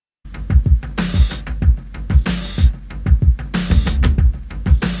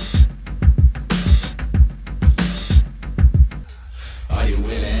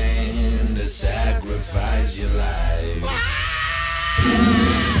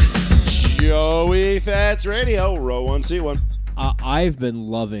Fats Radio, row 1C1. I've been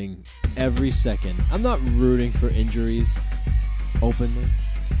loving every second. I'm not rooting for injuries openly,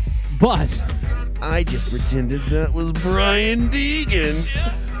 but I just pretended that was Brian Deegan.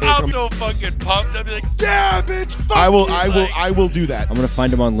 I'm so fucking pumped. I'll be like, yeah, bitch, fuck I will do that. I'm gonna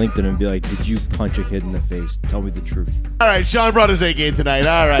find him on LinkedIn and be like, "Did you punch a kid in the face? Tell me the truth." All right, Sean brought his A game tonight.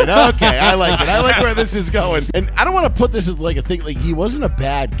 All right, okay, I like it. I like where this is going. And I don't want to put this as like a thing. Like he wasn't a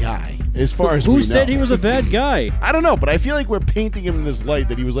bad guy, as far as we know. Who said he was a bad guy? I don't know, but I feel like we're painting him in this light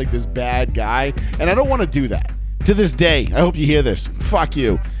that he was like this bad guy, and I don't want to do that. To this day, I hope you hear this. Fuck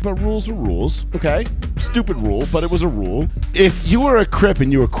you. But rules are rules, okay? Stupid rule, but it was a rule. If you were a Crip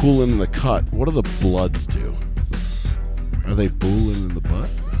and you were cooling in the cut, what do the Bloods do? Are they booling in the butt?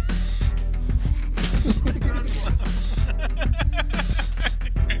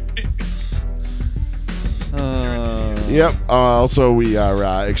 Yep. Also, we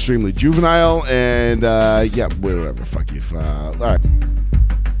are extremely juvenile, and yeah, whatever. Fuck you. All right.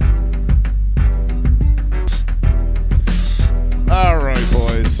 All right,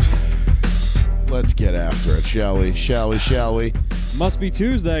 boys. Let's get after it, shall we? Shall we? Must be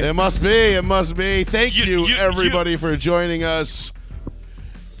Tuesday. It must be. Thank you everybody, for joining us.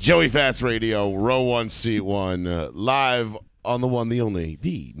 Joey Fats Radio, row 1, seat 1, live on the one, the only,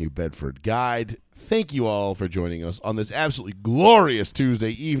 the New Bedford Guide. Thank you all for joining us on this absolutely glorious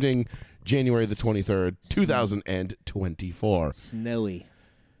Tuesday evening, January the 23rd, 2024. Snowy.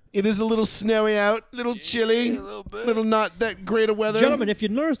 It is a little snowy out, a little chilly, a little bit. little not that great of weather. Gentlemen, if you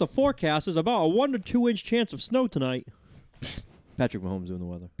notice, the forecast is about a 1 to 2 inch chance of snow tonight. Patrick Mahomes doing the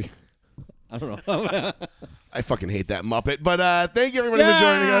weather. I don't know. I fucking hate that Muppet. But thank you, everybody, for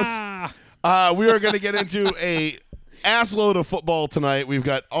joining us. We are going to get into a assload of football tonight. We've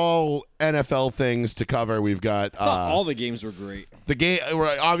got all NFL things to cover. We've got all the games were great. the game.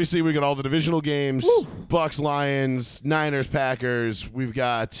 Obviously, we got all the divisional games: Bucks, Lions, Niners, Packers. We've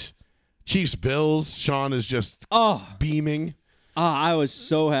got Chiefs, Bills. Sean is just beaming. I was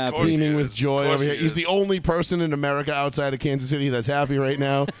so happy. Beaming with joy over here. He's the only person in America outside of Kansas City that's happy right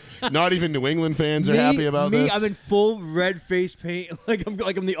now. Not even New England fans are happy about this. I'm in full red face paint, like I'm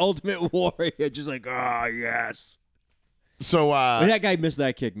the ultimate warrior, just like yes. So when that guy missed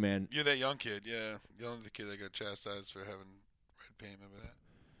that kick, man. You're that young kid, yeah. You're the kid that got chastised for having red paint. Remember that?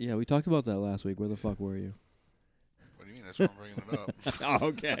 Yeah, we talked about that last week. Where the fuck were you? What do you mean? That's why I'm bringing it up. Oh,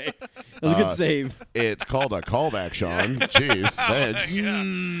 okay. That was a good save. It's called a callback, Sean. Jeez, thanks.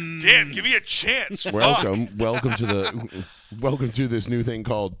 Damn, give me a chance. Welcome to this new thing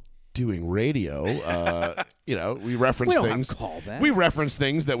called doing radio. We reference things. We reference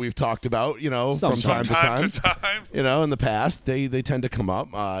things that we've talked about, from time to time. In the past, they tend to come up.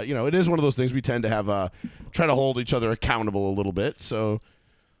 It is one of those things we tend to have try to hold each other accountable a little bit. So,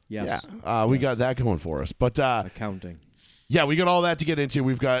 yes. We got that going for us. But accounting. Yeah, we got all that to get into.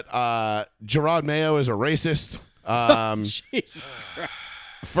 We've got Gerard Mayo is a racist. Jesus Christ.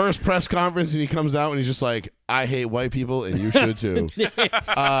 First press conference, and he comes out and he's just like, I hate white people, and you should too.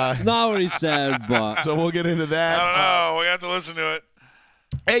 Not what he said, but. So we'll get into that. I don't know. We have to listen to it.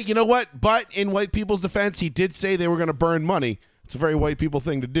 Hey, you know what? But in white people's defense, he did say they were going to burn money. It's a very white people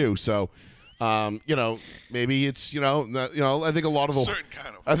thing to do. So, maybe it's, I think a lot of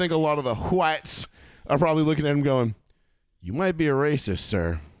the whites are probably looking at him going, you might be a racist,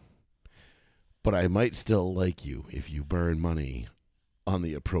 sir, but I might still like you if you burn money on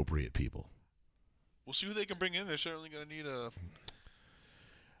the appropriate people. We'll see who they can bring in. They're certainly going to need a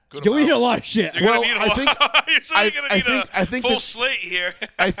good We need a lot of shit. I think full slate here.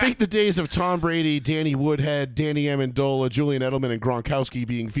 I think the days of Tom Brady, Danny Woodhead, Danny Amendola, Julian Edelman, and Gronkowski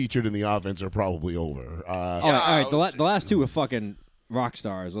being featured in the offense are probably over. All right. The last two were fucking rock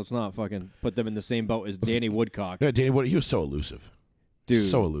stars. Let's not fucking put them in the same boat as Danny Woodcock. Yeah, Danny Woodhead, he was so elusive. Dude,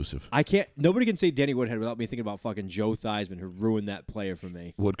 so elusive. Nobody can say Danny Woodhead without me thinking about fucking Joe Theismann, who ruined that player for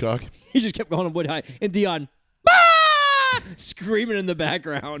me. Woodcock? He just kept calling him Woodhead. And Dion, screaming in the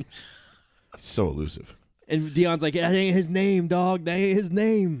background. So elusive. And Dion's like, that ain't his name, dog. That ain't his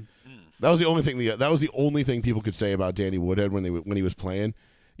name. That was the only thing. That was the only thing people could say about Danny Woodhead when he was playing.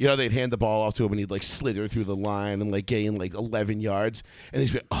 They'd hand the ball off to him and he'd like slither through the line and like gain like 11 yards. And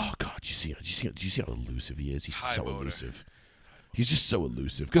he'd be like, oh God, do you see how elusive he is? He's so elusive. He's just so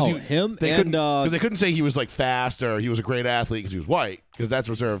elusive. Because they couldn't say he was like fast or he was a great athlete because he was white. Because that's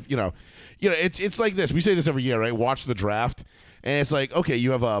reserved. It's like this. We say this every year, right? Watch the draft, and it's like, okay,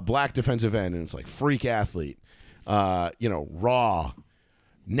 you have a black defensive end, and it's like freak athlete, raw,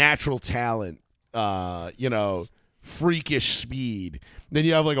 natural talent, freakish speed. Then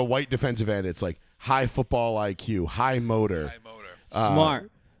you have like a white defensive end. It's like high football IQ, high motor. Smart.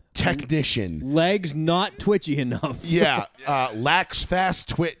 technician. Legs not twitchy enough. Yeah, lacks fast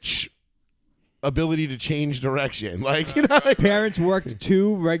twitch ability to change direction. Like, you know, like, Parents worked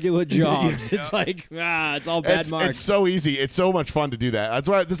 2 regular jobs. It's like, it's all bad marks. it's so easy. It's so much fun to do that. That's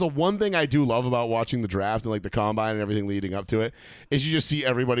why this is the one thing I do love about watching the draft and like the combine and everything leading up to it is you just see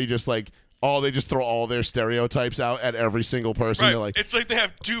everybody just like they just throw all their stereotypes out at every single person. Right. They're like, It's like they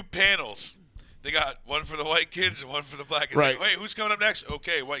have 2 panels. They got one for the white kids and one for the black kids. Right. Like, wait, who's coming up next?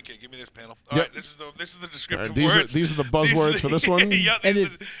 Okay, white kid, give me this panel. All Yep. right, this is the descriptive these words. are the buzzwords for this one. Yeah, And these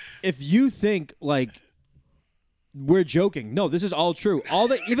are the- if you think like we're joking, no, this is all true. All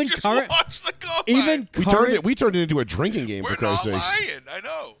the even just current, watch the combine. even We turned it into a drinking game, We're for not Christ's sakes. lying. I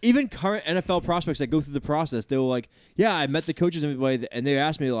know. even current NFL prospects that go through the process, they were like, yeah, I met the coaches and everybody, and they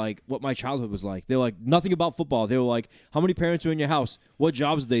asked me like what my childhood was like. They were like nothing about football. They were like, how many parents were in your house? What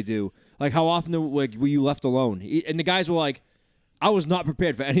jobs did they do? Like how often were you left alone? And the guys were like, I was not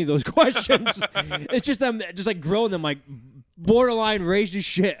prepared for any of those questions. It's just them, just like grilling them like borderline racist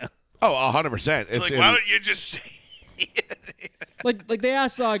shit. Oh, 100%. It's Like, why don't you just say Like they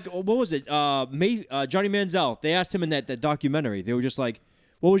asked what was it? Johnny Manziel. They asked him in that documentary. They were just like,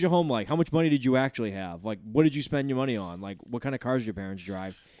 what was your home like? How much money did you actually have? Like, what did you spend your money on? Like, what kind of cars did your parents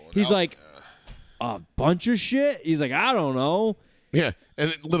drive? He's like, a bunch of shit. He's like, I don't know. Yeah,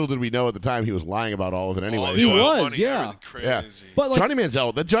 and little did we know at the time he was lying about all of it anyway. all He the oil was, money, yeah. everything Yeah. crazy. But like,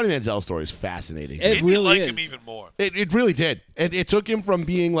 The Johnny Manziel story is fascinating. It Made me really like is. him even more. It really did. And it took him from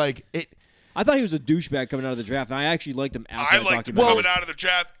being like it. I thought he was a douchebag coming out of the draft, and I actually liked him after I the liked him documentary. coming out of the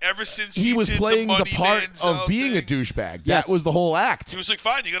draft ever since He was did playing the Money part Manziel of being a thing. douchebag. Yes. That was the whole act. He was like,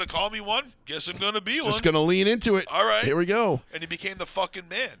 fine, you going to call me one? Guess I'm going to be one. Just gonna lean into it. All right. Here we go. And he became the fucking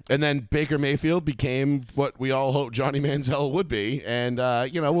man. And then Baker Mayfield became what we all hoped Johnny Manziel would be. And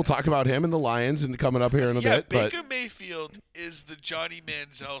we'll talk about him and the Lions and coming up here in a Yeah, bit. Baker Mayfield is the Johnny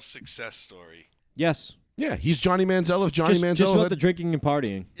Manziel success story. Yes, But he's Johnny Manziel if Johnny just Manziel without had, the drinking and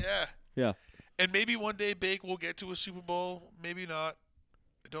partying. Yeah. Yeah, And maybe one day Bake will get to a Super Bowl. Maybe not.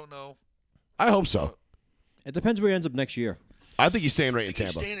 I don't know. I hope so. it depends where he ends up next year. I think he's staying right I in think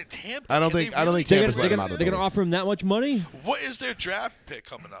he's Tampa. staying in Tampa. I don't Can think they I don't really- think They're Tampa's gonna, letting him out of the they're door. gonna offer him that much money. What is their draft pick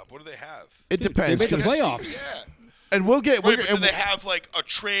coming up? What do they have? It They depends. made the 'cause- playoffs. Yeah. And we'll get. Right, we're- but do and they have like a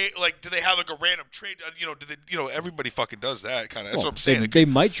trade? Like, do they have like a random trade? Do they? Everybody fucking does that kind of. That's what I'm saying. They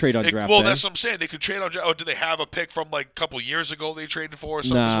might trade on draft day. That's what I'm saying. They could trade on draft. Oh, do they have a pick from like a couple years ago they traded for or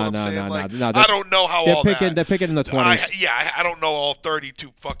something? That's what I'm saying. Like, I don't know how all that. They're picking in the 20s. I don't know all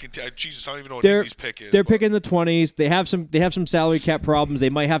 32 fucking. Jesus, I don't even know what They're Indy's pick is. they're but- picking the 20s. They have some salary cap problems. They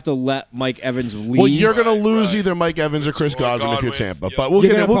might have to let Mike Evans leave. Well, you're going to Right, lose right. either Mike Evans or Chris Or Godwin if you're Godwin, Tampa. yeah. But we'll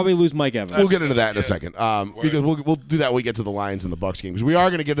You're get gonna we'll, probably lose Mike Evans. we'll get into that in a Yeah. second. Because we'll do that when we get to the Lions and the Bucks game. Because we are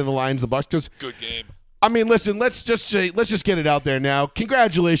going to get into the Lions and the Bucks. Because Good game. I mean, listen, let's just get it out there now.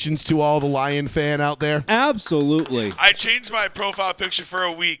 Congratulations to all the Lion fan out there. Absolutely. I changed my profile picture for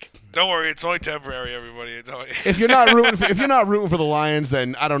a week. Don't worry, it's only temporary, everybody. It's only If you're not rooting for the Lions,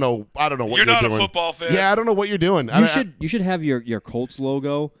 then I don't know what you're You're not doing. a football fan. Yeah, I don't know what you're doing. You should have your Colts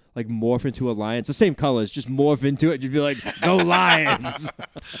logo like morph into a lion. It's the same colors, just morph into it. You'd be like, "Go Lions!"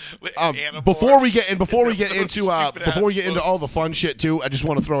 Before we get into Stupid-ass all the fun shit too, I just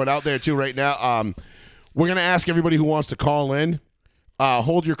want to throw it out there too right now. We're gonna ask everybody who wants to call in.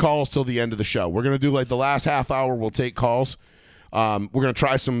 Hold your calls till the end of the show. We're gonna do like the last half hour. We'll take calls. We're gonna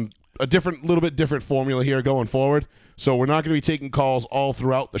try a little bit different formula here going forward. So we're not gonna be taking calls all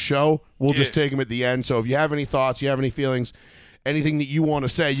throughout the show. We'll just take them at the end. So if you have any thoughts, you have any feelings, anything that you want to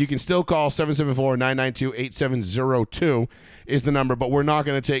say, you can still call 774-992-8702 is the number, but we're not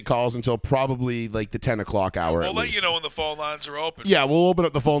going to take calls until probably like the 10 o'clock hour. We'll at let least. you know when the phone lines are open. Yeah, we'll open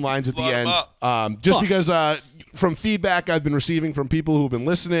up the phone lines at the Flood 'em end. up. Just because from feedback I've been receiving from people who've been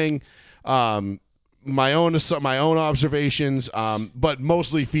listening, my own observations, but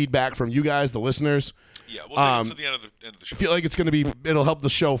mostly feedback from you guys, the listeners. Yeah, we'll take them to the end of the show. I feel like it'll help the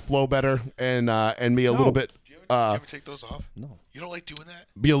show flow better and be a little bit. Do you ever take those off? No. You don't like doing that?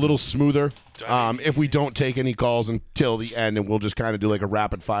 Be a little smoother I mean, if we don't take any calls until the end, and we'll just kind of do like a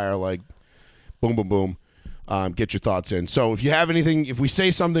rapid fire, like boom, boom, boom. Get your thoughts in. So if you have anything, if we say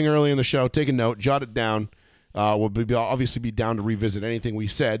something early in the show, take a note, jot it down. We'll obviously be down to revisit anything we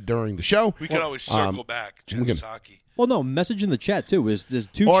said during the show. We can always circle back. Janisaki. Well, no, message in the chat too. There's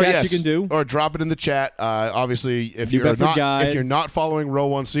two Or chats yes, you can do. or drop it in the chat. Obviously, if New you're Bedford Guide. if you're not following Row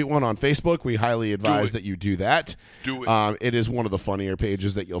One Seat One on Facebook, we highly advise it. that you do that. Do it. It is one of the funnier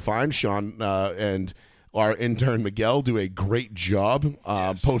pages that you'll find. Sean and our intern Miguel do a great job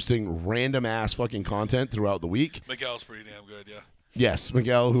posting random ass fucking content throughout the week. Miguel's pretty damn good, yeah. Yes,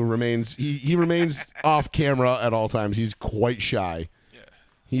 Miguel, who remains he remains off camera at all times. He's quite shy. Yeah.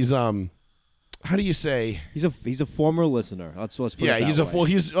 He's how do you say? He's a former listener. Let's put it that he's a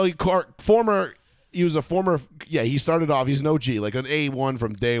way. former. He was a former. Yeah, he started off. He's an OG, like an A1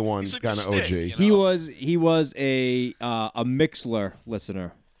 from day one, kind of OG. You know? He was a Mixler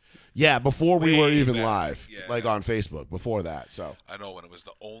listener. Yeah, before we were even back. live, Yeah. like on Facebook. Before that, so I know when it was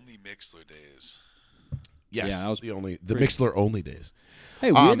the only Mixler days. yes, Yeah, that was the pretty- Mixler only days.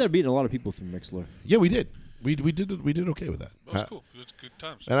 Hey, we ended up beating a lot of people through Mixler. Yeah, we did. We did okay with that. That was cool. It was good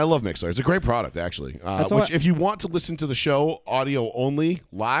times. And I love Mixler. It's a great product, actually. If you want to listen to the show audio only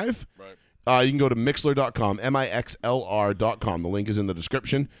live, Right. you can go to Mixler.com, MIXLR.com. The link is in the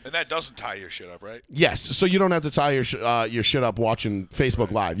description. And that doesn't tie your shit up, right? Yes, so you don't have to tie your shit up watching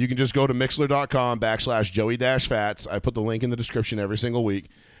Facebook Live. You can just go to Mixler.com/Joey-Fats. I put the link in the description every single week.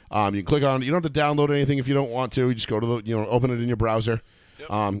 You can click on it. You don't have to download anything if you don't want to. You just go to open it in your browser.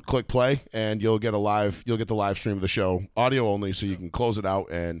 Yep. Click play, and you'll get the live stream of the show, audio only, so you can close it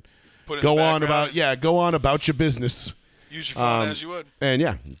out and Put it go in the on background. about your business. Use your phone as you would.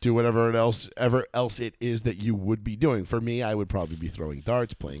 And do whatever else it is that you would be doing. For me, I would probably be throwing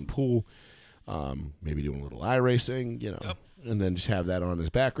darts, playing pool, maybe doing a little iRacing, and then just have that on as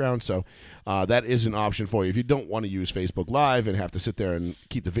background. So that is an option for you if you don't want to use Facebook Live and have to sit there and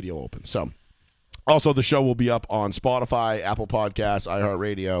keep the video open. So also, the show will be up on Spotify, Apple Podcasts,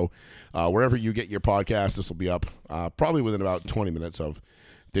 iHeartRadio, wherever you get your podcast. This will be up probably within about 20 minutes of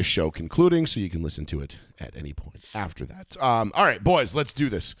this show concluding, so you can listen to it at any point after that. All right, boys, let's do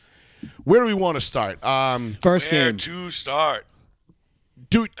this. Where do we want to start? First Where game. to start?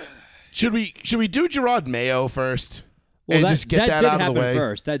 Dude, should we do Gerard Mayo first? Well, and just get that out of the way?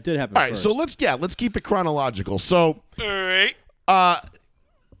 First. That did happen All right, first. so let's keep it chronological. So, All right.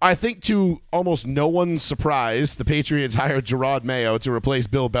 I think to almost no one's surprise, the Patriots hired Gerard Mayo to replace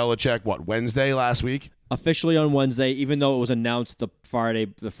Bill Belichick, Wednesday last week? Officially on Wednesday, even though it was announced the Friday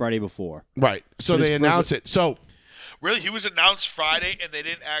before. Right. So they announced it. So Really? He was announced Friday, and they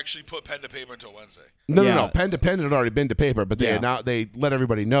didn't actually put pen to paper until Wednesday. no. Pen to pen had already been to paper, but they Yeah. let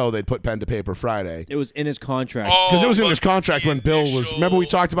everybody know they'd put pen to paper Friday. It was in his contract. Because it was in but his contract the when Bill was. initial- Remember we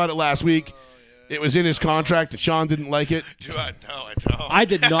talked about it last week. It was in his contract, and Sean didn't like it. Dude, I don't. I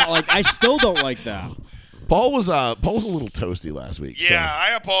did not like. I still don't like that. Paul was a little toasty last week. Yeah,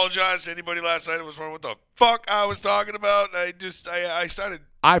 I apologize to anybody last night who was wondering what the fuck I was talking about. I started.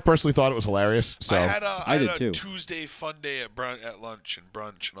 I personally thought it was hilarious. So I had I did a too. Tuesday fun day at lunch and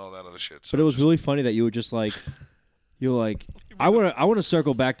brunch and all that other shit. So But it was just- really funny that you were just like, you were like, I want to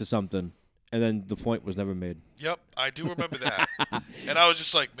circle back to something, and then the point was never made. Yep, I do remember that. And I was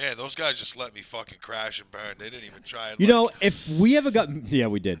just like, man, those guys just let me fucking crash and burn. They didn't even try. And You know, if we ever got, yeah,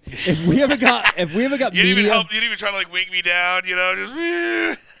 we did. If we ever got you didn't even media, help. You didn't even try to like wing me down. You know, just.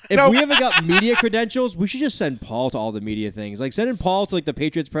 if we ever got media credentials, we should just send Paul to all the media things. Like sending Paul to like the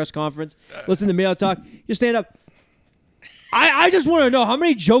Patriots press conference, listen to Mayo talk. You stand up. I just want to know how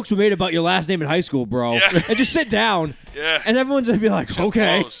many jokes were made about your last name in high school, bro. Yeah. And just sit down. Yeah. And everyone's gonna be like, Shit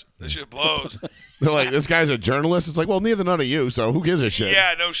okay. blows. This shit blows. they're like, this guy's a journalist. It's like, well, neither none of you. So who gives a shit?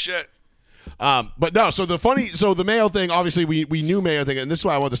 Yeah, no shit. But no. So the Mayo thing. Obviously, we knew Mayo thing, and this is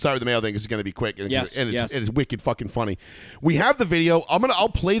why I wanted to start with the Mayo thing. Because it's going to be quick, and Yes, it's wicked fucking funny. We have the video. I'll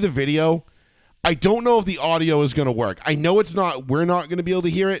play the video. I don't know if the audio is going to work. I know it's not. We're not going to be able to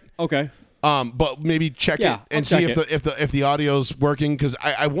hear it. Okay. But maybe check Yeah, it and I'll see check if the audio's working, because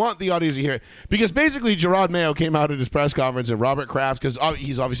I want the audience to hear it, because basically Gerard Mayo came out at his press conference, and Robert Kraft, because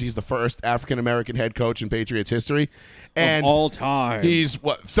he's the first African American head coach in Patriots history, and Of all time. he's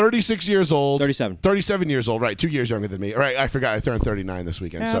 36 years old, 37 years old, right? 2 years younger than me. All right, I forgot I turned 39 this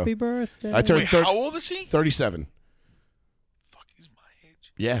weekend. Happy so birthday. I turned Wait, how old is he? 37. Fuck, he's my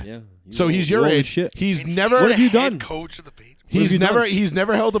age. Yeah. Yeah. So he's your old as age. shit. He's And never. he's What the have you head done? Coach of the Patriots. He's have you done? he's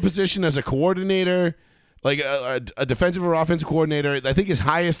never held a position as a coordinator, like a defensive or offensive coordinator. I think his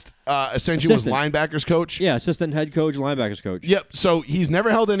highest ascension was Assistant. linebackers coach. Yeah, assistant head coach, linebackers coach. Yep. So he's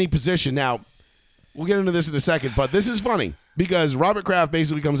never held any position. Now, we'll get into this in a second, but this is funny because Robert Kraft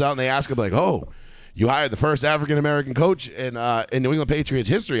basically comes out and they ask him like, "Oh, you hired the first African American coach in New England Patriots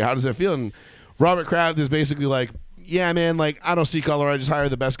history. How does it feel?" And Robert Kraft is basically like, "Yeah, man. Like, I don't see color. I just hired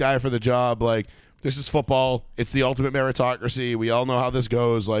the best guy for the job. Like, this is football. It's the ultimate meritocracy. We all know how this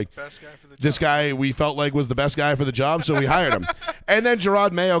goes. Like, Best guy for the this job. guy we felt like was the best guy for the job, so we hired him." And then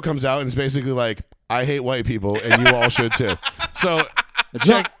Gerard Mayo comes out and is basically like, "I hate white people, and you all should too." So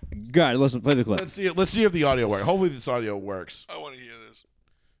check. God, listen, play the clip. Let's see if the audio works. Hopefully this audio works. I want to hear this.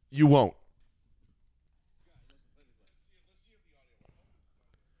 You won't.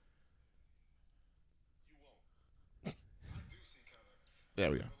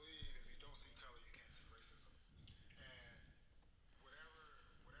 There we go.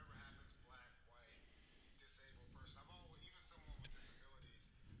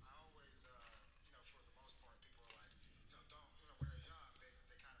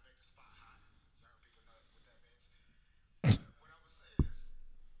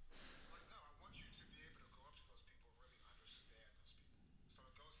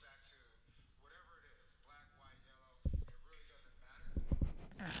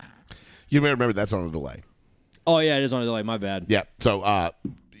 You may remember that's on a delay. Oh, yeah, it is on a delay. My bad. Yeah. So,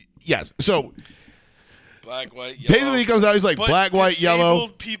 yes. So, black, white, yellow. basically he comes out, he's like, black, white, yellow.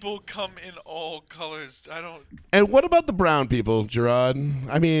 Disabled people come in all colors. I don't... And what about the brown people, Gerard?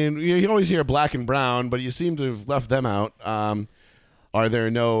 I mean, you always hear black and brown, but you seem to have left them out. Are there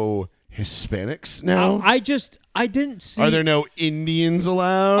no Hispanics now? I didn't see. Are there no Indians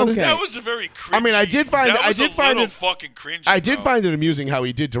allowed? Okay. That was a very cringy. I mean, I did find it fucking cringy. I did find it amusing how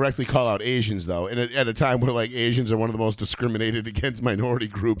he did directly call out Asians, though, and at a time where like Asians are one of the most discriminated against minority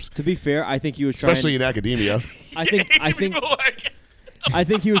groups. To be fair, I think he was especially in academia. I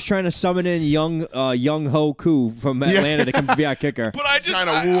think he was trying to summon in young Ho Koo from Atlanta to come to be our kicker. But I just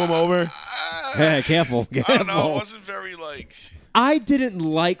trying to woo him over. Hey, careful. I don't know. It wasn't very like. I didn't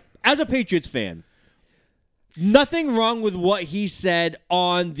like, as a Patriots fan, nothing wrong with what he said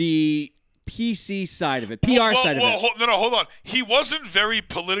on the PC side of it, PR side of it. Hold on. He wasn't very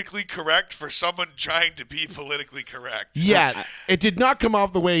politically correct for someone trying to be politically correct. Yeah, it did not come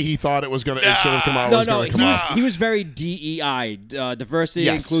off the way he thought it was going to. It should have come out. He was very DEI, diversity,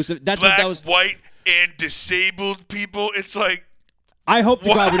 inclusive. That's black, what that was. White, and disabled people. It's like. I hope to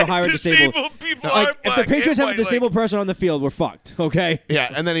God we don't hire a disabled people. Like, if the Patriots have a disabled person on the field, we're fucked. Okay.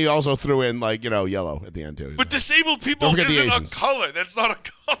 Yeah, and then he also threw in yellow at the end too. But disabled people isn't a color. That's not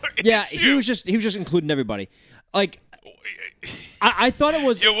a color. Yeah, he was just including everybody. Like, I thought it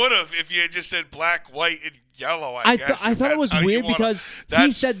was. You would have if you had just said black, white, and yellow. I guess. I thought it was weird because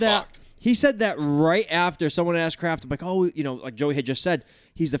he said that. He said that right after someone asked Kraft, like, like Joey had just said,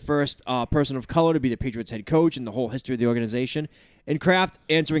 he's the first person of color to be the Patriots head coach in the whole history of the organization. And Kraft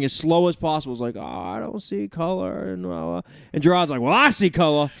answering as slow as possible was like, I don't see color. And Gerard's like, well, I see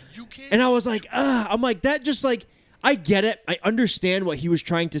color. And I was like, I'm like, that just like, I get it. I understand what he was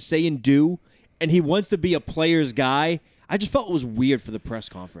trying to say and do. And he wants to be a player's guy. I just felt it was weird for the press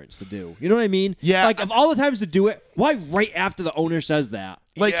conference to do. You know what I mean? Yeah. Like, of all the times to do it, why right after the owner says that?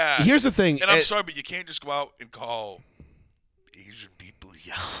 Like, here's the thing. And I'm sorry, but you can't just go out and call Asian people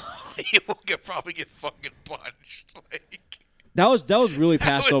yellow. You will probably get fucking punched. That was really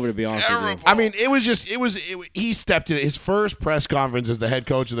passed over, to be honest with you. I mean, he stepped in it. His first press conference as the head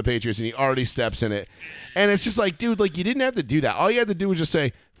coach of the Patriots, and he already steps in it. And it's just like, dude, like, you didn't have to do that. All you had to do was just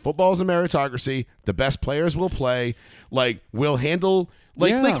say, football is a meritocracy. The best players will play. Like, we'll handle,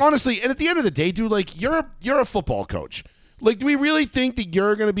 like honestly, and at the end of the day, dude, like, you're a football coach. Like, do we really think that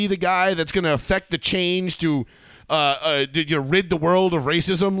you're going to be the guy that's going to affect the change to rid the world of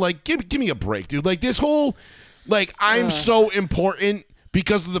racism? Like, give me a break, dude. Like, this whole, like, I'm so important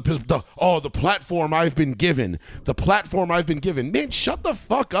because of the platform I've been given. The platform I've been given. Man, shut the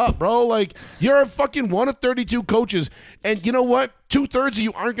fuck up, bro. Like, you're a fucking one of 32 coaches, and you know what? 2/3 of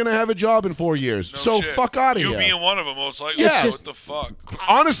you aren't going to have a job in 4 years. Fuck out of here. You being one of them, most likely. Yeah. What the fuck?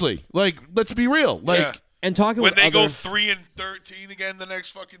 Honestly, like, let's be real. Like, and talking when with they other... go 3-13 again the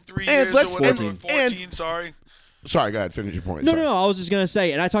next fucking 3 years or whatever. 14, sorry. Sorry, go ahead. Finish your point. No, I was just going to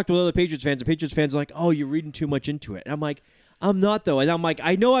say, and I talked to other Patriots fans, and Patriots fans are like, oh, you're reading too much into it. And I'm like, I'm not, though. And I'm like,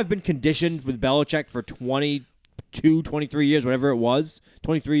 I know I've been conditioned with Belichick for 22, 23 years, whatever it was,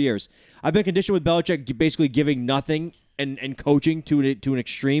 23 years. I've been conditioned with Belichick basically giving nothing and coaching to an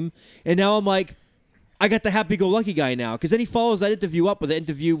extreme. And now I'm like, I got the happy-go-lucky guy now. Because then he follows that interview up with an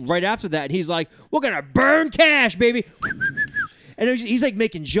interview right after that, and he's like, we're going to burn cash, baby. And he's like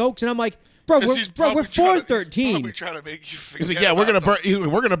making jokes, and I'm like, Bro, we're 4-13. Probably trying to make you forget. He's like, yeah,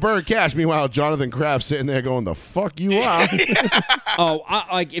 we're gonna burn cash. Meanwhile, Jonathan Kraft sitting there going, "The fuck you are."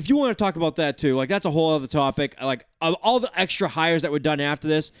 Like if you want to talk about that too, like that's a whole other topic. Like all the extra hires that were done after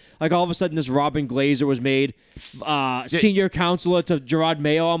this, like all of a sudden this Robin Glazer was made senior counselor to Gerard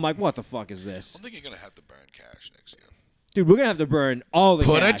Mayo. I'm like, what the fuck is this? I think you're gonna have to burn cash next year, dude. We're gonna have to burn all the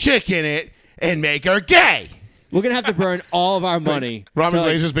Put cash. a chick in it and make her gay. We're going to have to burn all of our money. Robin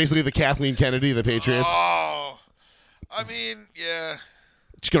Glazer is basically the Kathleen Kennedy of the Patriots. Oh, I mean, yeah.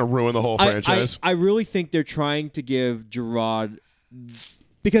 Just going to ruin the whole franchise. I really think they're trying to give Gerard,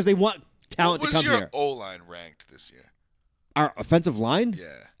 because they want talent to come here. What was your O-line ranked this year? Our offensive line? Yeah.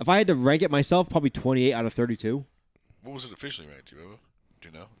 If I had to rank it myself, probably 28 out of 32. What was it officially ranked, do you remember? Do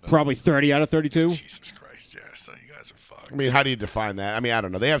you know? No. Probably 30 out of 32. Jesus Christ, yeah. So you guys are fucked. I mean, how do you define that? I mean, I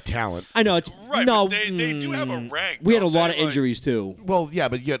don't know. They have talent. I know. It's right, no. But they do have a rank. We had a lot of injuries, too. Well, yeah,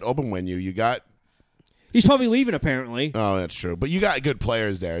 but you got Openwenu. You got... He's probably leaving, apparently. Oh, that's true. But you got good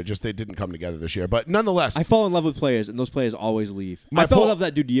players there. Just they didn't come together this year. But nonetheless... I fall in love with players, and those players always leave. I fell in love with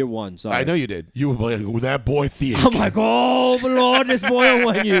that dude year one. Sorry. I know you did. You were like, that boy Theo. I'm like, oh, my Lord, this boy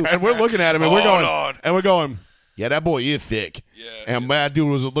Openwenu. And we're looking at him, and we're going... Yeah, that boy is thick. Yeah. And that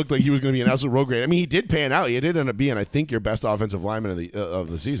dude looked like he was going to be an absolute road grade. I mean, he did pan out. He did end up being, I think, your best offensive lineman of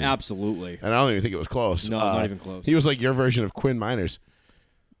the season. Absolutely. And I don't even think it was close. No, not even close. He was like your version of Quinn Miners.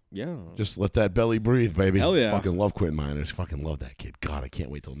 Yeah. Just let that belly breathe, baby. Hell yeah. Fucking love Quinn Miners. Fucking love that kid. God, I can't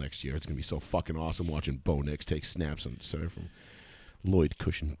wait till next year. It's going to be so fucking awesome watching Bo Nix take snaps on the center from Lloyd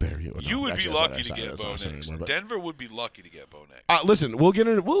Cushenberry. You would be lucky to get Bo Nix. Denver would be lucky to get Bo Nix. Listen, we'll get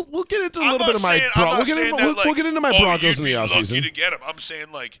into a little bit of my we'll get into my Broncos in the offseason. Lucky to get him. I'm saying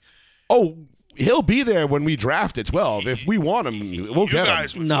he'll be there when we draft at 12. If we want him, we'll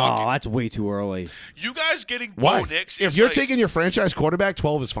get him. No, that's way too early. You guys getting Bo Nix? If you're taking your franchise quarterback,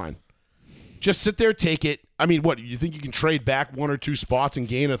 12 is fine. Just sit there, take it. I mean, what, you think you can trade back 1 or 2 spots and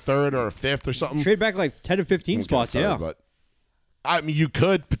gain a third or a fifth or something? Trade back like 10 or 15 spots, yeah. But I mean, you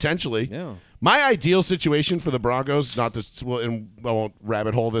could potentially. Yeah. My ideal situation for the Broncos, I won't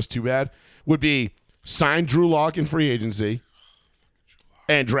rabbit hole this too bad, would be sign Drew Lock in free agency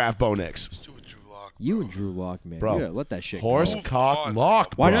and draft Bo Nix. You and Drew Lock, man. Bro, let that shit horse go. cock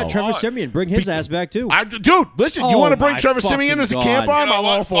lock, Why bro. not Trevor Siemian? Bring his ass back, too. Dude, listen, you want to bring my Trevor Siemian as a fucking camp God. arm? I'm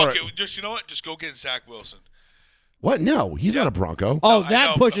all for it. Just, you know what? Just go get Zach Wilson. What? No, he's not a Bronco. Oh,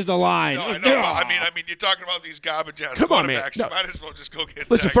 that pushes the line. No, I know. I mean, you're talking about these garbage-ass Come on, man. quarterbacks. No. You might as well just go get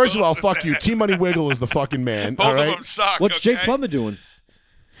Listen, Zach first of all, Wilson. fuck you. T-Money Wiggle is the fucking man. Both all right? of them suck. What's okay? Jake Plummer doing?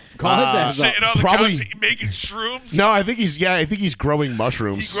 Call his ass up. Sitting on the Probably- couch, making shrooms. No, I think he's growing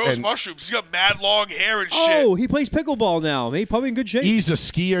mushrooms. He grows and mushrooms. He's got mad long hair and shit. Oh, he plays pickleball now. He's probably in good shape. He's a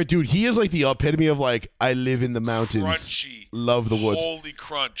skier, dude. He is like the epitome of like, I live in the mountains. Crunchy. Love the woods. Holy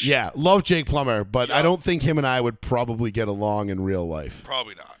crunch. Yeah, love Jake Plummer, but Yeah. I don't think him and I would probably get along in real life.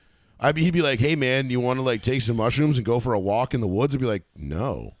 Probably not. He'd be like, hey, man, you want to like take some mushrooms and go for a walk in the woods? I'd be like,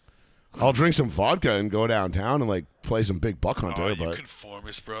 no. I'll drink some vodka and go downtown and like play some big buck hunter. Oh, you but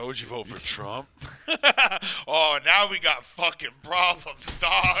conformist, bro. Would you vote for Trump? Oh, now we got fucking problems,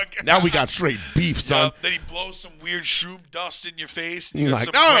 dog. now we got straight beef, son. Then he blows some weird shroom dust in your face. And You're you got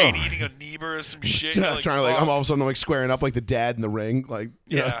like, some "No." brain eating amoeba or some shit. Trying You're like, to like, fuck. I'm all of a sudden like squaring up like the dad in the ring, like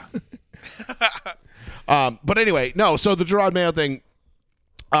Yeah. But anyway, no. So the Gerard Mayo thing.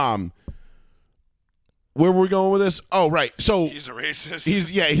 Where were we going with this? Oh, right. So He's a racist. he's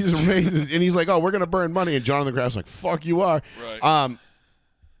a racist, and he's like, oh, we're gonna burn money, and Jonathan Kraft's like, fuck you are. Right.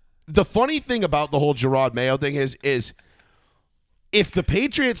 The funny thing about the whole Gerard Mayo thing is if the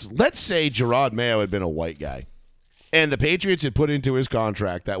Patriots, let's say Gerard Mayo had been a white guy, and the Patriots had put into his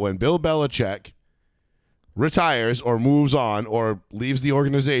contract that when Bill Belichick retires or moves on or leaves the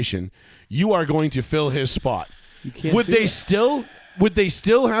organization, you are going to fill his spot. You can't Would do they it. still? Would they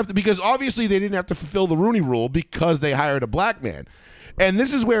still have to? Because obviously they didn't have to fulfill the Rooney Rule because they hired a black man. And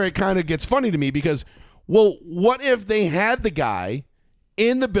this is where it kind of gets funny to me because, well, what if they had the guy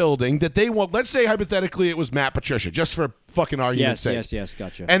in the building that they want? Let's say hypothetically it was Matt Patricia, just for fucking argument's sake. Yes,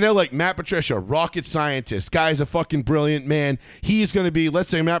 gotcha. And they're like, Matt Patricia, rocket scientist, guy's a fucking brilliant man. He's going to be, let's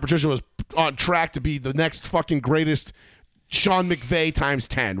say Matt Patricia was on track to be the next fucking greatest Sean McVay times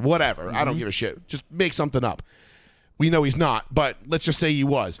 10, whatever. I don't give a shit. Just make something up. We know he's not, but let's just say he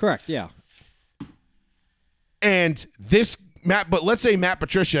was. Correct, yeah. And but let's say Matt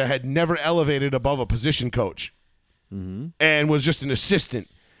Patricia had never elevated above a position coach and was just an assistant.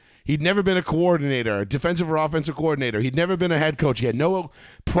 He'd never been a coordinator, a defensive or offensive coordinator. He'd never been a head coach. He had no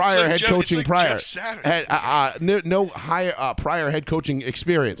prior head coaching prior. Jeff Saturday. No higher prior head coaching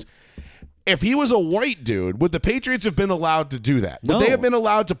experience. If he was a white dude, would the Patriots have been allowed to do that? Would No. they have been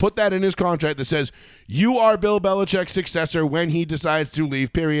allowed to put that in his contract that says, you are Bill Belichick's successor when he decides to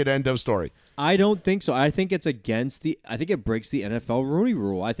leave, period, end of story? I don't think so. I think it's against I think it breaks the NFL Rooney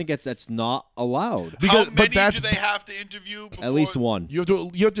Rule. I think that's not allowed. How many do they have to interview before? At least one. You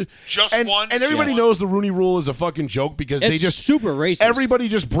have to Just and, one? And everybody Yeah. knows the Rooney Rule is a fucking joke because they It's just super racist. Everybody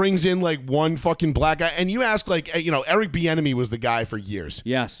just brings in like one fucking black guy, and you ask like Eric Bieniemy was the guy for years.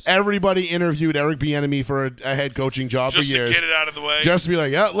 Yes. Everybody interviewed Eric Bieniemy for a head coaching job Just for to years. get it out of the way. Just to be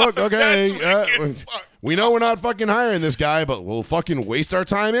like, yeah, look, okay, That's wicked fucked we know we're not fucking hiring this guy, but we'll fucking waste our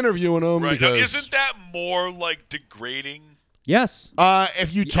time interviewing him Right. Now, because isn't that more like degrading? Yes.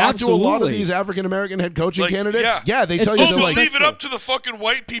 if you talk to a lot of Absolutely. these African American head coaching Like, candidates, yeah. they It's tell you Oh, they're but like, leave it up to the fucking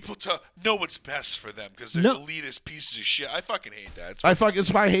white people to know what's best for them because they're No. elitist pieces of shit. I fucking hate that.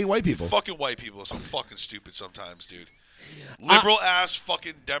 it's why I hate white people. Fucking white people are so fucking stupid sometimes, dude. Liberal ass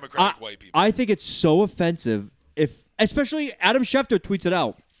fucking Democratic white people. I think it's so offensive especially Adam Schefter tweets it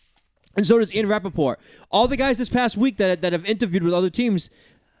out. And so does Ian Rappaport. All the guys this past week that have interviewed with other teams,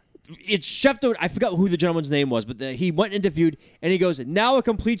 it's Schefter. I forgot who the gentleman's name was, but he went and interviewed, and he goes, now it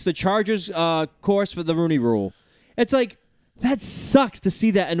completes the Chargers course for the Rooney Rule. It's like, That sucks to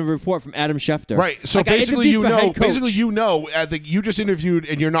see that in a report from Adam Schefter. Right. So like, basically, you know, you just interviewed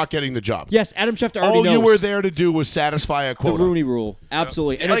and you're not getting the job. Yes, Adam Schefter already knows. All you were there to do was satisfy a quota. The Rooney Rule.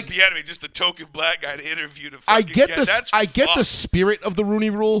 Absolutely. Yeah. And Like the enemy, just the token black guy to interview to fucking I get the spirit of the Rooney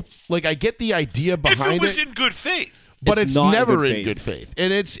Rule. Like, I get the idea behind it. If it was in good faith. But it's never in good faith.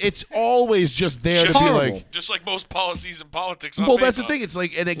 And it's always just there to be like... Just like most policies and politics. Well, that's the thing. It's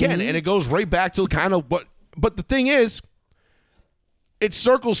like, and again, and it goes right back to kind of what... But the thing is, it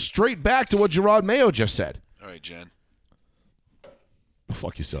circles straight back to what Gerard Mayo just said. All right, Jen.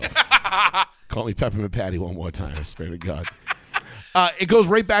 Fuck yourself. Call me Peppermint Patty one more time. I swear to God. It goes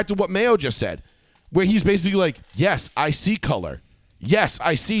right back to what Mayo just said, where he's basically like, yes, I see color. Yes,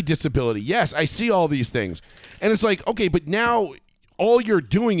 I see disability. Yes, I see all these things. And it's like, okay, but now all you're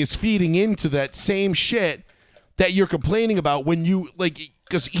doing is feeding into that same shit that you're complaining about when you, like,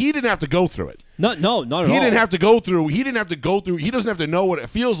 because he didn't have to go through it. No, not at all. He didn't have to go through. He doesn't have to know what it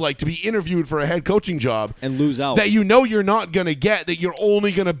feels like to be interviewed for a head coaching job and lose out. That you know you're not going to get, that you're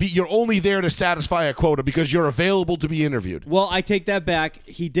only there to satisfy a quota because you're available to be interviewed. Well, I take that back.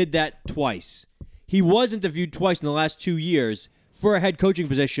 He did that twice. He was interviewed twice in the last 2 years for a head coaching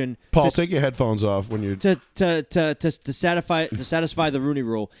position. Paul, take your headphones off when you're to satisfy the Rooney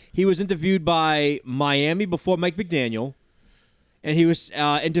Rule. He was interviewed by Miami before Mike McDaniel, and he was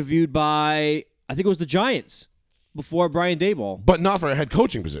interviewed by, I think it was the Giants before Brian Daboll. But not for a head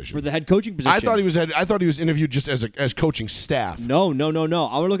coaching position. For the head coaching position. I thought he was interviewed just as coaching staff. No. I want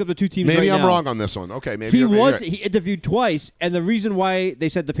to look up the two teams. Maybe right I'm now. wrong on this one. Okay, maybe he was. Right. He interviewed twice, and the reason why they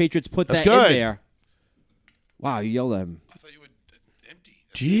said the Patriots put That's that good. in there. Wow, you yelled at him. I thought you would empty.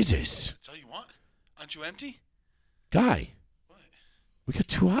 Jesus. That's all you want? Aren't you empty? Guy. What? We got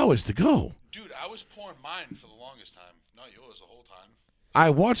 2 hours to go. Dude, I was pouring mine for the longest time. Not yours the whole time.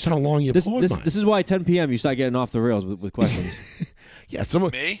 I watched how long you poured mine. This is why at 10 p.m. you start getting off the rails with questions. Yeah, some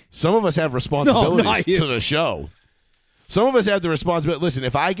of Me? us have responsibilities not you. to the show. Some of us have the responsibility. Listen,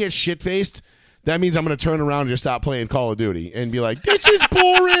 if I get shit-faced, that means I'm going to turn around and just stop playing Call of Duty and be like, this is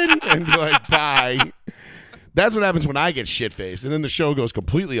boring, and be like, bye. That's what happens when I get shit-faced, and then the show goes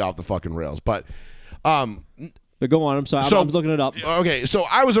completely off the fucking rails. But go on. I'm sorry. I'm looking it up. Okay, so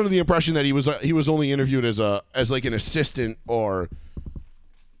I was under the impression that he was only interviewed as like an assistant or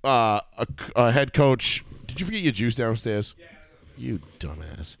a head coach. Did you forget your juice downstairs? Yeah. You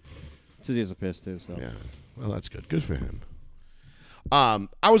dumbass. His ears are pissed too. So yeah. Well, that's good. Good for him.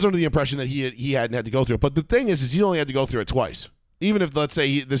 I was under the impression that he hadn't had to go through it, but the thing is he only had to go through it twice. Even if, let's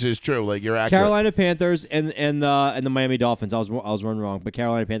say, this is true, like you're accurate. Carolina Panthers and the Miami Dolphins. I was run wrong, but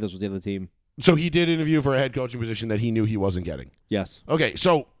Carolina Panthers was the other team. So he did interview for a head coaching position that he knew he wasn't getting. Yes. Okay,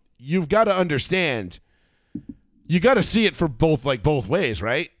 so you've got to understand. You got to see it for both ways,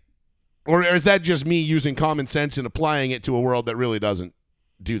 right? Or is that just me using common sense and applying it to a world that really doesn't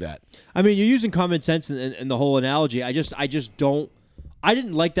do that? I mean, you're using common sense in the whole analogy. I just don't. I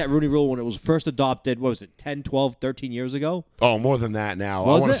didn't like that Rooney Rule when it was first adopted, what was it, 10, 12, 13 years ago? Oh, more than that now.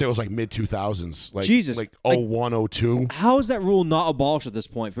 I want to say it was like mid-2000s. Like, Jesus. Like 01, 02. How is that rule not abolished at this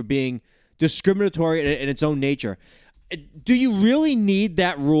point for being discriminatory in its own nature? Do you really need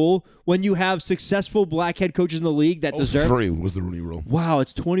that rule when you have successful black head coaches in the league that deserve 03 was the Rooney Rule. Wow,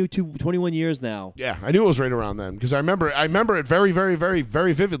 it's 21 years now. Yeah, I knew it was right around then because I remember it very, very, very,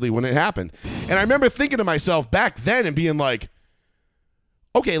 very vividly when it happened. And I remember thinking to myself back then and being like,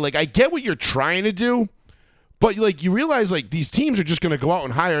 okay, like I get what you're trying to do, but like you realize like these teams are just going to go out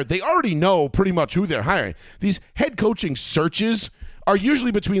and hire. They already know pretty much who they're hiring. These head coaching searches are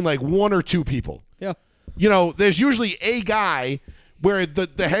usually between like 1 or 2 people. Yeah. You know, there's usually a guy where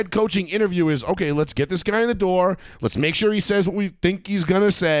the head coaching interview is, okay, let's get this guy in the door. Let's make sure he says what we think he's going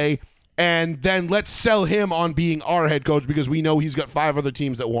to say. And then let's sell him on being our head coach because we know he's got 5 other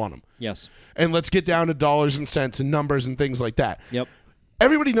teams that want him. Yes. And let's get down to dollars and cents and numbers and things like that. Yep.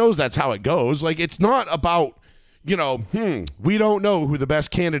 Everybody knows that's how it goes. Like, it's not about, you know, we don't know who the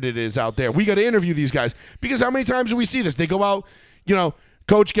best candidate is out there. We got to interview these guys. Because how many times do we see this? They go out, you know,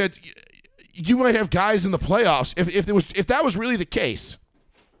 you might have guys in the playoffs. If that was really the case,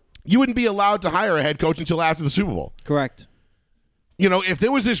 you wouldn't be allowed to hire a head coach until after the Super Bowl. Correct. You know, if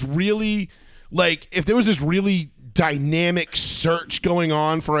there was this really dynamic search going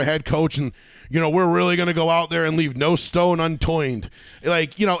on for a head coach and, you know, we're really going to go out there and leave no stone unturned.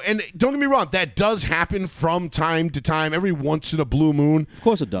 Like, you know, and don't get me wrong, that does happen from time to time, every once in a blue moon. Of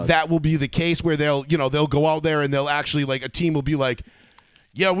course it does. That will be the case where they'll go out there and they'll actually, like, a team will be like,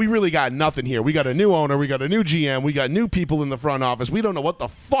 yeah, we really got nothing here. We got a new owner. We got a new GM. We got new people in the front office. We don't know what the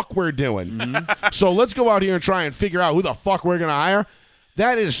fuck we're doing. Mm-hmm. So let's go out here and try and figure out who the fuck we're going to hire.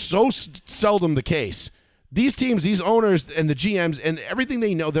 That is so seldom the case these teams, these owners and the GMs and everything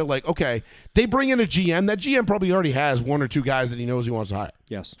they know, they're like, okay, they bring in a GM. That GM probably already has one or two guys that he knows he wants to hire.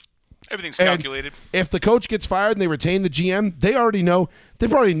 Yes. Everything's calculated. And if the coach gets fired and they retain the GM, they already know. They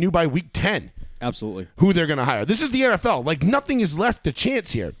probably knew by week 10 Absolutely. who they're going to hire. This is the NFL. Like, nothing is left to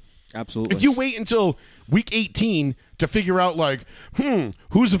chance here. Absolutely. If you wait until week 18 to figure out, like,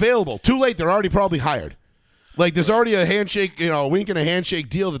 who's available, too late. They're already probably hired. Like, there's already a handshake, a wink and a handshake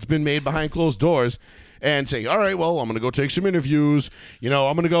deal that's been made behind closed doors. And say, all right, well, I'm going to go take some interviews. I'm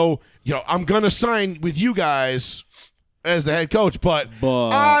going to go, I'm going to sign with you guys as the head coach, but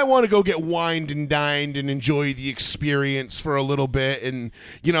I want to go get wined and dined and enjoy the experience for a little bit. And,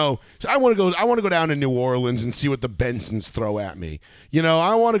 so I want to go down to New Orleans and see what the Bensons throw at me.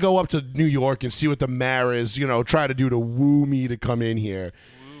 I want to go up to New York and see what the Maras, try to do to woo me to come in here.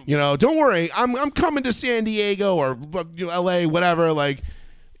 Don't worry, I'm coming to San Diego or LA, whatever, like,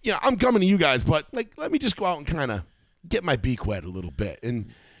 I'm coming to you guys, but like, let me just go out and kind of get my beak wet a little bit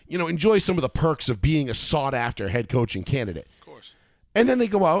and, enjoy some of the perks of being a sought-after head coaching candidate. Of course. And then they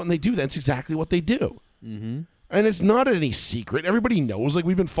go out and they do that. That's exactly what they do. Mm-hmm. And it's not any secret. Everybody knows. Like,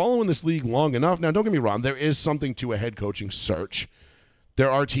 we've been following this league long enough. Now, don't get me wrong. There is something to a head coaching search. There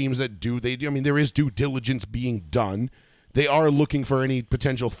are teams that do. There is due diligence being done. They are looking for any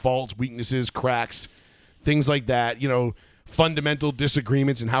potential faults, weaknesses, cracks, things like that. Fundamental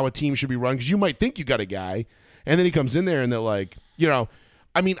disagreements in how a team should be run, because you might think you got a guy and then he comes in there and they're like,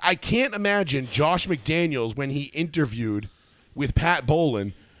 I can't imagine Josh McDaniels, when he interviewed with Pat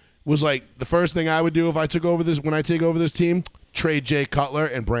Bowlen, was like, the first thing I would do if I took over this, when I take over this team, trade Jay Cutler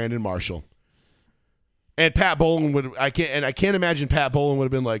and Brandon Marshall. And Pat Bowlen I can't imagine Pat Bowlen would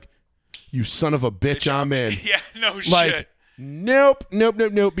have been like, you son of a bitch, I'm in. Yeah, no like, shit. Nope,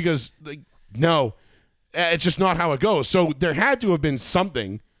 because no. It's just not how it goes. So there had to have been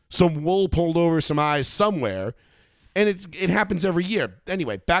something, some wool pulled over some eyes somewhere, and it happens every year.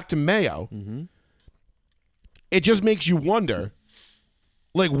 Anyway, back to Mayo. Mm-hmm. It just makes you wonder,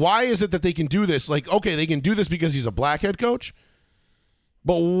 like, why is it that they can do this? Like, okay, they can do this because he's a black head coach,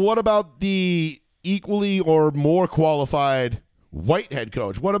 but what about the equally or more qualified white head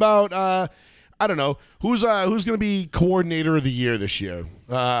coach? What about, I don't know, who's going to be coordinator of the year this year?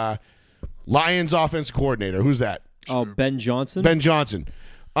 Lions offensive coordinator. Who's that? Oh, Ben Johnson. Ben Johnson.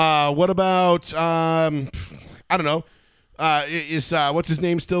 What about I don't know. Is what's his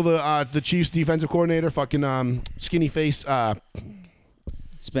name still the Chiefs defensive coordinator? Fucking skinny face.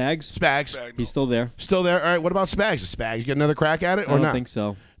 Spags. He's still there. Still there. All right. What about Spags? Is Spags get another crack at it or I don't not? think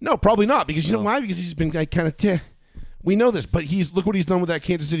so. No, probably not. Because you know why? Because he's been like, kind of. We know this, but look what he's done with that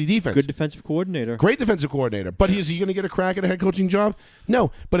Kansas City defense. Good defensive coordinator. Great defensive coordinator. But is he going to get a crack at a head coaching job?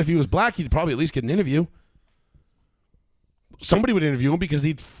 No. But if he was black, he'd probably at least get an interview. Somebody would interview him because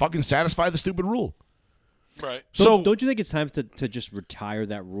he'd fucking satisfy the stupid rule. Right. So don't you think it's time to just retire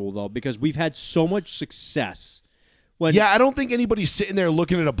that rule, though? Because we've had so much success. I don't think anybody's sitting there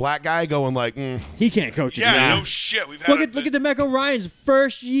looking at a black guy going like, he can't coach. Yeah, no shit. We've had look at DeMeco Ryan's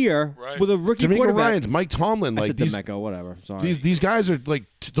first year with a rookie DeMeco quarterback. Ryans, Mike Tomlin, I like said DeMeco, whatever. Sorry. These guys are like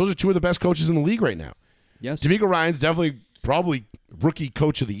those are two of the best coaches in the league right now. Yes. DeMeco Ryan's definitely probably rookie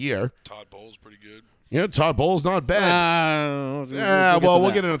coach of the year. Todd Bowles pretty good. Yeah, Todd Bowles not bad.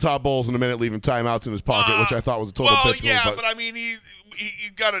 We'll get into Todd Bowles in a minute, leaving timeouts in his pocket, which I thought was a total pitch move. But I mean,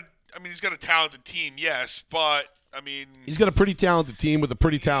 he's got a talented team, yes, but I mean, he's got a pretty talented team with a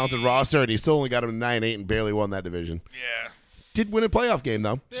pretty talented roster, and he still only got him 9-8 and barely won that division. Yeah. Did win a playoff game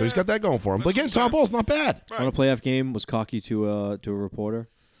though, so he's got that going for him. But again, Todd Bowles not bad. Right. On a playoff game, was cocky to a reporter.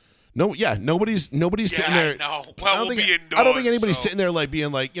 No, yeah, nobody's sitting there. No, well, I don't think anybody's sitting there like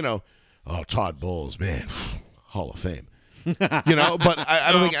being like, oh, Todd Bowles, man, Hall of Fame. But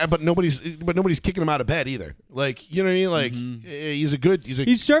I don't think. But nobody's kicking him out of bed either. Like, you know what I mean? Like,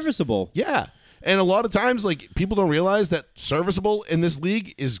 he's serviceable. Yeah, and a lot of times, like, people don't realize that serviceable in this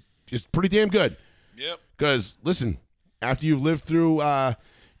league is pretty damn good. Yep. Because listen, after you've lived through, the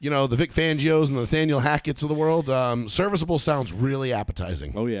Vic Fangios and the Nathaniel Hackett's of the world, serviceable sounds really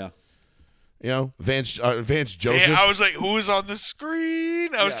appetizing. Oh yeah. Vance Joseph. I was like, who is on the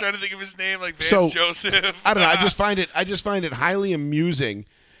screen? I was trying to think of his name, like Vance Joseph. I don't know. I just find it highly amusing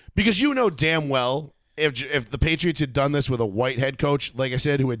because damn well if the Patriots had done this with a white head coach, like I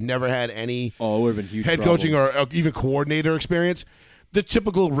said, who had never had any it would have been huge head coaching or even coordinator experience. The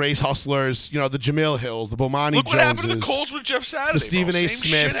typical race hustlers, the Jamil Hills, the Bomani Joneses. Look what happened to the Colts with Jeff Saturday. The Stephen A.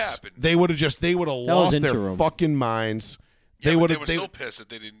 Smiths. They would have lost their fucking minds. Yeah, they were still pissed that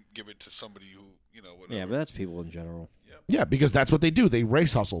they didn't give it to somebody who, whatever. Yeah, but that's people in general. Yeah, because that's what they do. They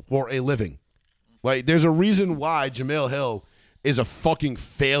race hustle for a living. Like, there's a reason why Jamil Hill is a fucking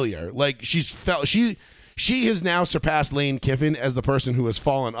failure. Like, she she has now surpassed Lane Kiffin as the person who has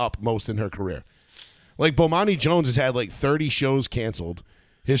fallen up most in her career. Like, Bomani Jones has had like 30 shows canceled.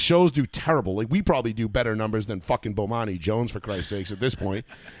 His shows do terrible. Like, we probably do better numbers than fucking Bomani Jones, for Christ's sakes, at this point.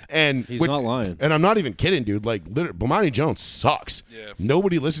 And he's not lying. And I'm not even kidding, dude. Like, literally, Bomani Jones sucks. Yeah.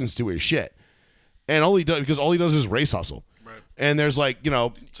 Nobody listens to his shit. And all he does is race hustle. Right. And there's like,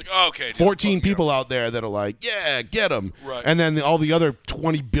 it's like, oh, okay, dude, 14 people out there that are like, yeah, get him. Right. And then all the other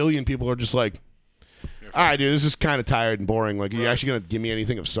 20 billion people are just like, all right, dude, this is kind of tired and boring. Like, are you actually going to give me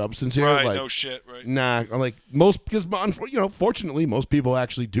anything of substance here? Right, like, no shit, right. Nah, I'm like, because, fortunately, most people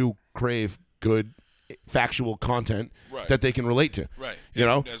actually do crave good, factual content that they can relate to. Right.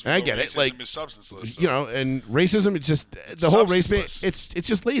 And I get it. Like, is substanceless. So. And racism, it's just, the whole race bait, it's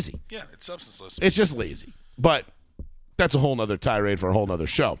just lazy. Yeah, it's substanceless. It's just lazy. But that's a whole nother tirade for a whole nother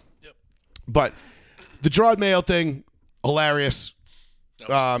show. Yep. But the Gerard Mayo thing, hilarious.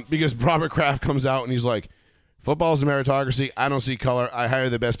 Because Robert Kraft comes out and he's like, football is a meritocracy. I don't see color. I hire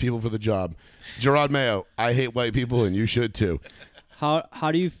the best people for the job. Gerard Mayo, I hate white people, and you should too.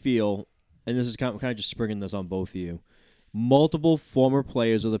 How do you feel, and this is kind of just springing this on both of you, multiple former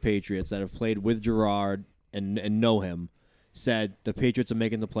players of the Patriots that have played with Gerard and know him said the Patriots are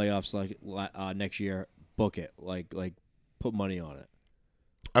making the playoffs next year. Book it. Like put money on it.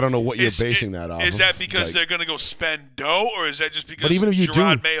 I don't know what you're basing that off. Is that because they're going to go spend dough, or is that just because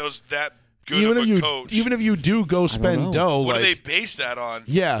Gerard Mayo's that good of a coach? Even if you do go spend dough, what do they base that on?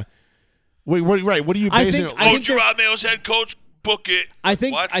 Yeah. Wait, what are you basing it? Gerard Mayo's head coach, book it. I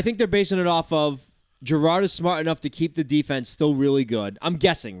think they're basing it off of Gerard is smart enough to keep the defense still really good. I'm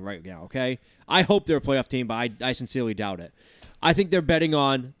guessing right now, okay? I hope they're a playoff team, but I sincerely doubt it. I think they're betting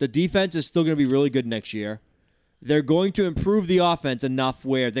on the defense is still going to be really good next year. They're going to improve the offense enough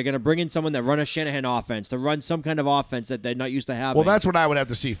where they're going to bring in someone that run a Shanahan offense, to run some kind of offense that they're not used to having. Well, that's what I would have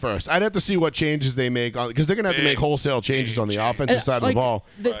to see first. I'd have to see what changes they make, because they're going to have to make wholesale changes on the offensive side of the ball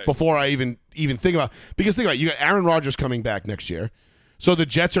before I even think about. Because think about it, you got Aaron Rodgers coming back next year, so the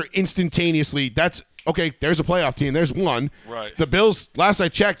Jets are instantaneously. That's okay. There's a playoff team. There's one. Right. The Bills, last I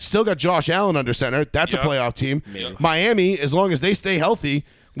checked, still got Josh Allen under center. That's a playoff team. Yep. Miami, as long as they stay healthy.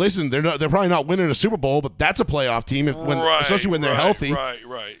 Listen, they're probably not winning a Super Bowl, but that's a playoff team, especially when they're healthy. Right.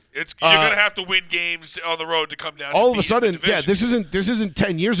 You're going to have to win games on the road to come down. All of a sudden, this isn't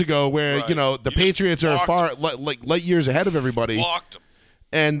 10 years ago where the Patriots are far light years ahead of everybody. Blocked them.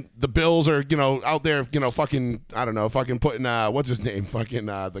 And the Bills are out there fucking putting what's his name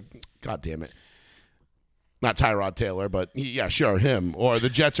God damn it. Not Tyrod Taylor, but sure, him. Or the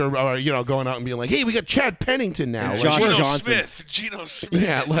Jets are going out and being like, hey, we got Chad Pennington now. Geno Smith.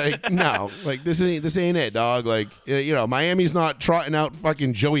 Yeah, no. This ain't it, dog. Miami's not trotting out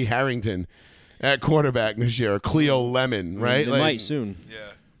fucking Joey Harrington at quarterback this year, or Cleo Lemon, right? They might soon. Yeah.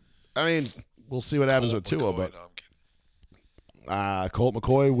 I mean, we'll see what happens with Tua, but Colt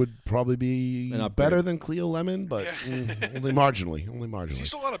McCoy would probably be better than Cleo Lemon, but only marginally. Is he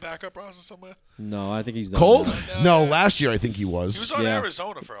still on a backup roster somewhere? No, I think he's done. Colt? No, last year I think he was. He was on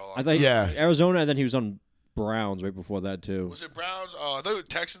Arizona for a long time. Arizona, and then he was on Browns right before that too. Was it Browns? Oh, I thought it was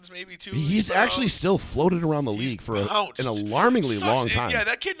Texans maybe too. He's actually still floated around the league for an alarmingly long time. Yeah,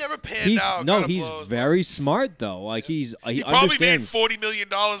 that kid never panned out. No, he's very smart though. He probably made $40 million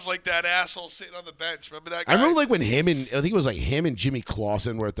like that asshole sitting on the bench. Remember that guy? I remember when him and Jimmy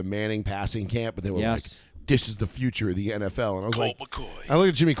Clausen were at the Manning passing camp, and they were like, "This is the future of the NFL." And I was Colt McCoy. I look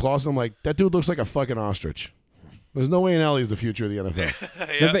at Jimmy Clausen. I'm like, that dude looks like a fucking ostrich. There's no way in hell he's the future of the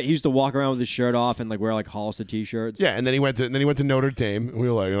NFL. Remember, he used to walk around with his shirt off and wear Hollister t-shirts. Yeah, and then he went to Notre Dame, and we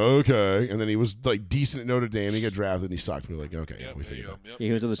were like, okay. And then he was decent at Notre Dame. He got drafted, and he sucked. We were like, okay, we figured it out. He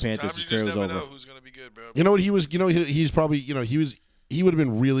went to the Panthers. Sometimes you just never know who's gonna be good, bro. You know what he was? He's probably he would have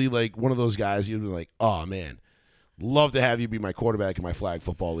been really one of those guys. He'd been like, oh man, love to have you be my quarterback in my flag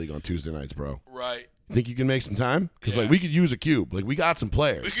football league on Tuesday nights, bro. Right. Think you can make some time? Because we could use a cube. We got some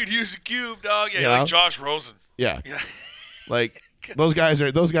players. We could use a cube, dog. Yeah, like Josh Rosen. Yeah. Those guys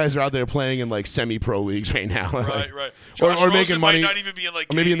are out there playing in semi-pro leagues right now. Right. Or making money. Might not even be in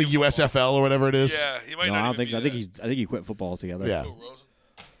or maybe in the USFL or whatever it is. Yeah, he might not. I don't think so. I think he quit football altogether. Yeah. Oh, Rosen?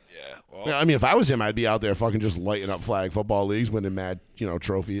 Yeah. Well, I mean, if I was him, I'd be out there fucking just lighting up flag football leagues, winning mad,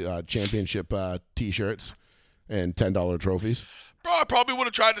 trophy championship T-shirts and $10 trophies. Bro, I probably would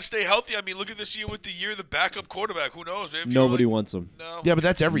have tried to stay healthy. I mean, look at this year with the backup quarterback. Who knows? Nobody wants him. No. Yeah, but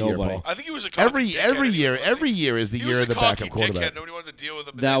that's every year, Paul. I think he was a every year. Every year is the year of the backup quarterback. Nobody wanted to deal with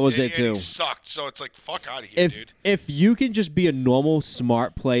him. That was it too. He sucked. So it's like, fuck out of here, dude. If you can just be a normal,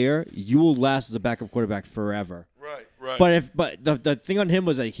 smart player, you will last as a backup quarterback forever. Right. Right. But the thing on him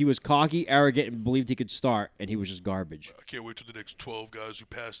was that he was cocky, arrogant, and believed he could start, and he was just garbage. I can't wait till the next 12 guys who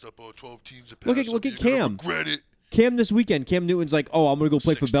passed up, 12 teams that passed Look at up. You're Cam. gonna regret it. Cam this weekend, Cam Newton's like, oh, I'm going to go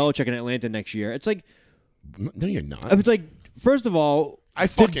play 60. for Belichick in Atlanta next year. It's like, No, you're not. it's like, first of all, I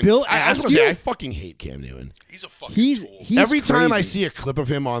did fucking. Bill I was ask gonna say you? I fucking hate Cam Newton. He's a fucking He's tool. Every time I crazy. see a clip of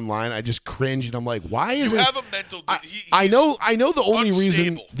him online, I just cringe and I'm like, why is You it? have a mental. I know the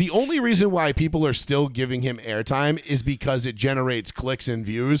unstable. only reason why people are still giving him airtime is because it generates clicks and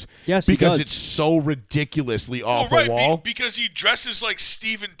views. Yes, he because does. it's so ridiculously off right, the wall. because he dresses like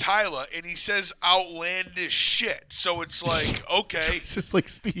Steven Tyler and he says outlandish shit. So it's like, okay, It's just like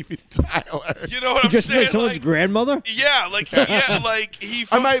Steven Tyler. you know what I'm just saying? like someone's grandmother. Yeah, like he.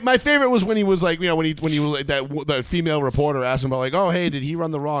 My favorite was when he was like, when he that the female reporter asked him about like, oh hey, did he run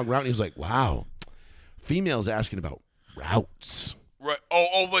the wrong route? And he was like, wow, females asking about routes. Right.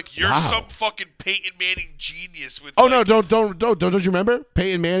 Oh, like you're Wow. some fucking Peyton Manning genius with. Oh like, no, don't you remember?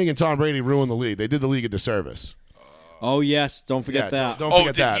 Peyton Manning and Tom Brady ruined the league. They did the league a disservice. Oh yes, don't forget that. Don't Oh,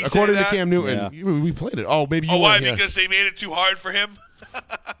 forget did that. he say According to that? Cam Newton, we played it. Oh, maybe you Oh, why? weren't here. Because they made it too hard for him.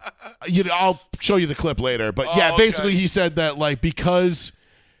 I'll show you the clip later. But yeah, Oh, basically okay. he said that like because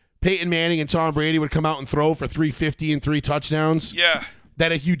Peyton Manning and Tom Brady would come out and throw for 350 and 3 touchdowns. Yeah.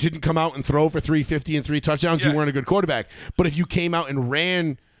 That if you didn't come out and throw for 350 and 3 touchdowns, you Yeah. weren't a good quarterback. But if you came out and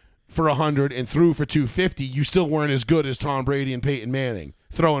ran for 100 and threw for 250, you still weren't as good as Tom Brady and Peyton Manning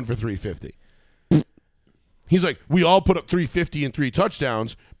throwing for 350. He's like, we all put up 350 and 3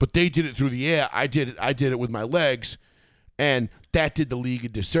 touchdowns, but they did it through the air. I did it with my legs, and that did the league a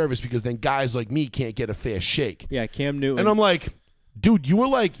disservice because then guys like me can't get a fair shake. Yeah, Cam Newton. And I'm like, dude, you were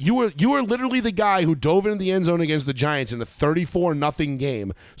literally the guy who dove into the end zone against the Giants in a 34-0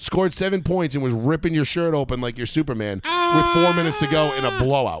 game, scored 7 points, and was ripping your shirt open like you're Superman with 4 minutes to go in a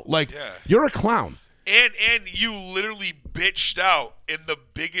blowout. Like, you're a clown. And you literally bitched out in the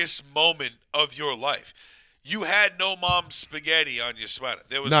biggest moment of your life. You had no mom's spaghetti on your sweater.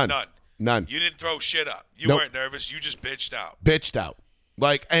 There was none. None. You didn't throw shit up. You Nope. weren't nervous. You just bitched out. Bitched out.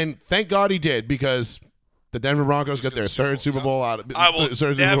 Like, and thank God he did because the Denver Broncos got their third Super Bowl out of I will third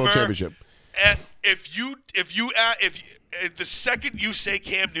Super Bowl never- championship. And if the second you say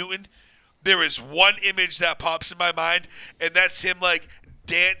Cam Newton, there is one image that pops in my mind, and that's him like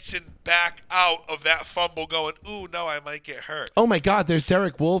dancing back out of that fumble, going, "Ooh, no, I might get hurt." Oh my God, there's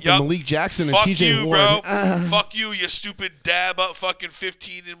Derek Wolfe Yup. and Malik Jackson and Fuck TJ you, Ward. bro. Fuck you, you stupid dab up fucking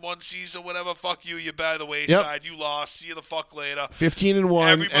 15 in one season, whatever. Fuck you, you're by the wayside. You lost. See you the fuck later. 15-1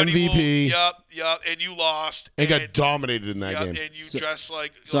 Everybody MVP. Yup, and you lost. And got dominated in that yup, game. and you dressed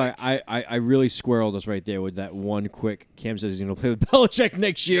like. Sorry, I really squirreled us right there with that one quick. Cam says he's going to play with Belichick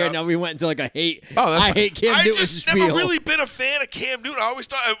next year. Yep. Now we went into like a hate. Oh, that's I fine. hate Cam I Newton's just spiel. never really been a fan of Cam Newton. I always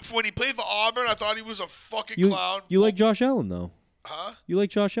thought when he played for Auburn, I thought he was a fucking clown. You like Josh Allen though? Huh? You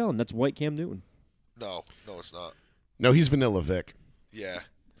like Josh Allen? That's white Cam Newton. No, it's not. No, he's Vanilla Vic. Yeah.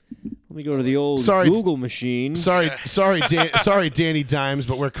 Let me go to the old Sorry. Google machine. Sorry, Danny Dimes,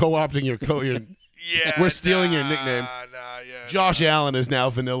 but we're co-opting your Yeah. We're stealing your nickname. Josh Allen is now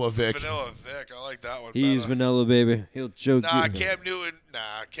Vanilla Vic. Vanilla Vic. I like that one. He's better. vanilla, baby. He'll choke Nah, you. Cam Newton.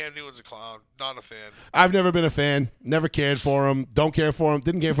 Cam Newton's a clown. Not a fan. I've never been a fan. Never cared for him. Don't care for him.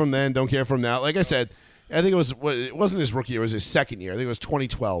 Didn't care for him then. Don't care for him now. Like I said, I think it wasn't his rookie year. It was his second year. I think it was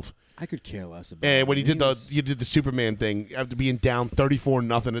 2012. I could care less about. And when he him. did the Superman thing after being down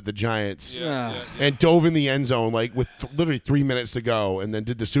 34-0 at the Giants, Yeah. and dove in the end zone like with literally 3 minutes to go, and then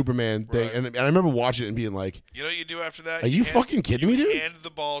did the Superman thing. Right. And I remember watching it and being like, You know what you do after that? Are you fucking kidding me, dude? You hand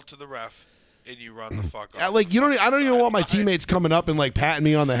the ball to the ref, and you run the fuck off. like I don't even want my teammates coming up and like patting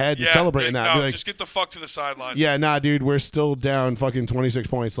me on the head and celebrating that. No, Be like, just get the fuck to the sideline. yeah, nah, dude, we're still down fucking 26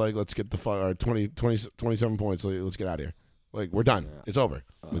 points. Like, let's get the fuck, or 27 points. Like, let's get out of here. Like, we're done. It's over.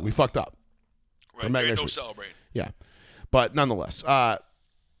 Like, we fucked up. Right. Come back There ain't next no week. celebrating. Yeah, but nonetheless, what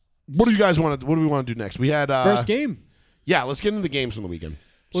do you guys want to? What do we want to do next? We had First game. Yeah, let's get into the games from the weekend.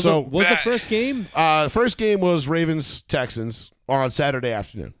 Was So, the first game? first game was Ravens Texans on Saturday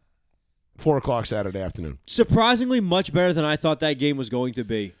afternoon, 4:00 Saturday afternoon. Surprisingly, much better than I thought that game was going to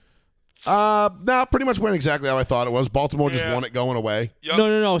be. Nah, pretty much went exactly how I thought it was. Baltimore just Yeah. won it going away. Yep.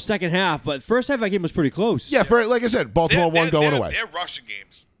 No, second half. But first half, that game was pretty close. Yeah, for like I said, Baltimore won going away. Their rushing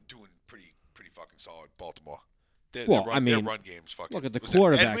games doing pretty fucking solid. Baltimore. Their Well, run, I mean, their run games fucking. look at the was it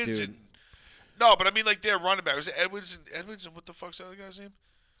quarterback, Edwards dude. No, but I mean like their running back was it Edwards and what the fuck's the other guy's name?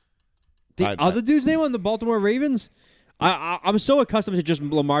 The other dude's name on the Baltimore Ravens? I'm so accustomed to just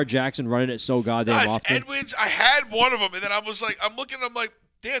Lamar Jackson running it so goddamn No, it's often. Edwards. I had one of them, and then I was like, I'm looking, I'm like,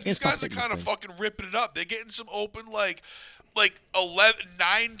 damn, these stop guys are taking kind of this fucking ripping it up. They're getting some open, like 9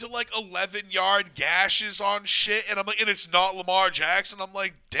 to 11-yard gashes on shit, and I'm like, and it's not Lamar Jackson. I'm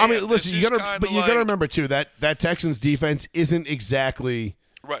like, damn. I mean, listen, you gotta gotta remember too that Texans defense isn't exactly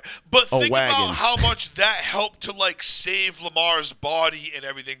right. But think wagon. about how much that helped to like save Lamar's body and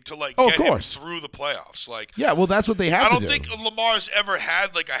everything to like Oh, get of him course. through the playoffs. Like, yeah. Well, that's what they have I to don't do. think Lamar's ever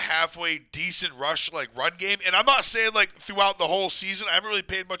had like a halfway decent run game. And I'm not saying like throughout the whole season. I haven't really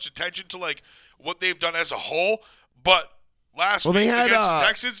paid much attention to like what they've done as a whole. But last Well, they week had, against the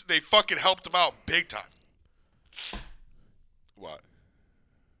Texans, they fucking helped them out big time. What?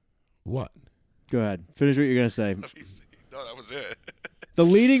 What? Go ahead. Finish what you're gonna say. No, that was it. The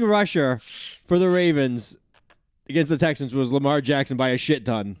leading rusher for the Ravens against the Texans was Lamar Jackson by a shit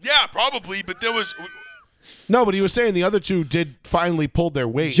ton. Yeah, probably. But there was No, but he was saying the other two did finally pull their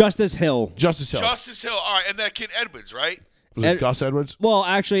weight. Justice Hill. Justice Hill. Justice Hill. All right, and that kid Edwards, right? Was it Gus Edwards? Well,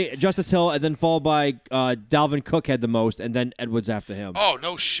 actually, Justice Hill, and then followed by Dalvin Cook had the most, and then Edwards after him. Oh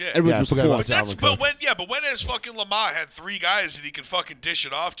no shit. Edwards Yeah, I was forgot fourth. about that. But when has fucking Lamar had 3 guys that he can fucking dish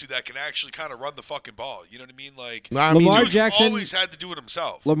it off to that can actually kind of run the fucking ball? You know what I mean? Like, I mean, Lamar dude's Jackson- always had to do it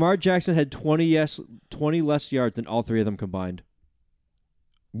himself. Lamar Jackson had 20 less yards than all 3 of them combined.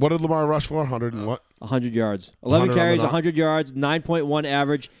 what did Lamar rush for? 100 and what? 100 yards. 11 100 on the carries, dot. 100 yards, 9.1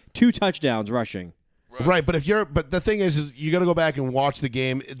 average, 2 touchdowns rushing. Right, but but the thing is you got to go back and watch the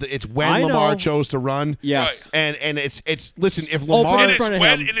game. It's when I Lamar know. chose to run. Yes. Right. And it's listen, if Open Lamar in And front of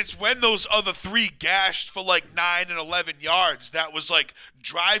him. it's when those other 3 gashed for like 9 and 11 yards. That was like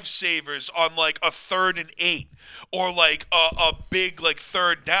drive savers on like a 3rd and 8 or like a big like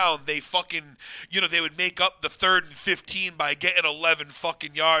 3rd down. They fucking they would make up the 3rd and 15 by getting 11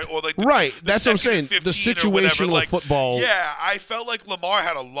 fucking yards or like the, Right, the that's what I'm 2nd saying. and The 15 or whatever. situational Like, football- Yeah, I felt like Lamar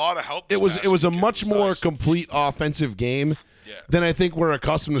had a lot of help. This it was past a weekend. much It was more nice. complete offensive game Yeah. than I think we're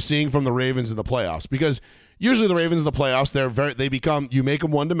accustomed to seeing from the Ravens in the playoffs. Because usually the Ravens in the playoffs, you make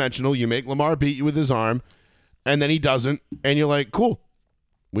them one dimensional. You make Lamar beat you with his arm, and then he doesn't, and you're like, cool,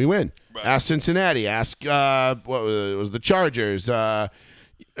 we win. Right. Ask Cincinnati. Ask what was the Chargers? It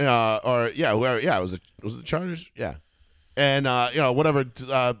was the Chargers. Yeah, and whatever.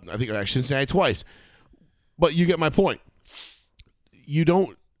 I think actually Cincinnati twice. But you get my point. You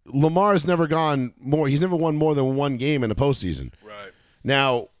don't. Lamar's never gone more. He's never won more than one game in the postseason. Right.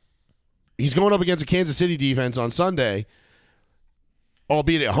 Now, he's going up against a Kansas City defense on Sunday,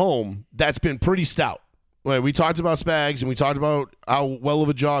 albeit at home. That's been pretty stout. Like, we talked about Spags, and we talked about how well of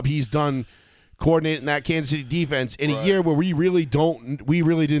a job he's done coordinating that Kansas City defense in a year where we really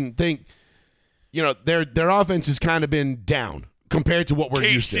didn't think, their offense has kind of been down compared to what we're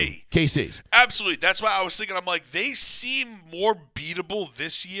used to. KC's. Absolutely. That's why I was thinking. I'm like, they seem more beatable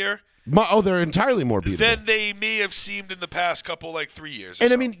this year They're entirely more beatable. than they may have seemed in the past couple 3 years. or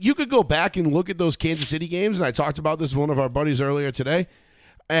And I so. mean, you could go back and look at those Kansas City games, and I talked about this with one of our buddies earlier today,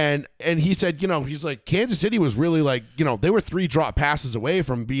 and he said, he's like, Kansas City was really like, they were 3 drop passes away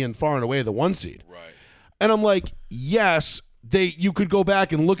from being far and away the 1 seed. right. And I'm like, yes, you could go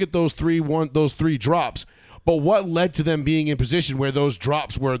back and look at those three drops, but what led to them being in position where those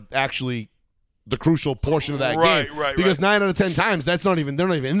drops were actually the crucial portion of that game? Right. Because 9 out of 10 times, they're not even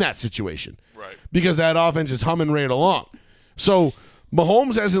in that situation. Right. Because that offense is humming right along. So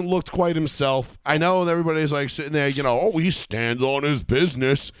Mahomes hasn't looked quite himself. I know that everybody's like sitting there, he stands on his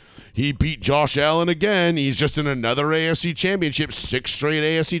business. He beat Josh Allen again. He's just in another AFC championship, 6 straight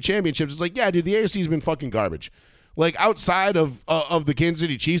AFC championships. It's like, yeah, dude, the AFC's been fucking garbage. Like, outside of the Kansas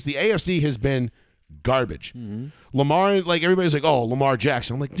City Chiefs, the AFC has been garbage. Mm-hmm. Lamar, like, everybody's like, oh, Lamar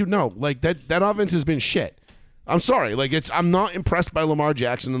Jackson. I'm like, dude, no, like, that offense has been shit. I'm sorry. Like, I'm not impressed by Lamar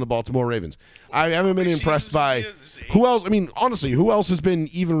Jackson and the Baltimore Ravens. I haven't been many impressed seasons by is he? who else. I mean, honestly, who else has been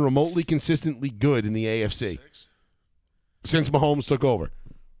even remotely consistently good in the AFC 6? since Mahomes took over?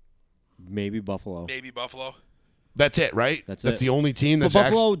 Maybe Buffalo. Maybe Buffalo. That's it, right? That's it. The only team But that's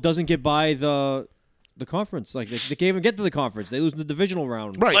Buffalo doesn't get by the conference. Like, they can't even get to the conference. They lose in the divisional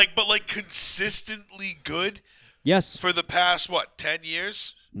round. right. But consistently good Yes. for the past 10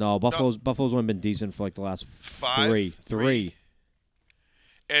 years? No, Buffalo's only been decent for like the last 5? three.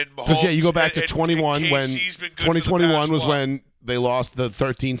 And Because you go back to and 21 when KC's been good for the 2021 past, was what? when they lost the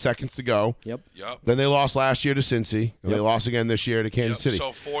 13 seconds to go. Yep. Yep. Then they lost last year to Cincy. And they lost again this year to Kansas Yep. City.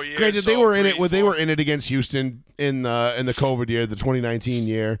 So 4 years. Granted, they so were in it. 3, They 4. were in it against Houston in the COVID year, the 2019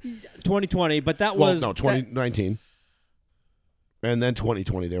 year. 2020, but that Well, was no, 2019, and then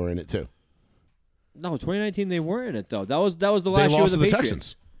 2020 they were in it too. No, 2019 they were in it though. That was the last They year lost with to the the Patriots.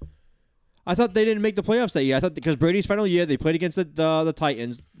 Texans. I thought they didn't make the playoffs that year. I thought because Brady's final year they played against the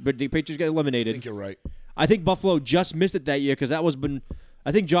Titans, but the Patriots got eliminated. I think you're right. I think Buffalo just missed it that year because that was been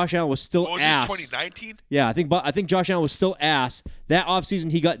I think Josh Allen was still What was ass. this, 2019? Yeah, I think Josh Allen was still ass. That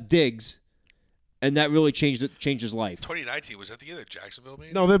offseason, he got Diggs, and that really changed his life. 2019, was that the year that Jacksonville made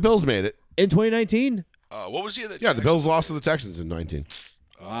it? No, the Bills made it. In 2019? What was the year that Yeah, the Bills Jacksonville lost to made the Texans in 19.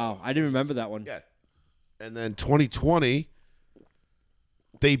 Wow, I didn't remember that one. Yeah. And then 2020,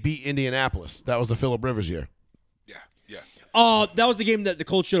 they beat Indianapolis. That was the Phillip Rivers year. it? Yeah. Oh, that was the game that the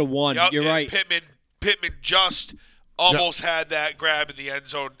Colts should have won. Yep, You're and right. Pittman just almost had that grab in the end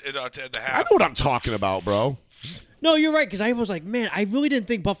zone to end the I half. know what I'm talking about, bro. No, you're right, because I was like, man, I really didn't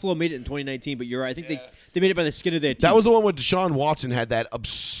think Buffalo made it in 2019, but you're right. I think they made it by the skin of their teeth. That was the one where Deshaun Watson had that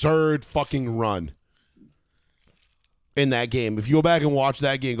absurd fucking run in that game. If you go back and watch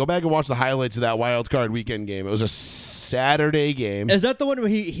that game, go back and watch the highlights of that wild card weekend game. It was a Saturday game. Is that the one where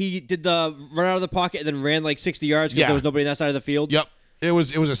he did the run out of the pocket and then ran like 60 yards because Yeah. there was nobody on that side of the field? Yep. It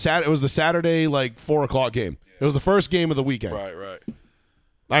was the Saturday like 4:00 game. It was the first game of the weekend. Right.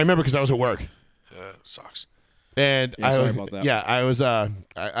 I remember because I was at work. Sucks. And Yeah, sorry about that. Yeah, I was I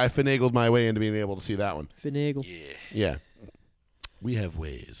finagled my way into being able to see that one. Finagle. Yeah. We have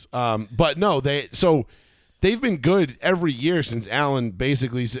ways. But no, they've been good every year since Allen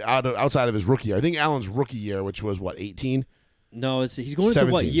basically outside of his rookie year. I think Allen's rookie year, which was what, 18? No, he's going into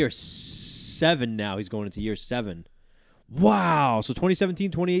what, 17. year 7 now? He's going into year 7. Wow. So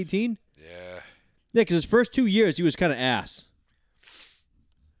 2017, 2018? Yeah. Yeah, because his first 2 years, he was kind of ass.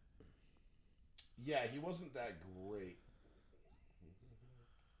 Yeah, he wasn't that great.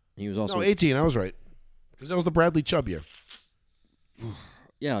 He was also No, 18. I was right. Because that was the Bradley Chubb year.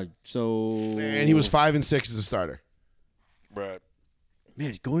 yeah. So And he was 5-6 as a starter. Right.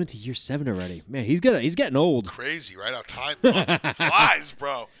 man going into year 7 already. Man, he's getting old. Crazy, right? How time fucking flies,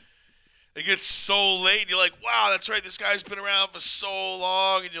 bro. It gets so late, and you're like, wow, that's right. This guy's been around for so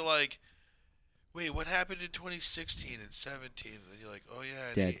long, and you're like, wait, what happened in 2016 and 17? And then you're like, oh yeah,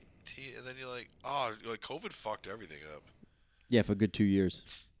 and Dead. 18, and then you're like, oh, like COVID fucked everything up. Yeah, for a good 2 years.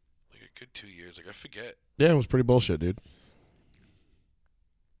 Like a good 2 years. Like I forget Yeah, it was pretty bullshit, dude.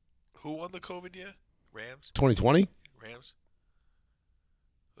 who won the COVID year. Rams. 2020? Rams.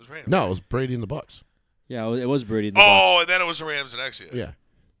 It was Rams. No, it was Brady and the Bucks. Yeah, it was Brady. In the Bucs. Oh, and then it was the Rams the next year. Yeah.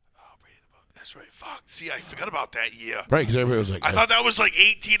 Oh, Brady the Bucks. That's right. Fuck. See, I forgot about that year. Right, because everybody was like, I thought that was like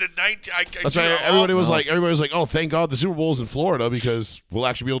 18 and 19. that's right. Everybody was like, oh, thank God the Super Bowl's in Florida because we'll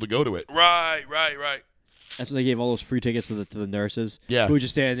actually be able to go to it. Right. That's when they gave all those free tickets to the nurses. Yeah. Who were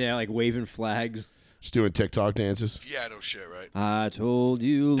just standing there like waving flags. Just doing TikTok dances. Yeah, no shit, right? I told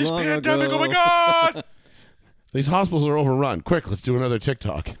you This long pandemic, ago. oh my God! These hospitals are overrun. Quick, let's do another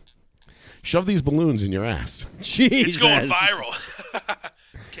TikTok. Shove these balloons in your ass. Jesus. It's going viral.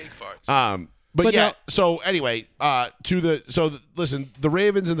 Cake farts. But yeah. now- So anyway, listen, the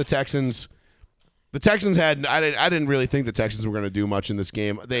Ravens and the Texans. The Texans had. I didn't really think the Texans were going to do much in this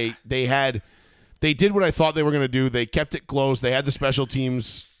game. They did what I thought they were going to do. They kept it close. They had the special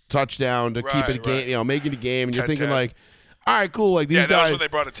teams touchdown to keep it a game. Right. Make it a game. And you're 10-10. thinking like, all right, cool. Like these Yeah, that guys. was when they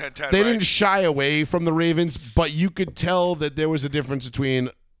brought a 10-10, They right? didn't shy away from the Ravens, but you could tell that there was a difference between,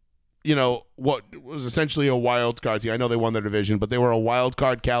 what was essentially a wild card team. I know they won their division, but they were a wild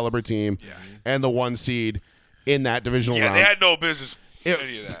card caliber team and the 1 seed in that divisional round. they had no business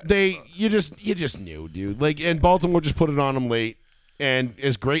any of that. You just knew, dude. Like, and Baltimore just put it on them late. And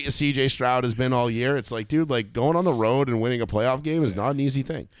as great as CJ Stroud has been all year, it's like, dude, like going on the road and winning a playoff game is not an easy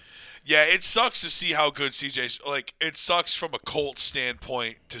thing. Yeah, it sucks to see how good CJ. Like, it sucks from a Colts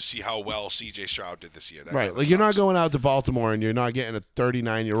standpoint to see how well CJ Stroud did this year. That Right. really Like, you're not sucks. going out to Baltimore and you're not getting a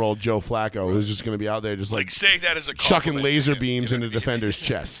 39-year-old Joe Flacco who's just going to be out there just like saying that as a chucking compliment laser to him, beams you know into what I mean? defenders'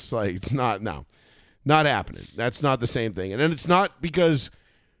 chests. Like, it's not happening. That's not the same thing. And then it's not because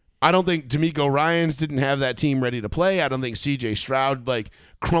I don't think D'Amico Ryans didn't have that team ready to play. I don't think CJ Stroud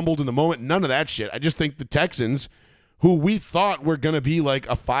crumbled in the moment. None of that shit. I just think the Texans, who we thought were going to be like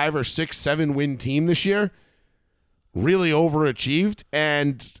a 5 or 6, 7 win team this year, really overachieved.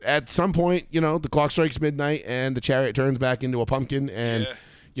 And at some point, the clock strikes midnight and the chariot turns back into a pumpkin. And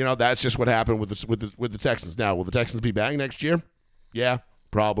that's just what happened with the Texans. Now, will the Texans be back next year? Yeah,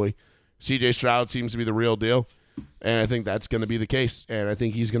 probably. CJ Stroud seems to be the real deal. And I think that's going to be the case. And I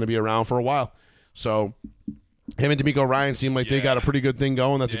think he's going to be around for a while. So him and D'Amico Ryan seem like they got a pretty good thing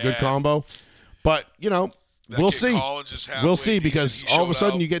going. That's a good combo. But, That we'll kid see. Collins is halfway We'll see decent. because He all of a showed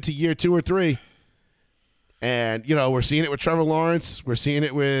sudden out. you get to year 2 or 3. And, we're seeing it with Trevor Lawrence. We're seeing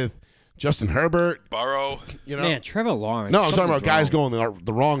it with Justin Herbert. Burrow. Man, Trevor Lawrence. No, I'm talking about something's guys wrong. going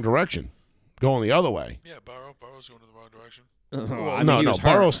the wrong direction, going the other way. Yeah, Burrow's going in the wrong direction. I mean, he no, was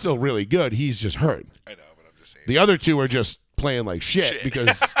hurt. Burrow's still really good. He's just hurt. I know, but I'm just saying. The other two are just playing like shit.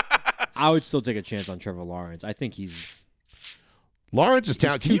 because I would still take a chance on Trevor Lawrence. I think he's. Lawrence is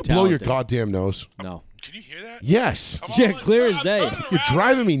talented. Can too you blow your talented. goddamn nose? No. Can you hear that? Yes. I'm Yeah, all clear as I'm day. turning You're around.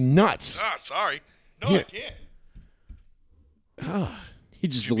 driving me nuts. Ah, sorry. No, Yeah. I can't. He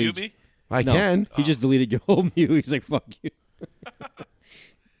just Did you mute deleted. me? I No, can. he just deleted your whole mute. He's like, "Fuck you."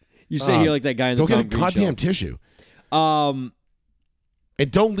 You say you're like that guy in the Go get a Tom Green goddamn tissue. show.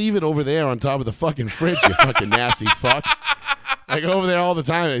 And don't leave it over there on top of the fucking fridge, you fucking nasty fuck. I go over there all the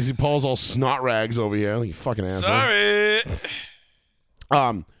time. I see Paul's all snot rags over here. You fucking asshole.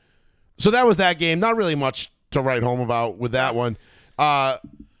 Sorry. So that was that game. Not really much to write home about with that one.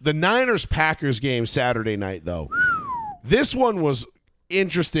 The Niners-Packers game Saturday night, though. This one was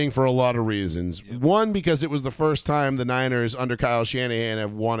interesting for a lot of reasons. One, because it was the first time the Niners under Kyle Shanahan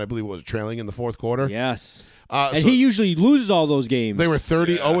have won, I believe it was trailing in the fourth quarter. Yes. And So he usually loses all those games. they were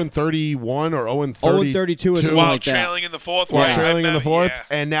 0-31 or 0-30. 0-32 or something While like that. trailing in the fourth. while right? trailing in the I fourth, remember,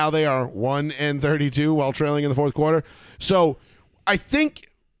 and now they are 1-32 while trailing in the fourth quarter. So I think,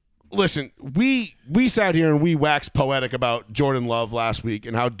 listen, we sat here and we waxed poetic about Jordan Love last week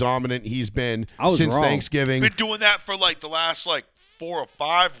and how dominant he's been I was since wrong. Thanksgiving. Been doing that for like the last 4 or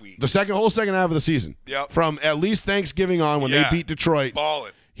 5 weeks. The whole second half of the season. Yep. From at least Thanksgiving on when they beat Detroit,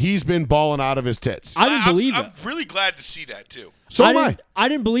 balling. he's been balling out of his tits. I didn't believe I'm it. really glad to see that too. So am I. I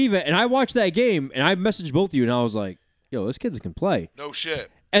didn't believe it, and I watched that game, and I messaged both of you, and I was like, "Yo, this kid can play." No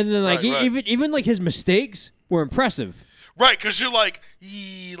shit. And then Right, right. even like his mistakes were impressive. Right, because you're like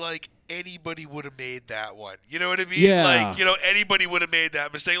anybody would have made that one. You know what I mean? Yeah. Anybody would have made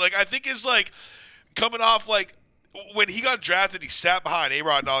that mistake. I think it's coming off when he got drafted, he sat behind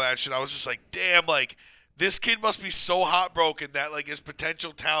A-Rod and all that shit. I was just like, damn, this kid must be so heartbroken that his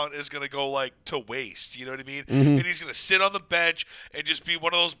potential talent is gonna go to waste. You know what I mean? Mm-hmm. And he's gonna sit on the bench and just be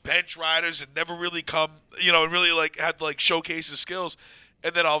one of those bench riders and never really come, and really have to showcase his skills.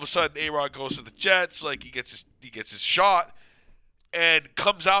 And then all of a sudden, A-Rod goes to the Jets. He gets his shot and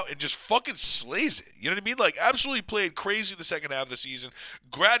comes out and just fucking slays it. You know what I mean? Absolutely played crazy the second half of the season.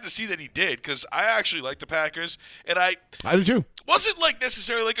 Glad to see that he did, because I actually like the Packers, and I do too. wasn't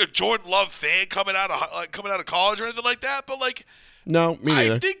necessarily a Jordan Love fan coming out of college or anything like that, but No, me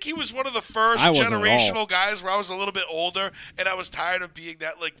neither. I think he was one of the first I wasn't at all. generational guys where I was a little bit older, and I was tired of being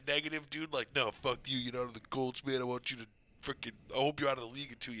that negative dude. No, fuck you. You're not the Colts, man. I want you to freaking. I hope you're out of the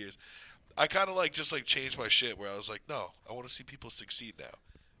league in 2 years. I kind of just changed my shit where I was like, no, I want to see people succeed now.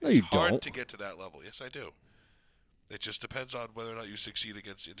 No, It's you hard don't. to get to that level. Yes, I do. It just depends on whether or not you succeed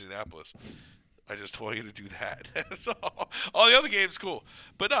against Indianapolis. I just want you to do that. So, all the other games, cool.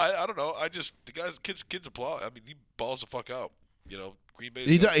 But no, I don't know. The kids applaud. I mean, he balls the fuck out. Green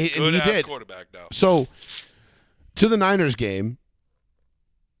Bay's got a good-ass did. quarterback now. So, to the Niners game,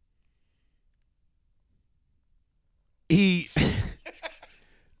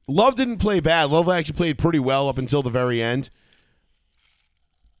 Love didn't play bad. Love actually played pretty well up until the very end.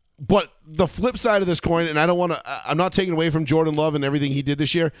 But the flip side of this coin, and I'm not taking away from Jordan Love and everything he did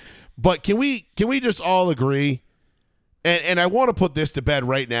this year, but can we just all agree, and I want to put this to bed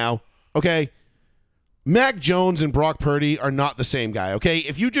right now, okay? Mac Jones and Brock Purdy are not the same guy, okay?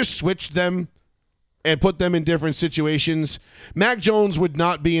 If you just switch them and put them in different situations, Mac Jones would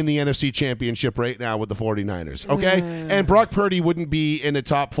not be in the NFC Championship right now with the 49ers, okay? And Brock Purdy wouldn't be in the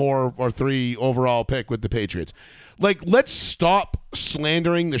top 4 or 3 overall pick with the Patriots. Let's stop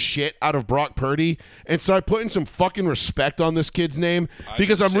slandering the shit out of Brock Purdy and start putting some fucking respect on this kid's name,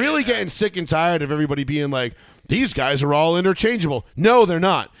 because I'm really getting sick and tired of everybody being like, these guys are all interchangeable. No, they're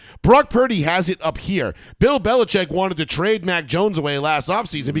not. Brock Purdy has it up here. Bill Belichick wanted to trade Mac Jones away last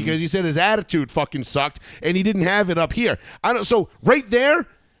offseason because he said his attitude fucking sucked and he didn't have it up here. So right there,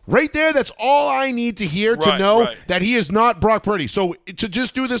 that's all I need to hear to know that he is not Brock Purdy. So to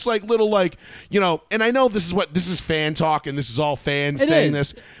just do this little and I know this is fan talk and this is all fans saying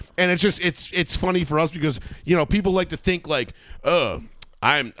this, and it's funny for us because people like to think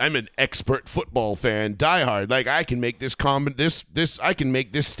I'm an expert football fan, diehard. I can make this comment, I can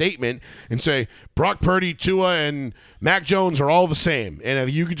make this statement and say Brock Purdy, Tua, and Mac Jones are all the same, and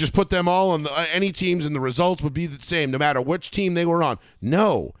if you could just put them all on any teams and the results would be the same no matter which team they were on.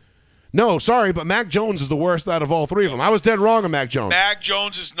 No, sorry, but Mac Jones is the worst out of all 3 of them. I was dead wrong on Mac Jones. Mac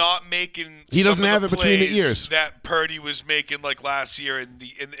Jones is not making. He doesn't some of have the it between the plays ears that Purdy was making last year in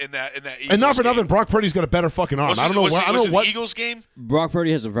that Eagles And not for game. nothing, Brock Purdy's got a better fucking arm. I don't know Was it what the Eagles game? Brock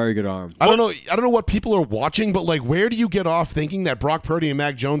Purdy has a very good arm. I don't know what people are watching, but where do you get off thinking that Brock Purdy and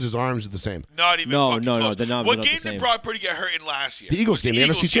Mac Jones' arms are the same? Not even. No, fucking no, close. they're not. What they're not game the same. did Brock Purdy get hurt in last year? The Eagles game, the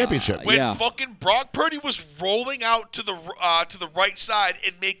Eagles NFC game. Championship. When Yeah. fucking Brock Purdy was rolling out to the right side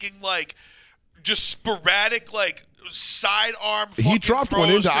and making just sporadic like sidearm. He dropped one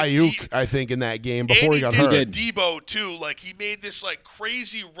throws into to Ayuk, I think, in that game and before he got hurt. did Debo too. Like he made this like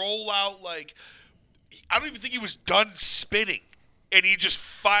crazy rollout. Like I don't even think he was done spinning, and he just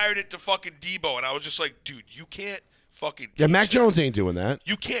fired it to fucking Debo. And I was just like, dude, you can't fucking. Yeah, teach Mac that. Jones ain't doing that.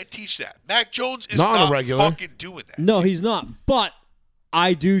 You can't teach that. Mac Jones is Not on a not regular. fucking doing that. No, he's not. But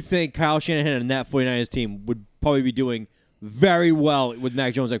I do think Kyle Shanahan and that 49ers team would probably be doing very well with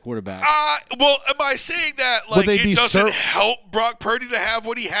Mac Jones at quarterback. Well, am I saying that Would like they be it doesn't help Brock Purdy to have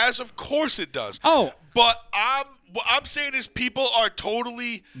what he has? Of course it does. Oh. But what I'm saying is people are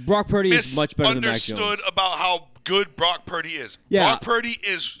totally Brock Purdy is much better than Mac Jones. misunderstood about how good Brock Purdy is. Yeah. Brock Purdy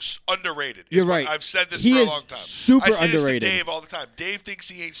is underrated. You're what- right. I've said this He for a is long time. super I say underrated. this to Dave all the time. Dave thinks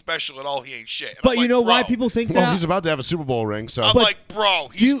he ain't special at all. He ain't shit. And But I'm you like, know why bro. people think Well, that? he's about to have a Super Bowl ring, so. I'm But like, bro,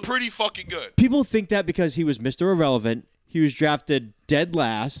 he's you- pretty fucking good. People think that because he was Mr. Irrelevant, he was drafted dead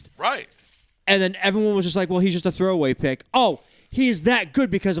last, Right. and then everyone was just like, well, he's just a throwaway pick. Oh, he's that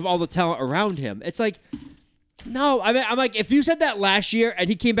good because of all the talent around him. It's like, no. I mean, I'm like, if you said that last year and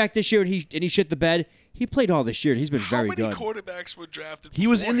he came back this year and he shit the bed, he played all this year and he's been How very many good. quarterbacks were drafted? He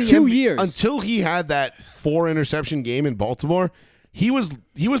was in the beforehand? 2 years. until he had that 4-interception game in Baltimore. He was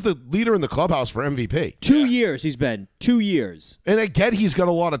the leader in the clubhouse for MVP. 2 years he's been. 2 years. And I get he's got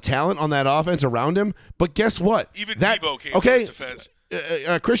a lot of talent on that offense around him, but guess what? Even that, Debo came to okay, his defense.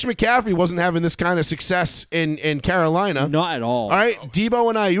 Christian McCaffrey wasn't having this kind of success in Carolina. Not at all. All right, Debo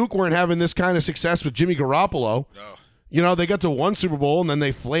and Ayuk weren't having this kind of success with Jimmy Garoppolo. No. You know, they got to one Super Bowl, and then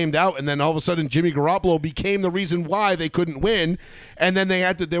they flamed out, and then all of a sudden Jimmy Garoppolo became the reason why they couldn't win, and then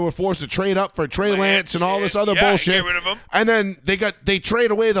they were forced to trade up for Trey Lance and all this other bullshit. Get rid of him. And then they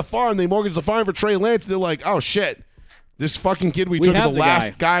trade away the farm, they mortgage the farm for Trey Lance, and they're like, oh shit, this fucking kid we took have the the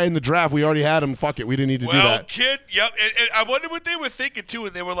last guy in the draft, we already had him. Fuck it, we didn't need to do Well, that. kid, yep. And I wonder what they were thinking too,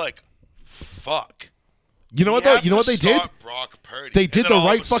 and they were like, "Fuck." You know what We though? have You know to what they did? start Brock Purdy. They And did then the all of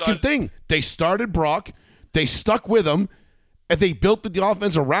right a fucking sudden- thing. They started Brock, they stuck with him, and they built the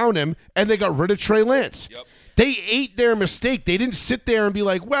offense around him, and they got rid of Trey Lance. Yep. They ate their mistake. They didn't sit there and be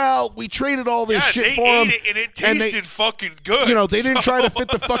like, well, we traded all this Yeah, shit they for ate him. it, and it and they- tasted fucking good. You know, they didn't So- try to fit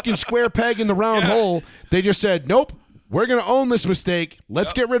the fucking square peg in the round Yeah. hole. They just said, nope, we're going to own this mistake.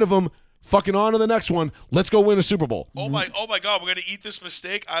 Let's get rid of him. Fucking on to the next one. Let's go win a Super Bowl. Oh my God, we're gonna eat this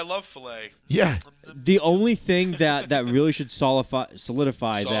mistake. I love filet. Yeah. The only thing that really should solidify that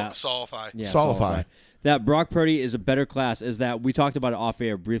Solidify. Yeah, Solidify. that Brock Purdy is a better class is that we talked about it off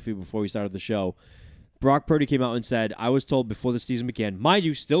air briefly before we started the show. Brock Purdy came out and said, I was told before the season began, mind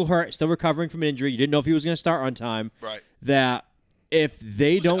you, still hurt, still recovering from an injury, you didn't know if he was going to start on time, Right. that if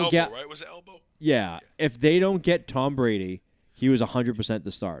they Was it don't elbow, get right? Was it elbow? if they don't get Tom Brady, he was 100%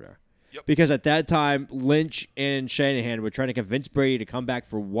 the starter. Yep. Because at that time, Lynch and Shanahan were trying to convince Brady to come back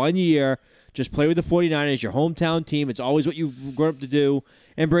for 1 year, just play with the 49ers, your hometown team. It's always what you've grown up to do.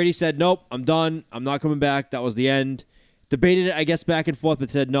 And Brady said, nope, I'm done. I'm not coming back. That was the end. Debated it, I guess, back and forth, but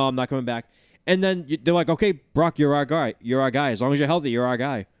said, no, I'm not coming back. And then they're like, okay, Brock, you're our guy. You're our guy. As long as you're healthy, you're our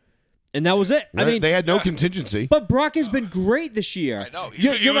guy. And that was it. I mean, they had no contingency. but Brock has been great this year. I know.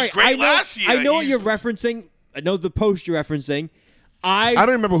 You're He was right. great I know, last year. I know what He's- you're referencing. I know the post you're referencing. I don't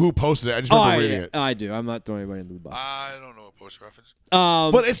remember who posted it. I just remember reading it. I do. I'm not throwing anybody under the bus. I don't know a post reference.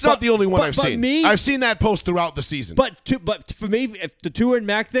 But it's not the only one I've but seen. Me, I've seen that post throughout the season. but for me, if the Tua and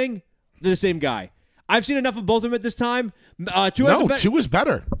Mac thing, they're the same guy. I've seen enough of both of them at this time. Two is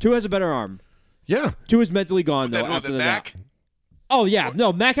better. Tua has a better arm. Yeah. Tua is mentally gone though. Then who, After the that. Mac? Oh yeah,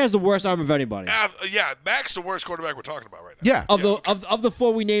 no. Mac has the worst arm of anybody. Yeah, Mac's the worst quarterback we're talking about right now. Yeah. Of the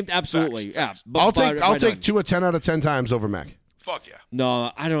four we named, absolutely. Facts. Yeah. I'll take Tua 10 out of 10 times over Mac. Fuck yeah.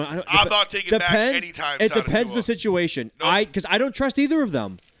 No, I don't. I'm not taking Mac any time It out of depends Tua. the situation. Nope. Because I don't trust either of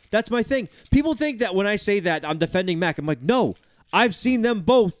them. That's my thing. People think that when I say that I'm defending Mac. I'm like, no. I've seen them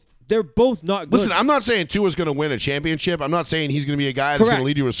both. They're both not good. Listen, I'm not saying Tua's going to win a championship. I'm not saying he's going to be a guy that's going Correct. to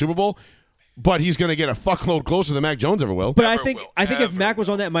lead you to a Super Bowl. But he's going to get a fuckload closer than Mac Jones ever will. but I Never think will. if Never Mac was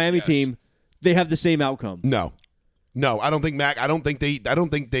on that Miami Yes. team, they have the same outcome. No, I don't think Mac. I don't think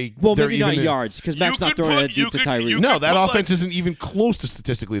they. Well, they're maybe not even in- yards because Mac's You not could throwing put- it you deep to could- Tyree. you No, could that put, offense isn't even close to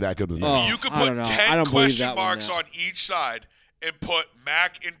statistically that good. With Oh. You could I put don't know. I 10 don't believe question that one marks now. on each side and put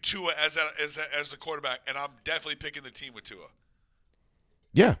Mac and Tua as the quarterback, and I'm definitely picking the team with Tua.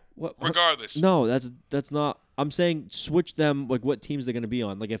 Yeah. What- Regardless. No, that's not. I'm saying switch them like what teams they're going to be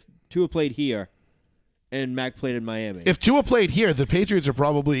on. Like if Tua played here, and Mac played in Miami. If Tua played here, the Patriots are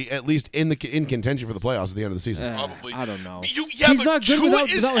probably at least in contention for the playoffs at the end of the season. Probably. I don't know. He's He's not good Tua without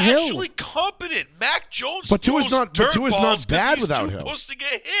is Hill. actually competent. Mac Jones But Tua's throws not- but dirt Tua's not balls 'cause bad he's without too Hill. puss to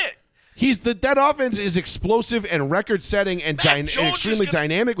get hit. that offense is explosive and record-setting and, Matt Jones and is extremely gonna-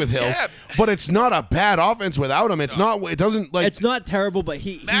 dynamic with Hill. Yeah. But it's not a bad offense without him. It's not. It doesn't like. It's not terrible, but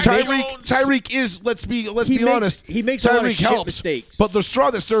Mac Jones- Tyreek is. Let's be makes- honest. he makes a lot of Tyreek shit helps, mistakes. but the straw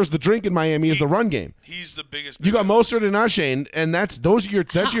that stirs the drink in Miami is the run game. He's the biggest. You got bitch on this. Mostert and Ashane, and that's your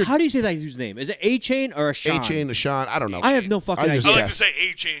How do you say that dude's name? Is it A-Chain or Ashawn? A-Chain, Ashawn. I don't know. I have no fucking just I idea. like guess. to say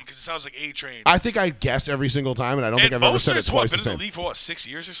A-Chain because it sounds like A-Train. I think I guess every single time, and I don't think And I've ever said it Mostert's what? twice the Been in same. the league for what, 6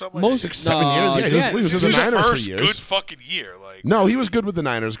 years or something? Most- 6, 7 No, years. Yeah, he was yeah, with This the is his Niners first for good years. fucking year. Like, No, he was good with the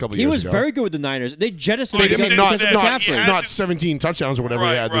Niners a couple He years was ago. very good with the Niners. They jettisoned But him I mean, because not- of not- he McCaffrey. has- not 17 touchdowns or whatever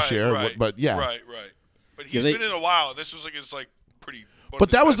he had this year, right, but yeah. right. But he's they- been in a while. This was like his pretty. one But of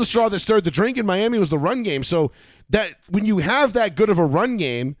his that was the best straw years. that stirred the drink in Miami was the run game. So that when you have that good of a run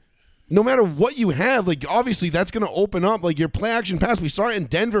game, no matter what you have, like obviously that's going to open up like your play action pass. We saw it in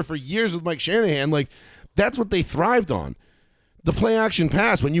Denver for years with Mike Shanahan. Like that's what they thrived on. The play action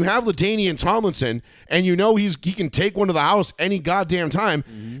pass. When you have LaDainian Tomlinson and you know he can take one to the house any goddamn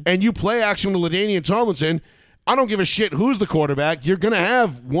time, and you play action to LaDainian Tomlinson, I don't give a shit who's the quarterback. You're going to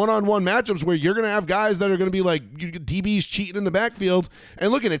have one-on-one matchups where you're going to have guys that are going to be like DBs cheating in the backfield.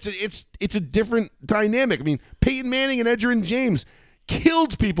 And look at it, it's a different dynamic. I mean, Peyton Manning and Edgerrin James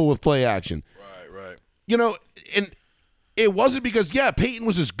killed people with play action. Right. You know, and it wasn't because, Peyton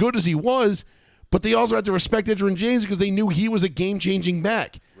was as good as he was, but they also had to respect Edgerrin James because they knew he was a game-changing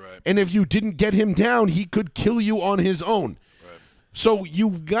back. Right. And if you didn't get him down, he could kill you on his own. So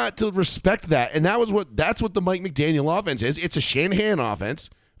you've got to respect that. And that's what the Mike McDaniel offense is. It's a Shanahan offense,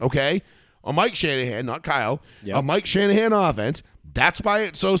 okay? A Mike Shanahan, not Kyle. Yep. A Mike Shanahan offense. That's why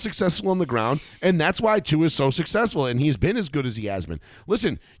it's so successful on the ground, and that's why Tua is so successful, and he's been as good as he has been.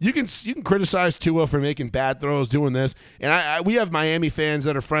 Listen, you can criticize Tua for making bad throws, doing this, and we have Miami fans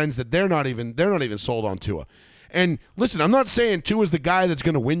that are friends that they're not even sold on Tua. And listen, I'm not saying Tua's the guy that's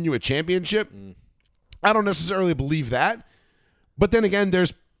going to win you a championship. I don't necessarily believe that. But then again,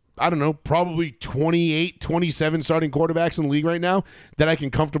 there's, I don't know, probably 28, 27 starting quarterbacks in the league right now that I can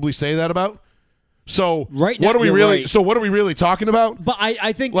comfortably say that about. So Right now, what are we you're really? right. So what are we really talking about? But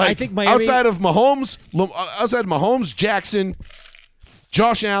I think Like Miami outside of Mahomes, Jackson,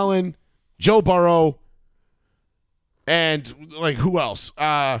 Josh Allen, Joe Burrow, and like who else?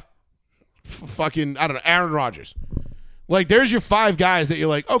 Fucking I don't know, Aaron Rodgers. Like there's your 5 guys that you're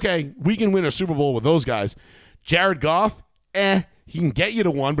like, okay, we can win a Super Bowl with those guys. Jared Goff, he can get you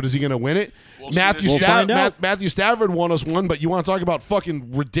to one, but is he going to win it? We'll see this year. find out. Matthew Stafford won us one, but you want to talk about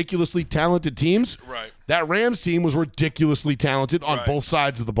fucking ridiculously talented teams? Right. That Rams team was ridiculously talented on Right. both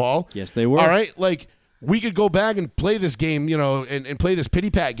sides of the ball. Yes, they were. All right, like we could go back and play this game, you know, and play this pity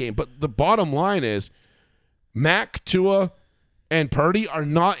pat game, but the bottom line is Mac, Tua, and Purdy are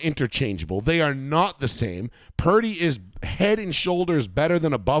not interchangeable. They are not the same. Purdy is head and shoulders better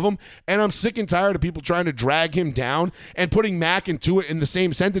than above him, and I'm sick and tired of people trying to drag him down and putting Mac and Tua in the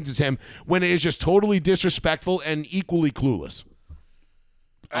same sentence as him when it is just totally disrespectful and equally clueless.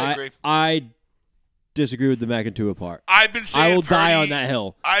 I agree. I disagree with the Mac and Tua part. I've been saying I will Purdy, die on that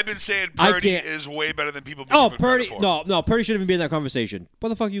hill. I've been saying I Purdy can't- is way better than people. Oh, give him credit Purdy! for. No, Purdy shouldn't even be in that conversation. What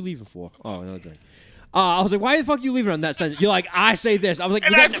the fuck are you leaving for? Oh, another drink. I was like, why the fuck are you leaving on that sentence? You're like, I say this. I was like,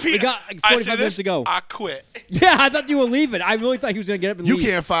 And we got like 45 say minutes this, to go. I quit. Yeah, I thought you were leaving. I really thought he was gonna get up and You leave.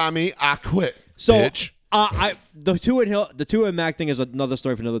 can't fire me. I quit, So, bitch. the Tua and Mac thing is another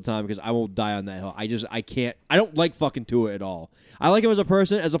story for another time because I won't die on that hill. I can't. I don't like fucking Tua at all. I like him as a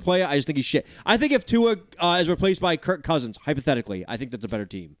person, as a player. I just think he's shit. I think if Tua is replaced by Kirk Cousins, hypothetically, I think that's a better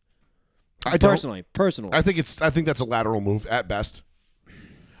team. I don't. Personally. I think that's a lateral move at best.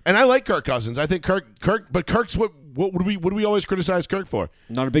 And I like Kirk Cousins. I think but Kirk's what do we always criticize Kirk for?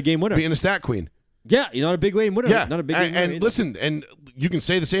 Not a big game winner. Being a stat queen. Yeah, you're not a big game winner. Yeah. Not a big game winner. And either. listen, and you can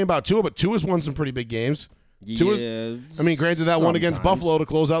say the same about Tua, but Tua's won some pretty big games. Tua's, Yeah, I mean, granted that one against sometimes. Buffalo to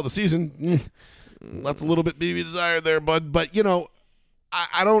close out the season, left a little bit maybe desired there, bud. But you know,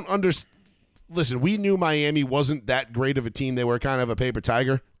 I don't understand. Listen, we knew Miami wasn't that great of a team. They were kind of a paper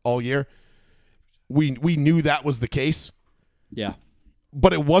tiger all year. We knew that was the case, Yeah,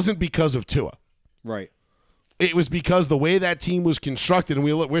 but it wasn't because of Tua. right. It was because the way that team was constructed, and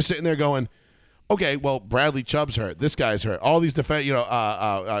we're sitting there going, okay, well, Bradley Chubb's hurt. This guy's hurt. All these defense,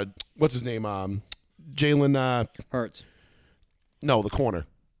 what's his name? Jalen. Hurts. No, the corner.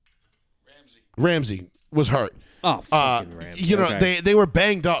 Ramsey was hurt. Oh, fucking Rams. You know, Okay. they were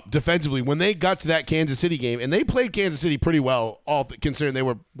banged up defensively when they got to that Kansas City game, and they played Kansas City pretty well, considering they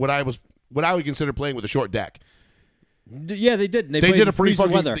were what I would consider playing with a short deck. Yeah, they did. They played did a in pretty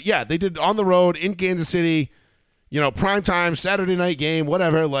freezing fucking weather. yeah. They did on the road in Kansas City. You know, prime time Saturday night game,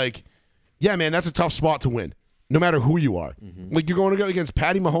 whatever. Like, yeah, man, that's a tough spot to win. no matter who you are. Like you're going to go against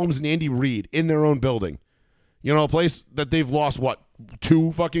Patty Mahomes and Andy Reid in their own building. You know, a place that they've lost,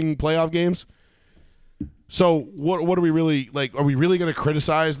 2 fucking playoff games? So what are we really, like, are we really going to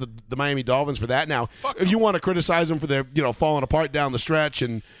criticize the Miami Dolphins for that? Now, if you want to criticize them for their, falling apart down the stretch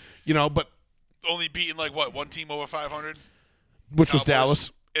and, but. Only beating, one team over 500? Which was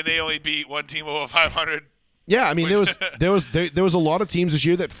Dallas. And they only beat one team over 500? Yeah, I mean, there was a lot of teams this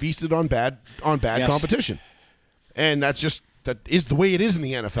year that feasted on bad competition. And that is the way it is in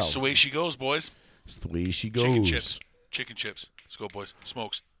the NFL. It's the way she goes, boys. It's the way she goes. Chicken chips. Let's go, boys.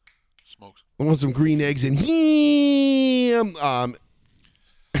 Smokes. I want some green eggs and ham. God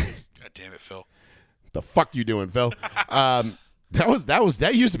damn it, Phil. The fuck you doing, Phil?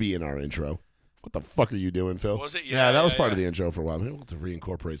 That used to be in our intro. What the fuck are you doing, Phil? Was it? Yeah, that was part of the intro for a while. Maybe we'll have to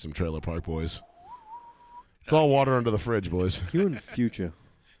reincorporate some Trailer Park Boys. It's all water under the fridge, boys. You and Future.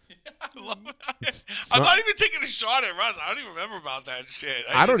 I love it. I'm not even taking a shot at Russ. I don't even remember about that shit.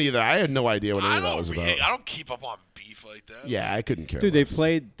 I don't either. I had no idea what any of that was about. I don't keep up on beef like that. Yeah, I couldn't care. Dude, less.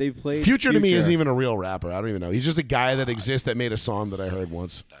 they played Future to me isn't even a real rapper. I don't even know. He's just a guy that exists that made a song that I heard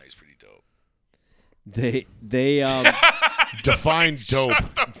once. Nah, he's pretty dope. They Define dope.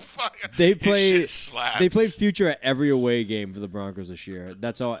 They His played shit slaps. They played Future at every away game for the Broncos this year.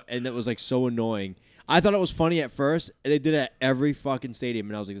 That's all, and it was so annoying. I thought it was funny at first, and they did it at every fucking stadium,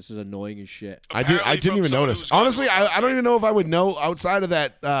 and I was like, "This is annoying as shit." I didn't even notice. Honestly, I don't even know if I would know outside of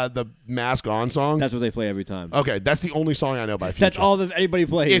that the Mask On song. That's what they play every time. Okay, that's the only song I know by Future. That's all that anybody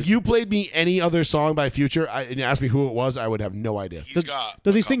plays. If you played me any other song by Future and you asked me who it was, I would have no idea.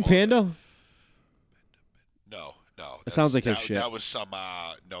 Does he sing Panda? No. It sounds like his shit. That was some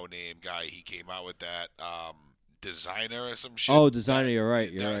no-name guy. He came out with that. Designer or some shit. Oh, Designer, you're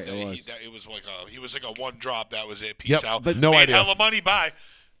right. It was. It was he was like a one drop. That was it. Peace out. But no Made idea. hella money. Bye.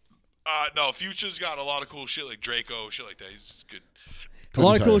 No, Future's got a lot of cool shit like Draco, shit like that. He's good. A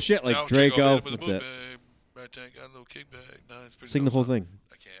lot of cool shit like Now, Draco. hit him with a That's boot it. bag. Got a little kickback. No, it's pretty Sing the dope whole stuff. thing.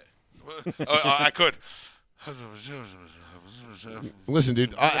 I can't. I could. Listen,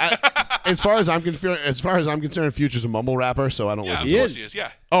 dude. As far as I'm concerned, Future's a mumble rapper, so I don't Yeah, listen. of to course him. he is.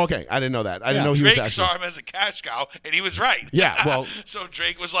 Yeah. Oh, okay. I didn't know that. I didn't know he was Drake actually. saw him as a cash cow, and he was right. Yeah, well- so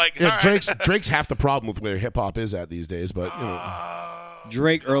Drake was like, Yeah, all right. Drake's half the problem with where hip hop is at these days, but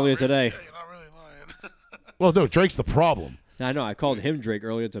Drake earlier today. Yeah, you're not really lying. well, no, Drake's the problem. I know. I called him Drake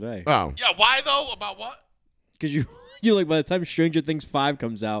earlier today. Oh, Yeah, why though? About what? Because you like by the time Stranger Things 5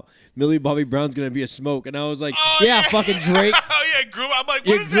 comes out, Millie Bobby Brown's gonna be a smoke, and I was like, Oh, yeah, fucking Drake. Oh yeah, Groom. I'm like,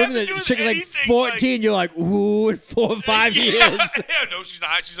 Yeah, what does that have to do the with chick is like anything? 14. You're like, ooh, in 4 or 5 years. Yeah, no, she's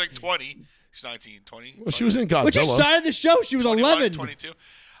not. She's like 20. She's 19, 20. well, she was in When she Godzilla. started the show, she was 21, 11. 22.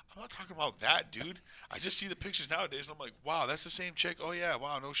 I'm not talking about that, dude. I just see the pictures nowadays, and I'm like, wow, that's the same chick. Oh yeah,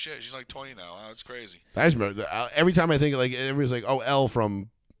 wow, no shit. She's like 20 now. Wow, that's crazy. I just remember, every time I think everybody's like, oh, Elle from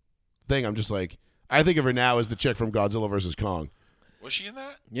thing, I'm just like, I think of her now as the chick from Godzilla vs. Kong. Was she in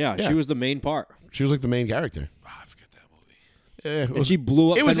that? Yeah, Yeah. she was the main part. She was like the main character. I forget that movie. Yeah, it And was, she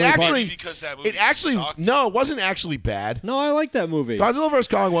blew up. it was Fenway Park. actually- Because that movie it actually sucked. no, it wasn't actually bad. No, I like that movie. Godzilla vs.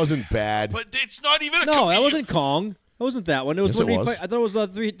 Kong wasn't bad. But it's not even a No, that comedian. wasn't Kong. That wasn't that one. It was Yes, when it he was. fight, I thought it was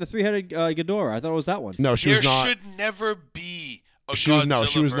the three-headed Ghidorah. I thought it was that one. No, she There was not. should never be a She was Godzilla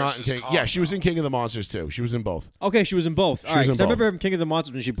she was not in versus King. Kong, Yeah, she was though. in King of the Monsters too. She was in both. Okay, she was in both. All right, was in 'cause I remember both. her in King of the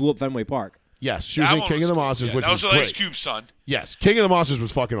Monsters when she blew up Fenway Park. Yes, she was That in one King was of the cool. Monsters, Yeah, which that was was Ice great. Cube's son. Yes, King of the Monsters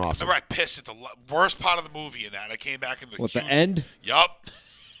was fucking I awesome. remember I pissed at the worst part of the movie in that. I came back in the What, the huge- end? Yup.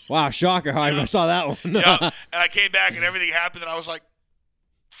 Wow, shocker how I never saw that one. Yup. And I came back and everything happened, and I was like,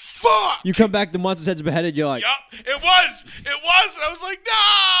 fuck. You come back, the monster's head's beheaded, you're like, Yup. It was. And I was like,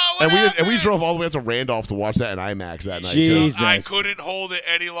 no. What And we happened? drove all the way up to Randolph to watch that in IMAX that night. Jeez. Too. I Jesus. couldn't hold it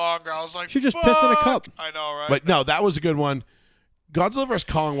any longer. I was like, She just pissed in a cup. I know, right? But no, that was a good one. Godzilla vs.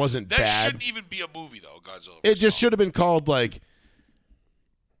 Kong wasn't that bad. shouldn't even be a movie, though, Godzilla. It vs. just Kong. should have been called like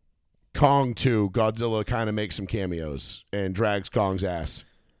Kong 2. Godzilla kind of makes some cameos and drags Kong's ass.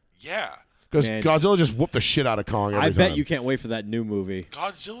 Yeah. Because Man. Godzilla just whooped the shit out of Kong every I bet time. you can't wait for that new movie.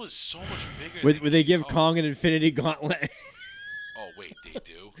 Godzilla is so much bigger. Where than they King give Kong an Infinity Gauntlet. Oh, wait, they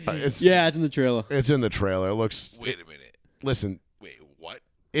do? It's, Yeah, it's in the trailer. it's in the trailer. It looks. Wait a minute. Listen, Wait, what?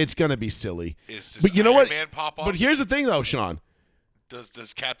 it's gonna be silly. Is this But you know Iron what? Man pop up? But here's the thing, though, Sean.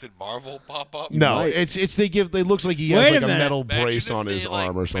 Does Captain Marvel pop up? No, might. it's they looks like he has Wait like a a minute. metal Imagine brace if on they, his like,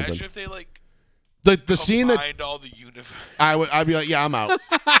 arm or something. Imagine if they like The scene that combined all the universe. I'd be like, yeah, I'm out.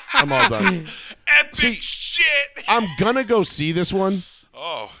 I'm all done. Epic See, shit. I'm gonna go see this one.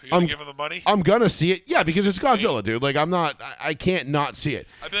 Oh, you gonna I'm- give him the money? I'm gonna see it. Yeah, because it's Godzilla, dude. Like I can't not see it.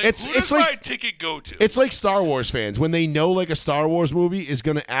 I'd be like, It's who it's does my like ticket go to? it's like Star Wars fans when they know like a Star Wars movie is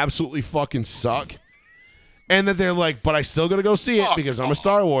gonna absolutely fucking suck. And then they're like, but I still gonna go see it because I'm a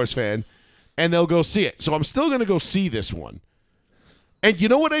Star Wars fan, and they'll go see it. So I'm still gonna go see this one. And you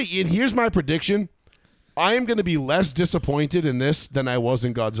know what? And here's my prediction: I am gonna be less disappointed in this than I was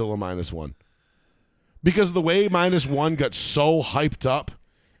in Godzilla -1, because of the way -1 got so hyped up.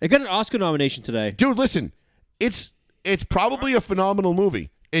 It got an Oscar nomination today. Dude, listen, it's probably a phenomenal movie.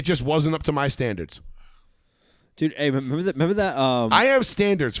 It just wasn't up to my standards. Dude, hey, remember that? I have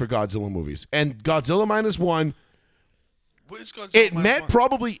standards for Godzilla movies, and Godzilla -1, What is Godzilla it -1? met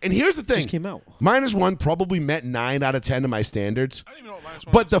probably. And here's the thing: just came out. -1 probably met 9 out of 10 of my standards. I don't even know what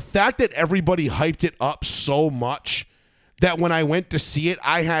 -1 But is. the fact that everybody hyped it up so much that when I went to see it,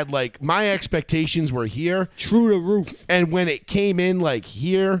 I had like my expectations were here, True to roof. and when it came in like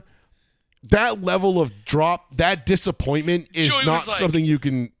here, that level of drop, that disappointment is Joey not was like, something you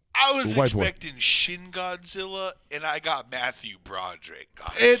can. I was whiteboard. expecting Shin Godzilla, and I got Matthew Broderick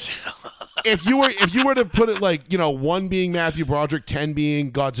It- Godzilla. If you were to put it like, 1 being Matthew Broderick, 10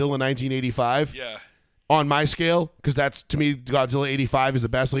 being Godzilla 1985 yeah. on my scale, because that's, to me, Godzilla 85 is the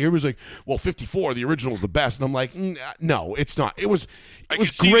best. Like, it was like, well, 54, the original is the best, and I'm like, no, it's not. It was I it can was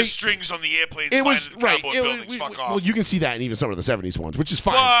see the great. strings on the airplanes It flying was in the right. cowboy It- buildings. Fuck off. Well, you can see that in even some of the 70s ones, which is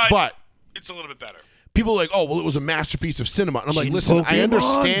fine. But it's a little bit better. people are like, oh, well, it was a masterpiece of cinema. And I'm like, Shin listen, I Pokemon.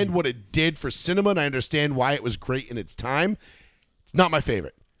 understand what it did for cinema, and I understand why it was great in its time. It's not my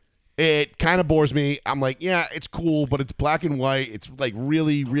favorite. It kind of bores me. I'm like, yeah, it's cool, but it's black and white. It's like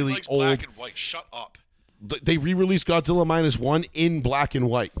really, Nobody really likes old. black and white. Shut up. They re-released Godzilla -1 in black and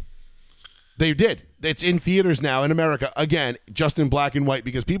white. They did. It's in theaters now in America, again, just in black and white,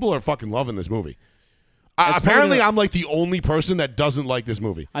 because people are fucking loving this movie. Apparently, probably I'm like the only person that doesn't like this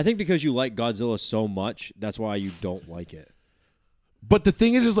movie. I think because you like Godzilla so much, that's why you don't like it. But the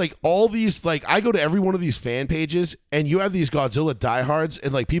thing is like all these, like I go to every one of these fan pages, and you have these Godzilla diehards,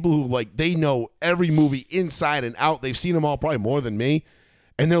 and like people who like they know every movie inside and out. They've seen them all probably more than me,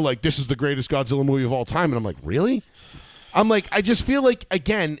 and they're like, "This is the greatest Godzilla movie of all time." And I'm like, "Really?" I'm like, I just feel like,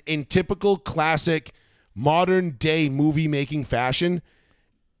 again, in typical classic modern day movie making fashion,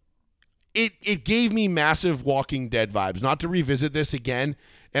 it gave me massive Walking Dead vibes. Not to revisit this again,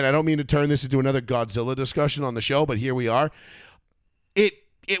 and I don't mean to turn this into another Godzilla discussion on the show, but here we are.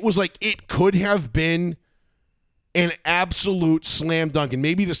 It was like it could have been an absolute slam dunk, and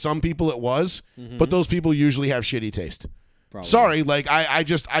maybe to some people it was, but those people usually have shitty taste. Probably. Sorry, like I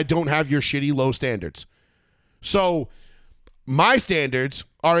don't have your shitty low standards. So my standards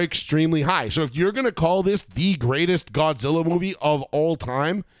are extremely high. So if you're gonna call this the greatest Godzilla movie of all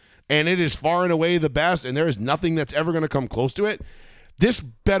time, and it is far and away the best, and there is nothing that's ever gonna come close to it, this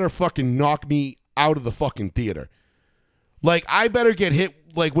better fucking knock me out of the fucking theater. Like, I better get hit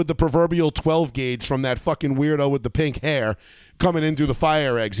like with the proverbial 12 gauge from that fucking weirdo with the pink hair coming in through the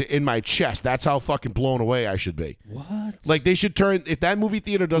fire exit in my chest. That's how fucking blown away I should be. What? Like, they should turn, if that movie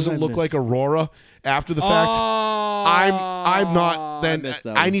theater doesn't I look miss? like Aurora after the fact, I'm not, then missed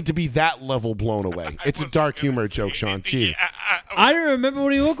that I one. need to be that level blown away. It's a wasn't dark gonna humor say joke, Sean. anything. Gee. I don't remember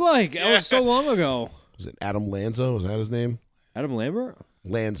what he looked like. That was so long ago. Was it Adam Lanza? Was that his name? Adam Lambert?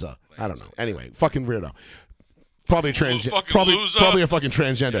 Lanza. I don't know. Anyway, fucking weirdo. Probably fucking probably loser. probably a fucking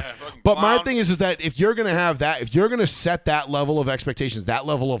transgender. Yeah, fucking but my clown. thing is that if you're gonna have that, if you're gonna set that level of expectations, that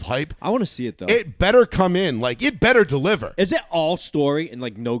level of hype, I want to see it though. it better come in. Like it better deliver. Is it all story and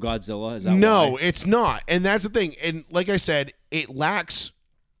like no Godzilla? Is that No, why? it's not. And that's the thing. And like I said, it lacks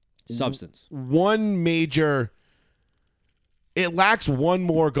Substance. one major. It lacks one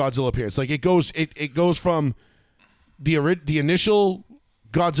more Godzilla appearance. Like it goes from the initial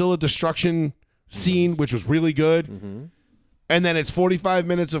Godzilla destruction scene, which was really good, and then it's 45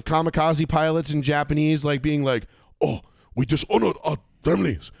 minutes of kamikaze pilots in Japanese, like being like, "Oh, we dishonored our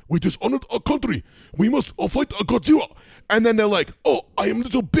families. We dishonored our country. We must fight a Godzilla." And then they're like, "Oh, I am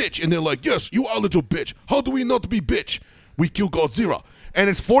little bitch," and they're like, "Yes, you are little bitch. How do we not be bitch? We kill Godzilla." And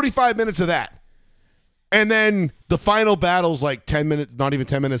it's 45 minutes of that. And then the final battle's like 10 minutes, not even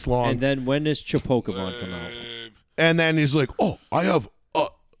 10 minutes long. And then when does Chipokemon come out? And then he's like, "Oh, I have a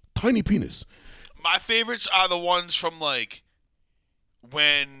tiny penis." My favorites are the ones from like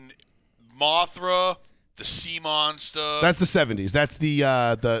when Mothra, the sea monster. That's the 70s. That's the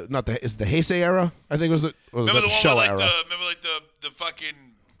is it the Heisei era? I think it was remember the the one show where era. the fucking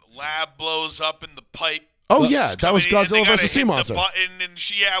lab blows up in the pipe. Oh yeah, that was Coming in, and they Godzilla gotta versus Sea hit Monster. The button and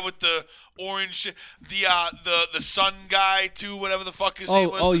she with the orange, the sun guy too, whatever the fuck his name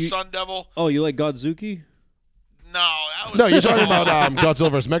was, the Sun Devil. Oh, you like Godzuki? No, that was No, you're talking about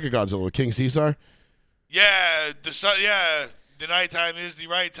Godzilla versus Mechagodzilla with King Caesar. Yeah, the sun. Yeah, The nighttime is the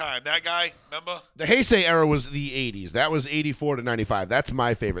right time. That guy, remember? The Heisei era was the 80s. That was 84 to 95. That's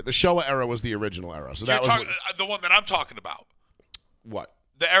my favorite. The Showa era was the original era. So that You're was the one that I'm talking about. what?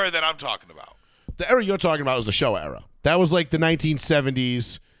 The era that I'm talking about. The era you're talking about was the Showa era. That was like the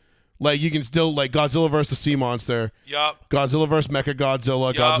 1970s. Like you can still like Godzilla vs. the Sea Monster. Yup. Godzilla vs. Mecha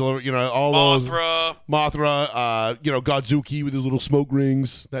Godzilla. Yup. Godzilla, all those. Mothra. Godzuki with his little smoke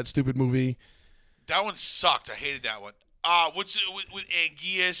rings. That stupid movie. That one sucked. I hated that one. What's it with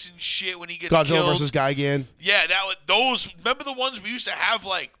Anguirus and shit when he gets Godzilla killed? vs. Gigan. Yeah, those. Remember the ones we used to have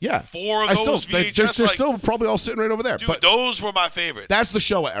like Yeah. 4 of I those still, VHS? they're still probably all sitting right over there. dude, but those were my favorites. that's the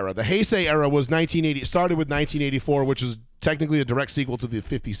Showa era. The Heisei era was 1980. It started with 1984, which is technically a direct sequel to the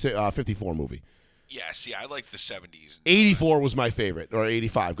 54 movie. yeah. See, I liked the 70s. 84 was my favorite, or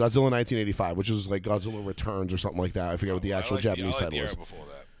 85. Godzilla 1985, which was like Godzilla Returns or something like that. I forget what the actual Japanese I liked title the was. era before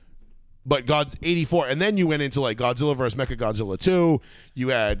that. But 84, and then you went into like Godzilla vs. Mechagodzilla 2. You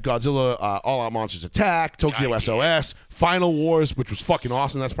had Godzilla All Out Monsters Attack, Tokyo Goddamn. SOS, Final Wars, which was fucking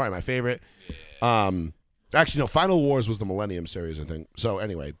awesome. That's probably my favorite. Actually, no, Final Wars was the Millennium series, I think. So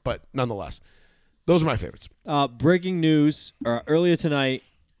anyway, but nonetheless, those are my favorites. Breaking news: earlier today,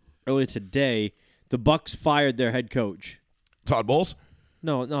 the Bucks fired their head coach. Todd Bowles?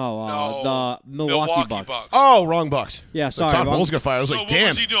 No, No, the Milwaukee Bucks. Oh, wrong Bucks. Yeah, sorry. Todd wrong- Bowles got fired. I was So like, what damn.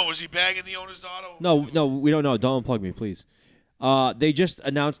 was he doing? Was he bagging the owner's daughter? No, we don't know. Don't unplug me, please. They just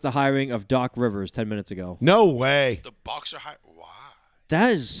announced the hiring of Doc Rivers 10 minutes ago. No way. The Bucks are high. Why?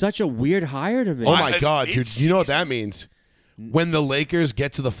 That is such a weird hire to me. Oh my An God, dude! in-season- You know what that means? When the Lakers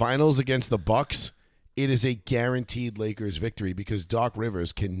get to the finals against the Bucks, it is a guaranteed Lakers victory because Doc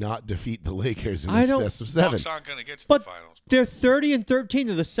Rivers cannot defeat the Lakers in I this don't- best of 7. Bucks aren't going to get to But the finals. they're 30-13.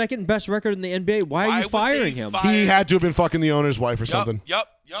 They're the second best record in the NBA. Why are Why you would firing they him? fire- He had to have been fucking the owner's wife or Yup, something. Yup.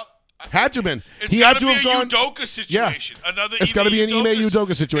 Had to have been. It's He got had to to be have a gone. Udoka situation. Another It's gotta be an Ime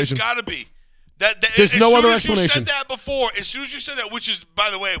Udoka situation. It's got to be. There's as no soon other as you explanation. said that before, as soon as you said that, which is, by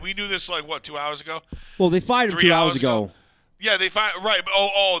the way, we knew this like, 2 hours ago? Well, they fired him 3 2 hours hours ago. Yeah, they fired, right.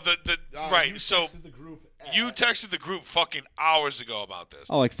 But, right. So you texted the group fucking hours ago about this.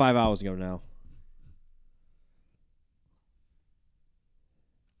 Oh, like 5 hours ago now.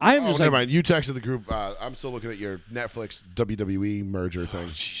 I am Oh, just never like, mind. You texted the group. I'm still looking at your Netflix WWE merger thing.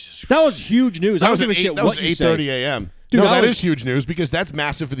 Jesus. that was huge news. I That don't was give at a shit 8, that was what you say. 8:30 a.m. Dude, no, that that was- is huge news because that's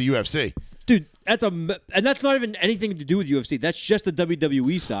massive for the UFC. Dude, and that's not even anything to do with UFC. That's just the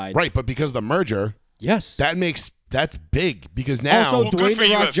WWE side. Right, but because of the merger, Yes. that's big because now Also, Well, good Dwayne for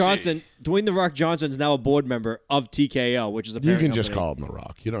the Rock UFC. Johnson. Dwayne the Rock Johnson is now a board member of TKO, which is a you parent can just company. call him The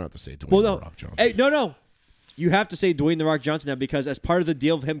Rock. You don't have to say Dwayne Well, The no, Rock Johnson. hey, no. You have to say Dwayne the Rock Johnson now because as part of the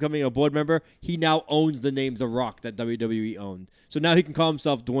deal of him becoming a board member, he now owns the name The Rock that WWE owned. So now he can call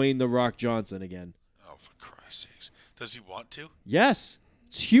himself Dwayne the Rock Johnson again. Oh, for Christ's sakes. Does he want to? Yes,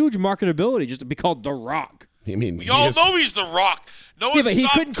 it's huge marketability just to be called The Rock. I mean, We all know he's The Rock. No one Yeah, but he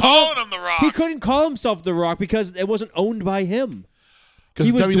stopped couldn't calling call him The Rock. He couldn't call himself The Rock because it wasn't owned by him. because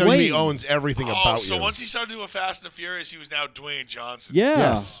he was WWE Dwayne. owns everything Oh, about so you. once he started doing Fast and Furious, he was now Dwayne Johnson. Yeah,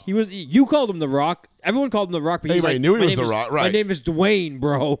 Yes. he was. You called him The Rock. Everyone called him The Rock. But he's Everybody like, knew he "My was name The is- Rock, My right. name is Dwayne,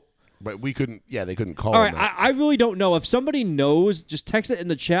 bro. But we couldn't. Yeah, they couldn't call All him right, that. I really don't know. If somebody knows, just text it in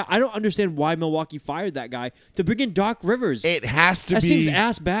the chat. I don't understand why Milwaukee fired that guy to bring in Doc Rivers. It has to that be. seems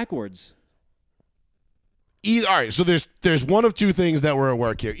ass backwards. All right, so there's one of two things that were at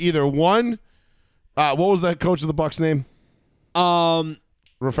work here. Either one, what was that coach of the Bucks name?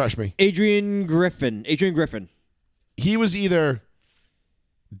 Refresh me. Adrian Griffin. He was either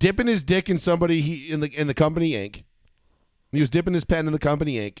dipping his dick in somebody in the company ink. He was dipping his pen in the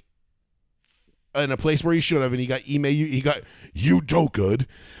company ink in a place where he should have, and he got Udoka,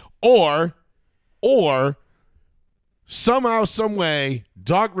 or somehow, some way,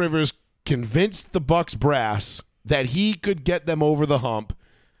 Doc Rivers convinced the Bucks brass that he could get them over the hump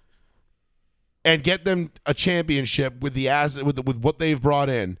and get them a championship with with what they've brought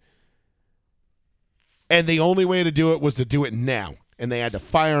in. And the only way to do it was to do it now. And they had to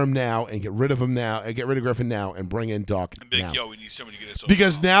fire him now and get rid of him now and get rid of Griffin now and bring in Doc And big, now. yo, we need somebody to get us over.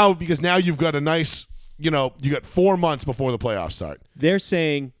 Because now you've got a nice, you got 4 months before the playoffs start. They're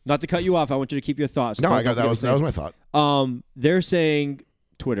saying, not to cut you off, I want you to keep your thoughts. No, Don't I got forget that what was you're my thought. saying. They're saying,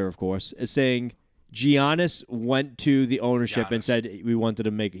 Twitter, of course, is saying Giannis went to the ownership and Giannis. said he wanted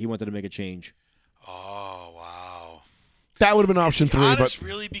to make a change. Oh, wow. That would have been option Is 3, Giannis but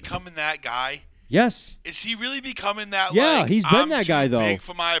really becoming that guy? Yes. Is he really becoming that? Yeah, like, he's been I'm that too guy, though. Big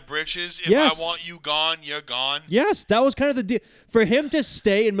for my britches. If Yes. I want you gone, you're gone. Yes, that was kind of the deal. For him to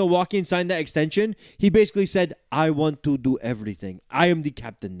stay in Milwaukee and sign that extension, he basically said, I want to do everything. I am the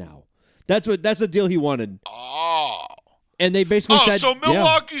captain now. That's the deal he wanted. Oh, And they basically Oh, said, so yeah,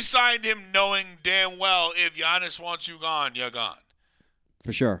 Milwaukee signed him knowing damn well if Giannis wants you gone, you're gone.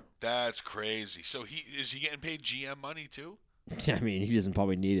 for sure. That's crazy. So is he getting paid GM money too? I mean, he doesn't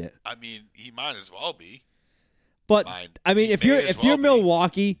probably need it. I mean, he might as well be. But I mean, He if may you're as you're well be.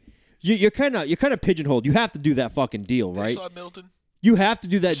 Milwaukee, you're kind of pigeonholed. You have to do that fucking deal, They right? still have Middleton. You have to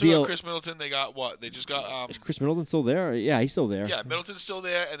do that Still deal. got Chris Middleton. They got what? They just got Is Chris Middleton still there? Yeah, he's still there. yeah, Middleton's still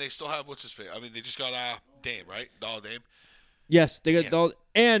there, and they still have what's his face? I mean, they just got Dame, right? Dollar Dame. Yes, they got Damn.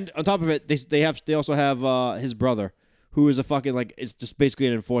 and on top of it, they also have his brother, who is a fucking it's just basically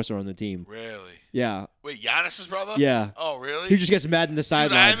an enforcer on the team. Really? Yeah, Wait, Giannis's brother? yeah. Oh, really? He just gets mad in the Dude, I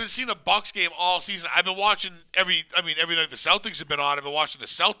sideline. haven't seen a Bucks game all season. I've been watching every night the Celtics have been on. I've been watching the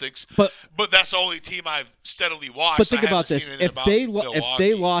Celtics, But that's the only team I've steadily watched. but think I about haven't this: seen anything if about they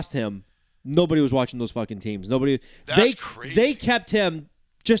Milwaukee. lost him, nobody was watching those fucking teams. Nobody. That's they crazy. they kept him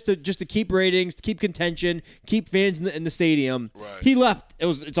just to keep ratings, to keep contention, keep fans in the stadium. Right. He left.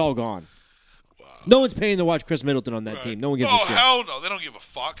 It's all gone. Wow. No one's paying to watch Chris Middleton on that Right. team. No one gives oh, a shit. hell no. They don't give a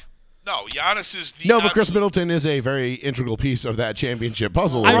fuck. No, Giannis is the No, but Chris absolute- Middleton is a very integral piece of that championship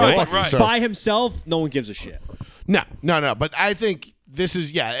puzzle. I in know, Milwaukee, right. so- By himself, no one gives a shit. No. But I think this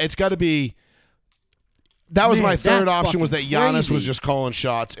is it's got to be. That was Man, my third that's option was that fucking Giannis crazy. was just calling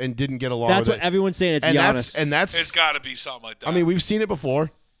shots and didn't get along That's with what it. everyone's saying. It's and Giannis. that's It's got to be something like that. I mean, we've seen it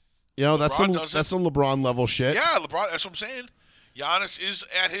before. You know, that's LeBron does it. some LeBron level shit. yeah, LeBron. That's what I'm saying. Giannis is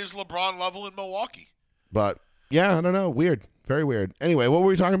at his LeBron level in Milwaukee. But yeah, I don't know. Weird. Very weird. Anyway, what were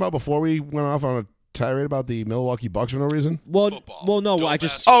we talking about before we went off on a tirade about the Milwaukee Bucks for no reason? Football. No. Dope I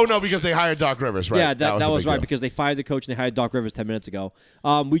just ass Oh football no, because shit. they hired Doc Rivers, right? yeah, that the was big right deal. because they fired the coach and they hired Doc Rivers 10 minutes ago.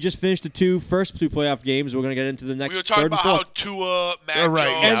 We just finished the first two playoff games. We're gonna get into the next. We were talking third about and how fourth. Tua, Mac Oh, right,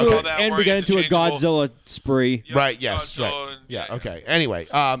 Jones, yeah, and, okay. all that and were we get into a interchangeable. Godzilla spree. Yep, Right. Yes. Godzilla Right. and- Yeah. Okay. Anyway,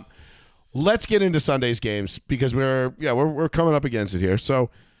 let's get into Sunday's games because we're coming up against it here. So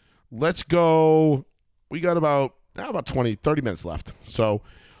let's go. We got about 30 minutes left. So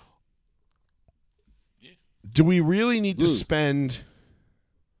do we really need to spend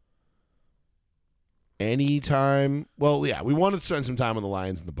any time? Well, yeah, we want to spend some time on the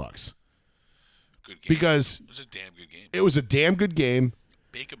Lions and the Bucks Good game. because It was a damn good game. it was a damn good game.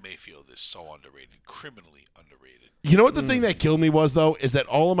 Baker Mayfield is so underrated, criminally underrated. You know what the thing that killed me was, though, is that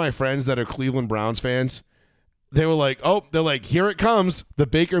all of my friends that are Cleveland Browns fans, they're like, here it comes, the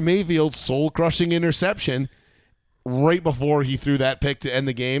Baker Mayfield soul-crushing interception right before he threw that pick to end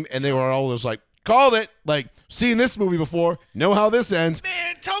the game, and they were all just like, called it, like, seen this movie before, know how this ends,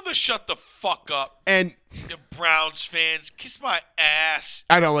 Man, tell them to shut the fuck up. and The Browns fans, kiss my ass.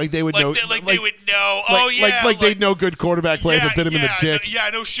 I don't know, like they would know, They would know. Oh yeah, like they'd know good quarterback play if it bit him in the dick.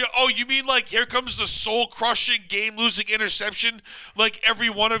 No shit. Oh, you mean like here comes the soul-crushing, game-losing interception? Like every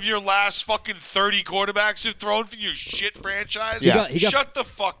one of your last fucking 30 quarterbacks have thrown for your shit franchise? Yeah. Shut the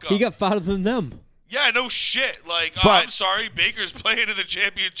fuck up. He got farther than them. Yeah, no shit. Like, But- I'm sorry, Baker's playing in the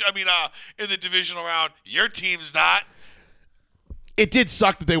championship. I mean, in the divisional round. Your team's not. It did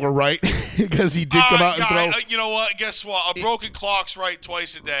suck that they were right because he did come out and throw. You know what? Guess what? A broken clock's right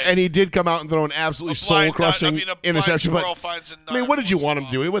twice a day. And he did come out and throw an absolutely A blind nut- soul-crushing a blind interception. squirrel But finds a I mean, nut what did you once in want a him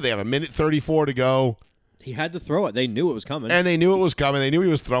to do? What, they have a minute 34 to go, He had to throw it. They knew it was coming. and they knew it was coming. They knew he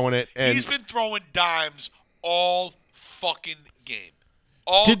was throwing it. And He's been throwing dimes all fucking game.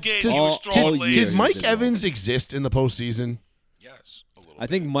 All Did- game did- he was all throwing year. did lasers. Mike Evans exist in the postseason? Yes, a little I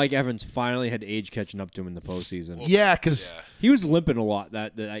think Mike Evans finally had age catching up to him in the postseason. Yeah, because Yeah. He was limping a lot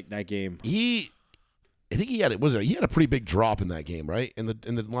that game. I think he had he had a pretty big drop in that game, right? In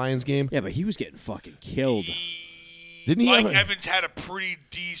the Lions game, Yeah, but he was getting fucking killed. Didn't he Mike have a- Evans had a pretty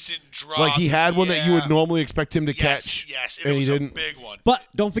decent drop. like he had one that you would Yeah. normally expect him to Yes, catch. yes, and it he was didn't. a big one. But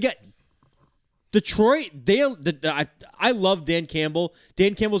don't forget, Detroit. I love Dan Campbell.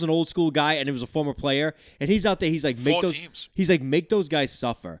 Dan Campbell's an old school guy, and he was a former player. And he's out there. He's like Four teams. He's like make those guys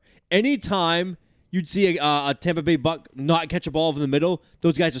suffer. Anytime you'd see a Tampa Bay Buck not catch a ball over the middle,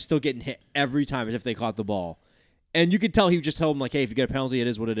 those guys are still getting hit every time as if they caught the ball. And you could tell he would just tell them like, "Hey, if you get a penalty, it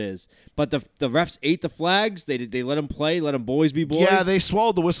is what it is." But the refs ate the flags. They let him play, let him boys be boys. Yeah, they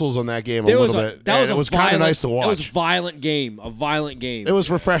swallowed the whistles on that game a There little was bit. that and was it a was kind of violent- nice to It was watch. a violent game. A violent game. It was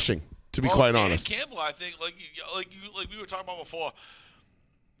refreshing, to be Well, quite Dan honest. Campbell, I think, like we were talking about before,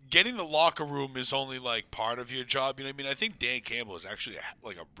 getting the locker room is only like part of your job. You know what I mean? I think Dan Campbell is actually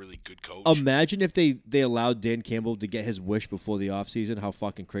like a really good coach. Imagine if they allowed Dan Campbell to get his wish before the offseason, how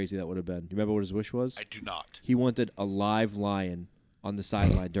fucking crazy that would have been. You remember what his wish was? I do not. He wanted a live lion on the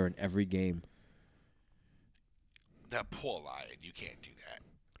sideline during every game. That poor lion. You can't do that.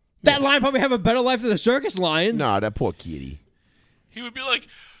 That lion probably have a better life than the circus lions. Nah, that poor kitty. He would be like,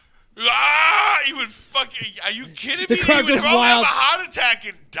 He would fucking. Are you kidding The me? crowd He would goes probably wild. have a heart attack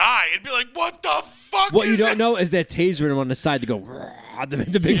and die. It'd be like, what the fuck What you is don't that? know is they're tasering him on the side to go.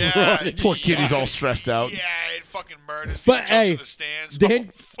 The big Yeah, run. Poor kid, he's all stressed out. Yeah, it fucking murders people. But Jumps hey, in the stands. Dan,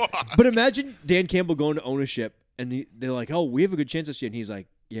 Oh, fuck. but imagine Dan Campbell going to ownership and they're like, "Oh, we have a good chance this year," and he's like,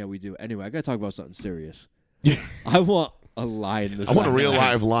 "Yeah, we do." Anyway, I gotta talk about something serious. I want a lion. This I want a real live.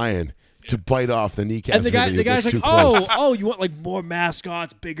 live lion to bite off the kneecaps. And the if it guy's gets like, too close. "Oh, you want like more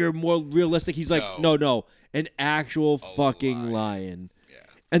mascots, bigger, more realistic?" He's like, "No, an actual fucking lion." Yeah.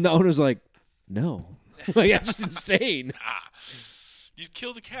 And the owner's like, "No, like that's just insane." You'd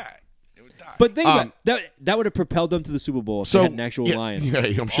kill the cat. It would die. But think about it. That would have propelled them to the Super Bowl if they had an actual lion. Yeah,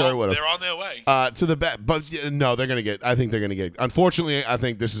 I'm sure it would have. They're on their way. To the bet, but no, they're gonna get. I think they're gonna get. Unfortunately, I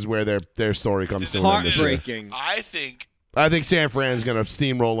think this is where their story comes to an end this year. Heartbreaking. I think I think San Fran's gonna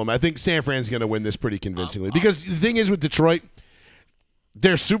steamroll them. I think San Fran's gonna win this pretty convincingly because the thing is with Detroit,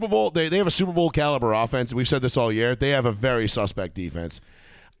 their Super Bowl they have a Super Bowl caliber offense. We've said this all year. They have a very suspect defense.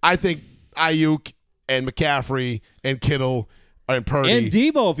 I think Ayuk and McCaffrey and Kittle and Purdy And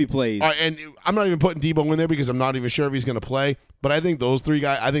Debo if he plays. and I'm not even putting Debo in there because I'm not even sure if he's going to play. But I think those three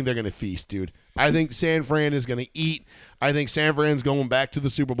guys, I think they're going to feast, dude. I think San Fran is going to eat. I think San Fran's going back to the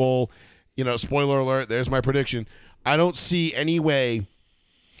Super Bowl. Spoiler alert, there's my prediction. I don't see any way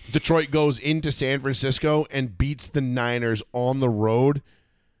Detroit goes into San Francisco and beats the Niners on the road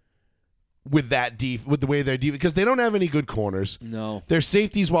with with the way they're deep because they don't have any good corners. No. Their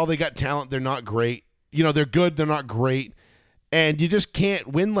safeties, while they got talent, they're not great. They're good, they're not great. And you just can't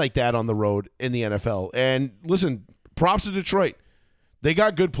win like that on the road in the NFL. And listen, props to Detroit. They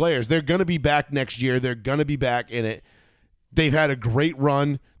got good players. They're going to be back next year. They're going to be back in it. They've had a great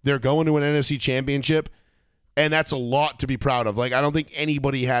run. They're going to an NFC championship. And that's a lot to be proud of. Like, I don't think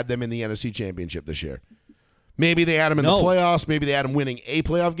anybody had them in the NFC championship this year. Maybe they had them in the playoffs. Maybe they had them winning a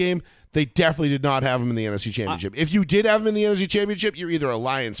playoff game. They definitely did not have them in the NFC championship. If you did have them in the NFC championship, you're either a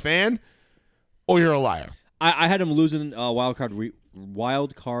Lions fan or you're a liar. I had him losing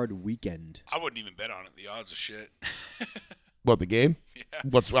wild card weekend. I wouldn't even bet on it. The odds are shit. What, the game? Yeah.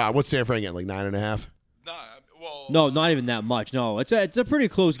 What's San Fran getting, like 9.5? Nah, well, No, not even that much. No, it's a pretty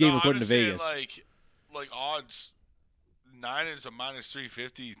close game according to Vegas. Like odds, Niners are minus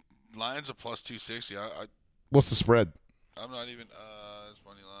 350, Lions are plus 260. What's the spread? I'm not even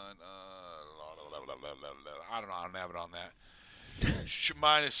money line. I don't know. I don't have it on that.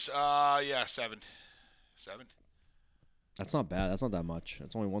 Minus 7. 7. That's not bad. That's not that much.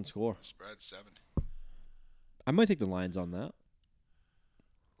 That's only one score. Spread 7. I might take the Lions on that.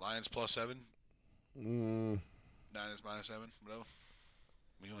 Lions plus 7. Niners minus 7. Whatever. What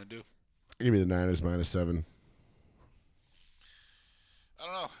do you want to do? Give me the Niners minus 7. I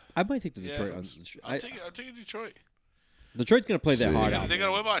don't know. I might take the Detroit. I'll take Detroit. Detroit's gonna play their heart They're out. going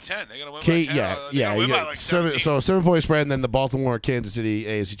to win by 10. They're going to win by 10. Yeah. They're gonna win You by got like 7, 17. so 7-point spread, and then the Baltimore Kansas City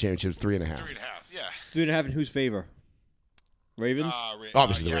AFC Championship is 3.5. 3.5. Yeah. 3.5 in whose favor? Ravens.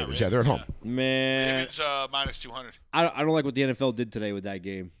 Obviously the Ravens. Yeah, they're at home. Man, Ravens minus 200. I don't like what the NFL did today with that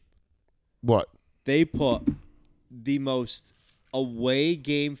game. What? They put the most away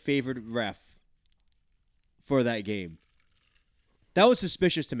game favored ref for that game. That was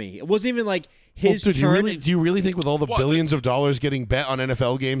suspicious to me. It wasn't even like his Well, dude, turn. do you really think with all the billions of dollars getting bet on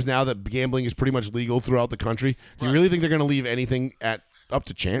NFL games now that gambling is pretty much legal throughout the country, do you really think they're going to leave anything up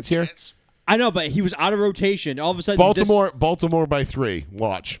to chance here? I know, but he was out of rotation. All of a sudden, Baltimore by 3.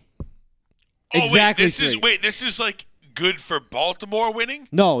 Watch. Exactly. This is like good for Baltimore winning?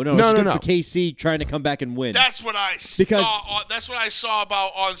 No. No, It's good no. for KC trying to come back and win. That's what I saw. That's what I saw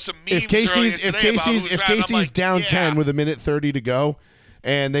about on some memes earlier today about who's If right. I'm KC's like, down yeah. 10 with a minute 30 to go,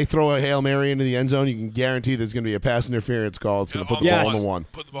 and they throw a Hail Mary into the end zone, you can guarantee there's going to be a pass interference call. It's going to put the Yes. ball on the 1.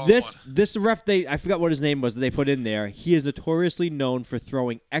 Put the ball on the 1. This ref, I forgot what his name was that they put in there. He is notoriously known for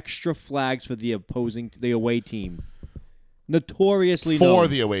throwing extra flags for the away team. Notoriously known. For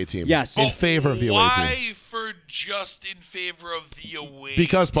the away team. Yes. In favor of the away team. Why for just in favor of the away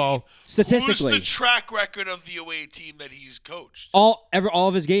Because, team? Paul, Statistically. Who's the track record of the away team that he's coached? all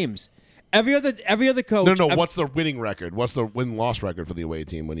of his games. Every other coach. No. What's the winning record? What's the win-loss record for the away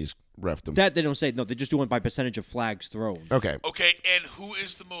team when he's reffed them? That they don't say. No, they just do it by percentage of flags thrown. Okay. Okay, and who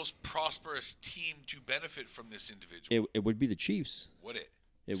is the most prosperous team to benefit from this individual? It would be the Chiefs. Would it?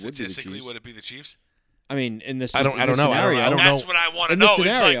 It would be the Statistically, Chiefs. would it be the Chiefs? I mean, in this, I don't in this know. Scenario, I don't know. That's what I want to In this know.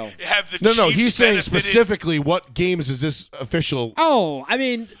 It's scenario. like, have the No. Chiefs He's saying benefited- specifically what games is this official? Oh, I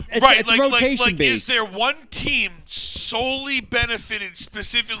mean, it's, Right, it's like rotation is based. there one team solely benefited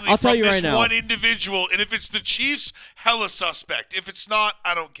specifically I'll tell from you this right now. one individual? And if it's the Chiefs, hella suspect. If it's not,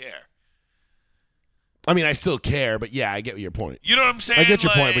 I don't care. I mean, I still care, but yeah, I get your point. You know what I'm saying? I get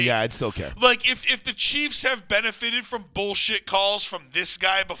your point, but Like- yeah, I'd still care. Like, if the Chiefs have benefited from bullshit calls from this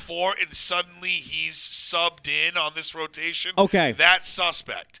guy before and suddenly he's subbed in on this rotation, Okay. that's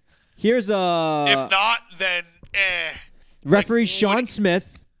suspect. Here's If not, then referee like, Sean what-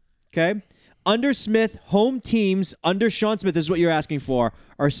 Smith. Okay. Under Smith, home teams under Sean Smith, this is what you're asking for,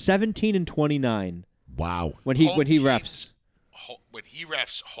 are 17 and 29 Wow. when he home when he teams- refs. When he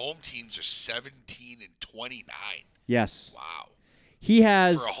refs, home teams are 17 and 29. Yes. Wow. He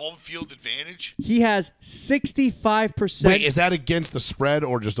has For a home field advantage? 65% Wait, is that against the spread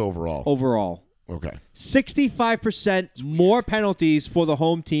or just overall? overall. Okay. 65% more penalties for the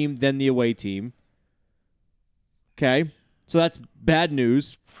home team than the away team. Okay. So that's bad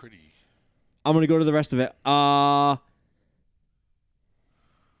news. Pretty. I'm going to go to the rest of it.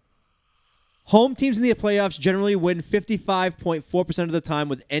 Home teams in the playoffs generally win 55.4% of the time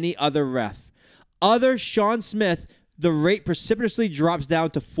with any other ref. Other Sean Smith, the rate precipitously drops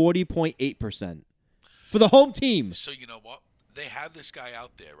down to 40.8% for the home team. So you know what? They have this guy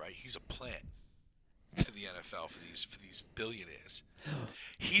out there, right? He's a plant to the NFL for these billionaires.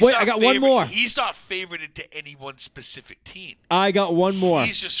 He's Wait, not I got one more. He's not favorited to any one specific team. I got one more.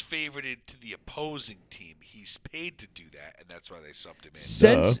 He's just favorited to the opposing team. He's paid to do that, and that's why they subbed him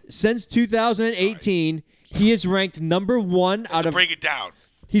in. Since 2018, he is ranked number 1 out of. Break it down.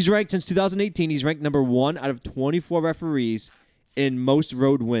 He's ranked since 2018. He's ranked number 1 out of 24 referees in most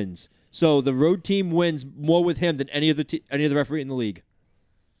road wins. So the road team wins more with him than any other referee in the league.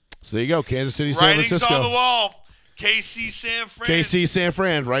 So there you go. Kansas City, San Writings Francisco. on the wall. KC San Fran. KC, San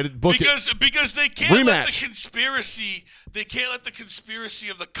Fran, right? Book it. Because they can't let the Rematch. conspiracy. They can't let the conspiracy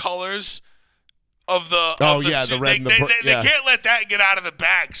of the colors of the. Oh, of the yeah, the red and the they, br- they yeah. can't let that get out of the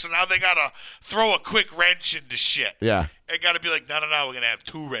bag. So now they gotta throw a quick wrench into shit. Yeah. It gotta be like, no, we're gonna have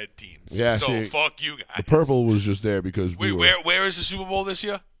 2 red teams. Yeah, So see, fuck you guys. The purple was just there because we Wait, were where is the Super Bowl this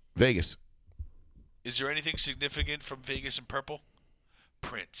year? Vegas. Is there anything significant from Vegas and purple?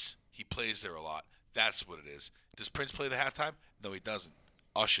 Prince. He plays there a lot. That's what it is. Does Prince play the halftime? No, he doesn't.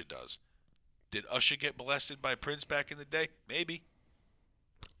 Usher does. Did Usher get molested by Prince back in the day? Maybe.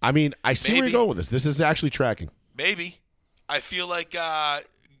 I mean, I see where Maybe. you're going with this. This is actually tracking. Maybe. I feel like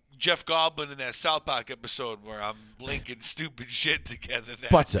Jeff Goblin in that South Park episode where I'm linking stupid shit together.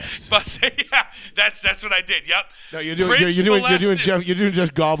 Butt sex. Yeah, that's what I did. Yep. No, you're doing Prince molested-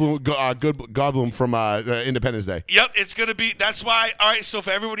 Jeff Goldblum, good Goldblum from Independence Day. Yep, it's gonna be. That's why. All right. So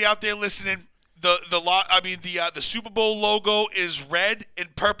for everybody out there listening, the Super Bowl logo is red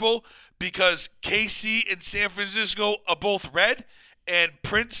and purple because KC and San Francisco are both red, and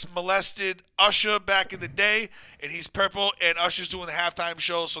Prince molested Usher back in the day, and he's purple, and Usher's doing the halftime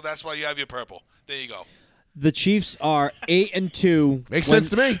show, so that's why you have your purple. There you go. The Chiefs are 8-2. Makes sense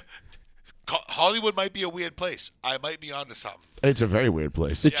to me. Hollywood might be a weird place. I might be onto something. It's a very weird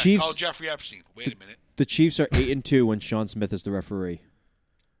place. The Yeah, Chiefs. call Jeffrey Epstein. Wait a minute. The Chiefs are 8-2 when Sean Smith is the referee.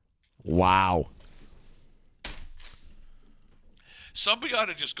 Wow. Somebody ought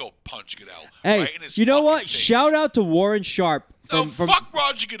to just go punch Goodell. Hey, right in his you know fucking what? face. Shout out to Warren Sharp No, from fuck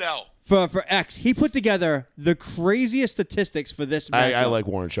Roger Goodell. for X. He put together the craziest statistics for this matchup. I like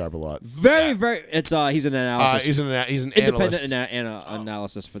Warren Sharp a lot. very, that? very. It's he's an analysis. He's an independent analyst.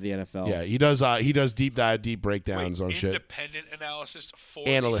 analysis for the NFL. Yeah, he does deep breakdowns on shit. Independent analysis for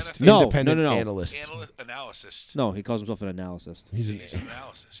Analyst. the NFL. No, Independent no. analyst. Analyst. No, he calls himself an analyst. He's He's an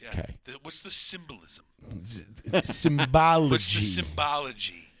analyst. Yeah. Okay. What's the symbolism? symbology. What's the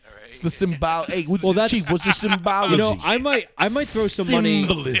symbology? All right. It's the symbol. Hey, Well, that's- Chief, what's the symbology? You know, I might throw some money.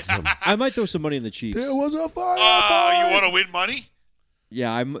 Symbolism. I might throw some money in the Chiefs. There was a fire. You want to win money?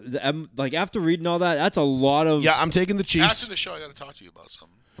 Yeah, I'm like after reading all that, that's a lot of. Yeah, I'm taking the Chiefs. After the show, I got to talk to you about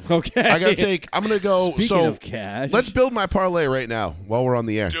something. Okay. I'm gonna go. Speaking so of cash, let's build my parlay right now while we're on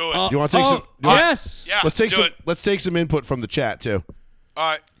the air. Do it. Do you want to take some? Yes. Yeah. Let's take do some. it. Let's take some input from the chat too. All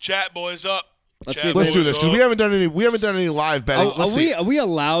right, chat boys up. Let's Chat see if Let's boys do this because up. we haven't done any live betting. Are Let's see. we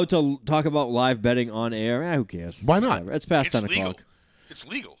allowed to talk about live betting on air? Who cares? Why not? Whatever. It's past It's 10 legal. o'clock. It's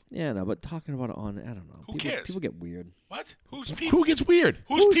legal. Yeah, no, but talking about it on, I don't know. Who People, cares? People get weird. What? Who's people? Who gets weird?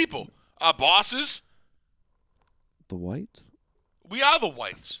 Who's people? Our bosses. The white? We are the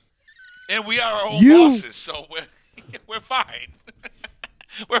whites, and we are our own You- bosses. So we're fine.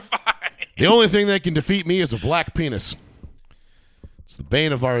 We're fine. The only thing that can defeat me is a black penis. It's the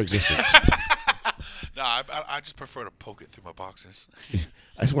bane of our existence. No, I just prefer to poke it through my boxers.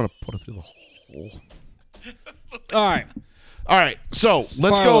 I just want to put it through the hole. All right. All right, so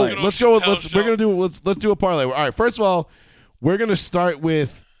let's Parlay. go. Let's go. With, Let's we're gonna do. Let's do a parlay. All right. First of all, we're gonna start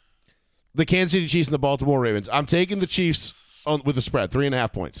with the Kansas City Chiefs and the Baltimore Ravens. I'm taking the Chiefs with the spread,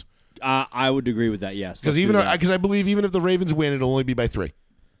 3.5 points. I would agree with that. Yes, Because let's do that. I believe even if the Ravens win, it'll only be by 3.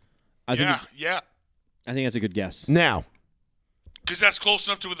 I think Yeah. I think that's a good guess. Now, Because that's close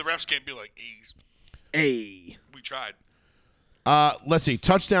enough to where the refs can't be like, Hey, we tried. let's see.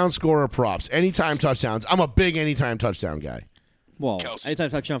 Touchdown scorer props. Anytime touchdowns. I'm a big anytime touchdown guy. well, Kelsey. anytime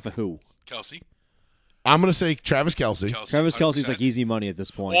touchdown for who? Kelsey. I'm going to say Travis Kelce. Travis Kelsey's 100%. like easy money at this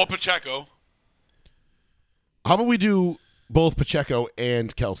point. Or Pacheco. How about we do both Pacheco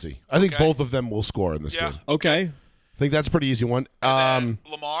and Kelce? I think Okay. both of them will score in this Yeah. game. Okay. I think that's a pretty easy one. And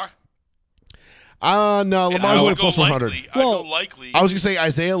then Lamar. No, And Lamar's I only would go plus 100. likely. Well, I'd go likely. I was going to say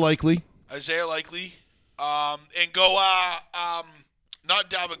Isaiah Likely. Isaiah likely. And go not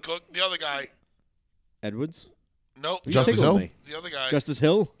Dalvin Cook, the other guy. Edwards. Nope. Justice Tickle Hill? me. The other guy. Justice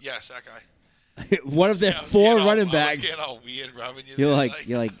Hill. Yes, that guy. One of their I was 4 getting all- running I backs. was getting all weird, rubbing you You're there, like,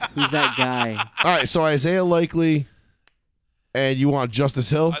 who's that guy? All right, so Isaiah Likely, and you want Justice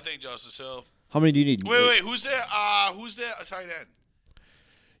Hill? I think Justice Hill. How many do you need? Wait. Who's there? Who's there? A tight end.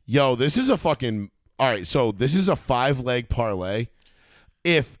 Yo, this is a fucking... All right, so this is a 5-leg parlay.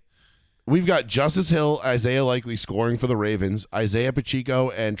 If we've got Justice Hill, Isaiah Likely scoring for the Ravens, Isaiah Pacheco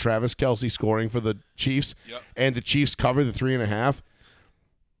and Travis Kelce scoring for the Chiefs, Yep. and the Chiefs cover the 3.5,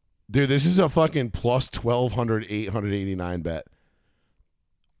 dude, this is a fucking plus 889 bet.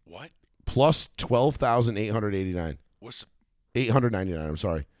 What? Plus 12,889. What's? 899, I'm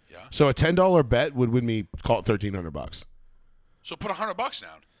sorry. Yeah. So a $10 bet would win me, call it $1,300. So put $100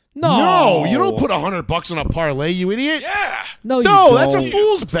 down. No, you don't put $100 on a parlay, you idiot. Yeah. No, you No, don't. that's a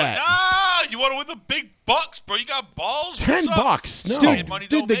fool's bet. Nah, you want to win the big bucks, bro. You got balls. $10. What's up? No. Dude, money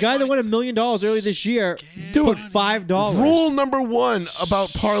Dude, don't the make guy that money. won $1 million earlier this year Dude, put $5. Rule number 1 about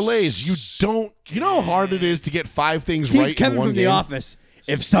parlays: you know how hard it is to get 5 things He's right Kevin in one from game. The Office.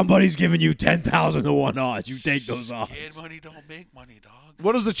 If somebody's giving you 10,000 to 1 odds, you take those odds. Scared money don't make money, dog.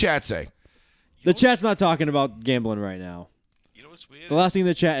 What does the chat say? The chat's not talking about gambling right now. You know what's weird? The last thing in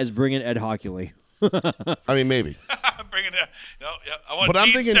the chat is bringing Ed Hockley. I mean, maybe. I'm bringing it. No, yeah, I want But I'm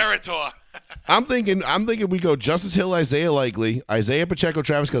Gene thinking- Steratore. I'm thinking we go Justice Hill, Isaiah Likely, Isaiah Pacheco,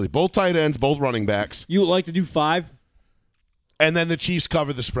 Travis Kelce, both tight ends, both running backs, You would like to do 5? and then the Chiefs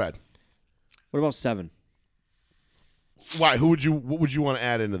cover the spread. What about 7? Why? What would you want to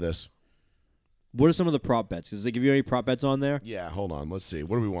add into this? What are some of the prop bets? Does they give you any prop bets on there? Yeah, hold on. Let's see.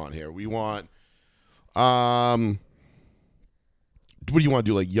 What do we want here? We want what do you want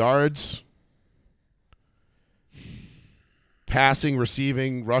to do? Like yards, passing,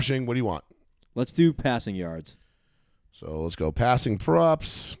 receiving, rushing? What do you want? Let's do passing yards. So let's go passing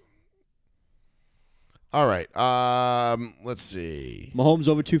props. All right. Let's see. Mahomes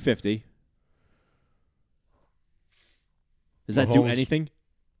over 250. Does that do Mahomes- anything?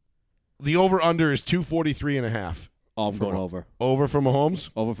 The over under is 243.5. Oh, I'm going over. Over for Mahomes.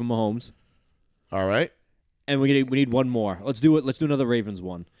 Over for Mahomes. All right. And we need one more. Let's do it. Let's do another Ravens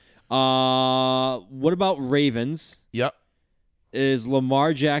one. What about Ravens? Yep. Is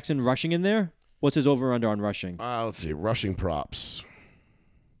Lamar Jackson rushing in there? What's his over under on rushing? Let's see. Rushing props.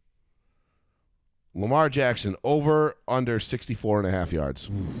 Lamar Jackson over under 64.5 yards.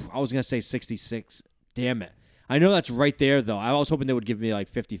 I was gonna say 66. Damn it. I know that's right there though. I was hoping they would give me like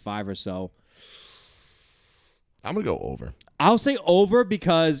 55 or so. I'm gonna go over. I'll say over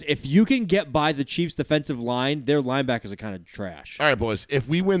because if you can get by the Chiefs' defensive line, their linebackers are kind of trash. All right, boys. If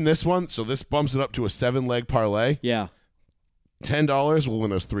we win this one, so this bumps it up to a 7-leg parlay. Yeah. $10 will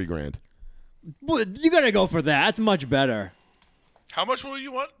win us $3,000. Well, you gotta go for that. That's much better. How much will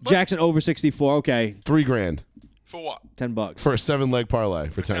you want? Jackson over 64. Okay, $3,000 For what? $10. for a 7-leg parlay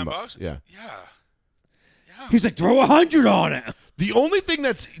for $10? $10. Yeah. Yeah. He's like, throw 100 on it. The only thing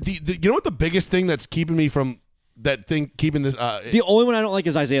that's you know what the biggest thing that's keeping me from that thing keeping this The only one I don't like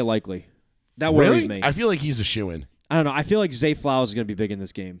is Isaiah Likely. That worries really? me. I feel like he's a shoo-in. I don't know. I feel like Zay Flowers is gonna be big in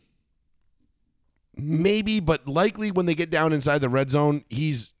this game. Maybe, but likely when they get down inside the red zone,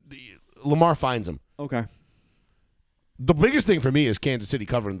 Lamar finds him. Okay. The biggest thing for me is Kansas City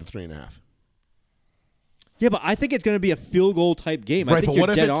covering the 3.5. Yeah, but I think it's gonna be a field goal type game. I Right, think but you're what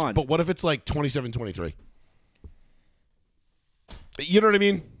if dead it's on. but what if it's like 27-23? You know what I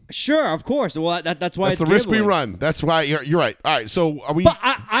mean? Sure, of course. Well, that's why That's it's the risk we gambling. run. That's why you're right. All right, so are we? But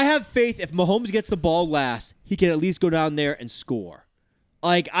I have faith if Mahomes gets the ball last, he can at least go down there and score.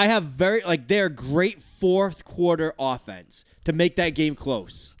 Like I have they're great fourth quarter offense to make that game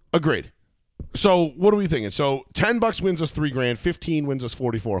close. Agreed. So what are we thinking? So $10 wins us $3,000. 15 wins us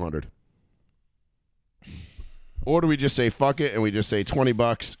 4,400. Or do we just say fuck it and we just say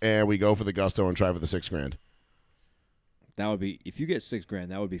 $20 and we go for the gusto and try for the $6,000? That would be if you get $6,000.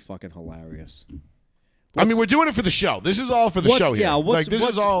 That would be fucking hilarious. I mean, we're doing it for the show. This is all for the show here. Yeah, This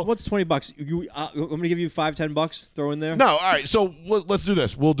is all. What's $20? I'm gonna give you $5-10. Throw in there. No, all right. So let's do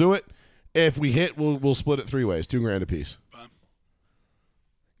this. We'll do it. If we hit, we'll split it 3 ways, $2,000 apiece.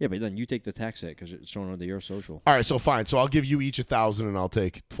 Yeah, but then you take the tax hit because it's shown under your social. All right, so fine. So I'll give you each 1,000, and I'll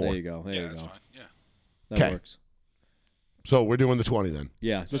take 4. There you go. There Yeah, you that's go. fine. Yeah. That 'Kay. works. So we're doing the 20 then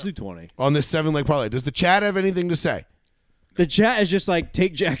Yeah, let's do 20. on this 7-leg parlay. Does the chat have anything to say? The chat is just like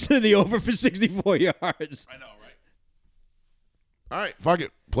take Jackson in the over for 64 yards. I know, right? All right, fuck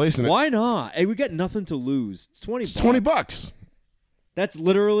it, placing it. Why not? Hey, we got nothing to lose. It's $20. It's $20. That's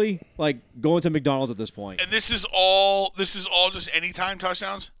literally like going to McDonald's at this point. And this is all just anytime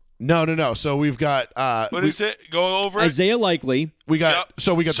touchdowns? No. So we've got What is it? Go over it? Isaiah Likely. we got Yep.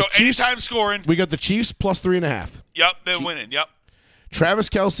 so we got So the Chiefs. anytime scoring. We got the Chiefs plus 3.5. Yep, they're winning. Yep. Travis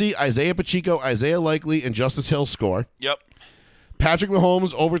Kelce, Isaiah Pacheco, Isaiah Likely, and Justice Hill score. Yep. Patrick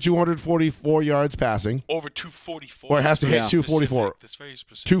Mahomes over 244 yards passing, Over 244. or it has to hit Yeah. 244. That's very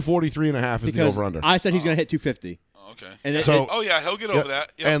specific. 243.5 is the Because over under. I said he's going to hit 250. Oh, okay. And it, So- it- Oh, yeah, he'll get over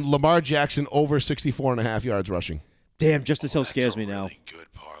that. Yep. And Lamar Jackson over 64.5 yards rushing. damn, Justice Hill That's scares a me now. really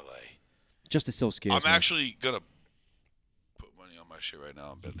good parlay. Justice Hill scares I'm me. actually going to put money on my shit right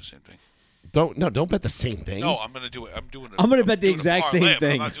now and bet the same thing. Don't bet the same thing. No, I'm going to do it. I'm doing it. I'm gonna bet the doing a exact parlay, same but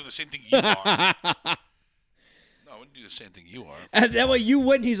thing. I'm not doing the same thing you are. No, I wouldn't do the same thing you are. And that way you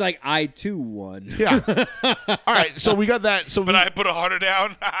win. He's like, I too won. Yeah. All right, so we got that. So But I put 100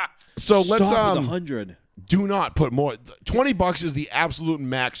 down. so let's Stop with 100. do not put more. $20 is the absolute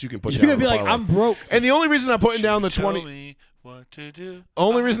max you can put You're down. gonna be on a like, parlay. I'm broke. And the only reason I'm putting down the Tell 20. me what to do.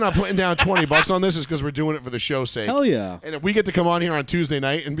 Only reason I'm putting down $20 on this is because we're doing it for the show's sake. Hell yeah. And if we get to come on here on Tuesday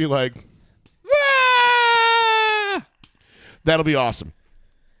night and be like, Ah! that'll be awesome.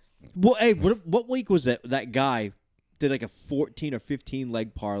 Well, hey, what week was it? That guy did like a 14 or 15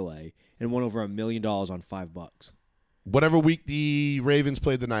 leg parlay and won over $1 million on $5. Whatever week the Ravens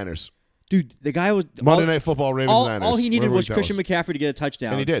played the Niners. Dude, the guy was Monday Night Football, Ravens Niners. all he needed whatever was week that Christian McCaffrey to get a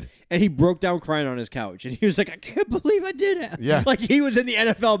touchdown, And he did. And he broke down crying on his couch, and he was like, "I can't believe I did it." Yeah. like he was in the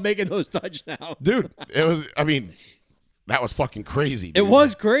NFL making those touchdowns. Dude, it was, I mean, that was fucking crazy. It Dude.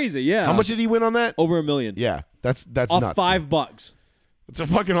 was crazy. Yeah. How much did he win on that? Over $1 million. Yeah, that's Off nuts. $5. It's a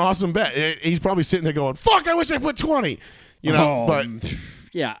fucking awesome bet. He's probably sitting there going, "Fuck, I wish I put 20." You know, but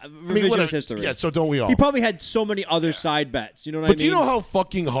yeah, I mean, revisionist whatever. history. Yeah, so don't we all? He probably had so many other side bets. You know what I But mean? do you know how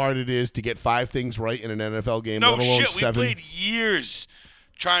fucking hard it is to get 5 things right in an NFL game? No let alone shit. 7? We played years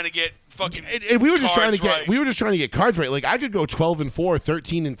trying to get fucking. And we were just trying to cards get right. we were just trying to get cards right. Like I could go 12-4,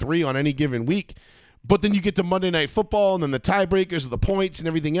 13-3 on any given week, but then you get to Monday Night Football and then the tiebreakers of the points and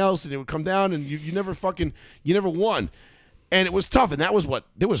everything else, and it would come down and you never won. And it was tough, and that was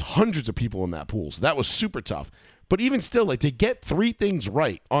there was hundreds of people in that pool, so that was super tough. But even still, like to get 3 things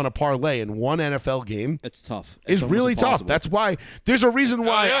right on a parlay in one NFL game It's tough. is It's almost really tough. impossible. That's why there's a reason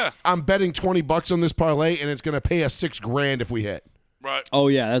why yeah. I'm betting $20 on this parlay, and it's going to pay us $6,000 if we hit. Right. Oh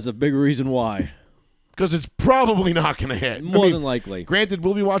yeah, that's a big reason why. Because it's probably not going to hit. More than likely. Granted,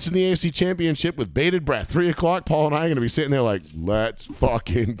 we'll be watching the AFC Championship with bated breath. 3 o'clock, Paul and I are going to be sitting there like, let's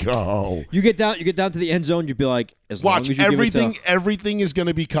fucking go. You get down to the end zone, you'd be like, as long Watch, as you give it to- everything is going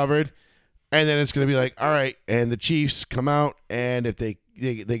to be covered. And then it's going to be like, all right, and the Chiefs come out, and if they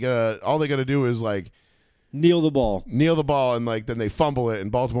gotta, all they got to do is like kneel the ball. kneel the ball, and like then they fumble it,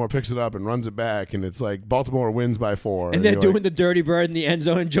 and Baltimore picks it up and runs it back, and it's like Baltimore wins by 4. And they're you're doing like, the dirty bird in the end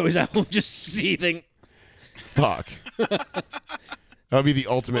zone, and Joey's out just seething. fuck. That would be the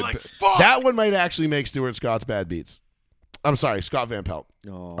ultimate. Like, fuck. That one might actually make Stuart Scott's bad beats. I'm sorry, Scott Van Pelt.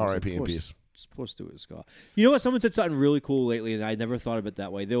 Oh, R.I.P. in poor- peace. Poor Stuart Scott. You know what? Someone said something really cool lately, and I never thought of it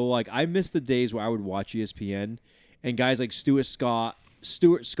that way. They were like, I miss the days where I would watch ESPN, and guys like Stuart Scott,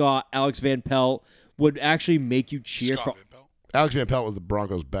 Alex Van Pelt would actually make you cheer Scott for. Van Pelt. Alex Van Pelt was the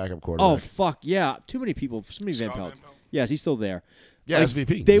Broncos' backup Oh quarterback. fuck yeah! Too many people. So many Van Scott Pelts. Van Pelt? Yes, he's still there. Yeah, Like,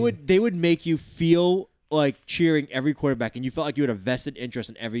 SVP. They would make you feel like cheering every quarterback, and you felt like you had a vested interest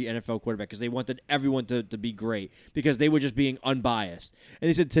in every NFL quarterback because they wanted everyone to be great because they were just being unbiased. And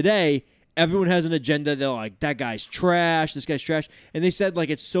they said today everyone has an agenda. They're like, that guy's trash, this guy's trash. And they said like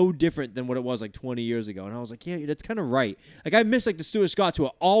it's so different than what it was like 20 years ago. And I was like, yeah, that's kind of right. Like I miss like the Stuart Scotts who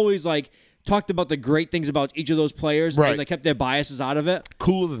are always like talked about the great things about each of those players, Right. and they kept their biases out of it.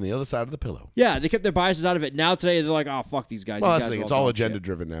 Cooler than the other side of the pillow. Yeah, they kept their biases out of it. Now today they're like, oh fuck these guys. Well, These that's the guys thing. are It's all dog agenda shit.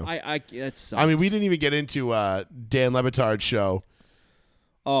 driven now. That sucks. I mean, we didn't even get into Dan Le Batard's show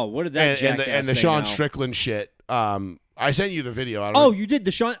Oh, what did that and the say Sean now? Strickland shit. I sent you the video. I don't Oh, know, you did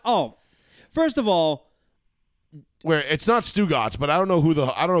the Sean. Oh, first of all, where it's not Stugatz, but I don't know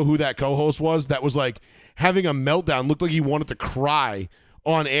who that co-host was. That was like having a meltdown. Looked like he wanted to cry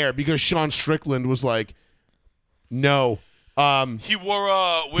on air because Sean Strickland was like, No. He wore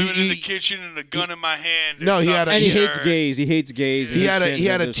women in the kitchen and a gun in my hand. No, he had a And he Sure. hates gays. He hates gays. He had a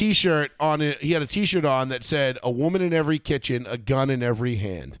transgenders. T-shirt on it. He had a T-shirt on that said "A woman in every kitchen, a gun in every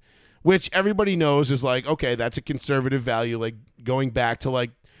hand," which everybody knows is like, okay, that's a conservative value, like going back to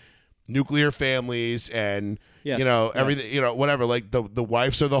like nuclear families and Yes, everything, whatever. Like the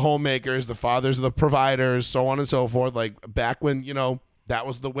wives are the homemakers, the fathers are the providers, so on and so forth. Like back when that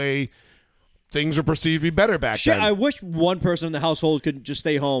was the way things were perceived to be better back Shit, then. I wish one person in the household could just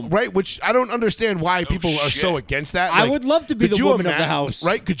stay home. Right, which I don't understand why people are so shit. against that. I Like, would love to be could the you woman of the house.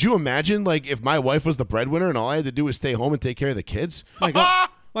 Right? Could you imagine, like, if my wife was the breadwinner and all I had to do was stay home and take care of the kids? My God.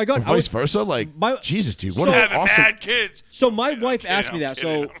 My God. Or vice versa? Like, Jesus, dude, what So- an Having awesome... mad kids. So my wife kidding, asked me I'm that.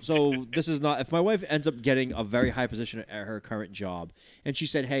 kidding, So this is not. If my wife ends up getting a very high position at her current job, and she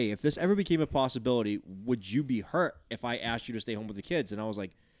said, "Hey, if this ever became a possibility, would you be hurt if I asked you to stay home with the kids?" And I was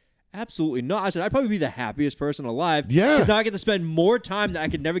like, "Absolutely not." I said, "I'd probably be the happiest person alive. Yeah. because now I get to spend more time that I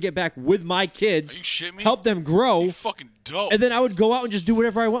could never get back with my kids, Are you shitting me? help them grow." You fucking dope. And then I would go out and just do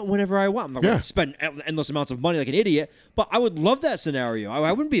whatever I want whenever I want. I'm not going Yeah. to spend endless amounts of money like an idiot, but I would love that scenario.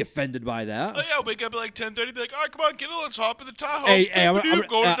 I wouldn't be offended by that. Oh yeah, wake up at like 10:30. Be like, all right, come on, kiddo, let's hop in the Tahoe. Hey, I'm go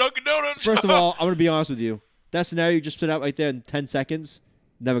to Dunkin' Donuts. First of all, I'm going to be honest with you. That scenario you just put out right there in 10 seconds,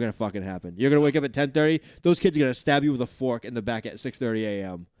 never going to fucking happen. You're going to wake up at 10:30. Those kids are going to stab you with a fork in the back at 6:30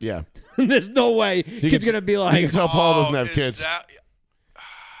 a.m. Yeah. There's no way kids going to be You like can tell Paul doesn't have is kids. that-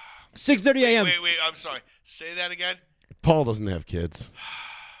 6:30 a.m. Wait, I'm sorry. Say that again. Paul doesn't have kids.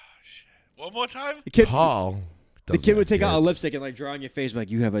 One more time. The kid, Paul the doesn't kid would have take out a kids. lipstick and like draw on your face, like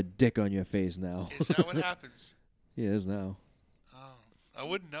you have a dick on your face now. Is that what happens? Yeah, it is now. I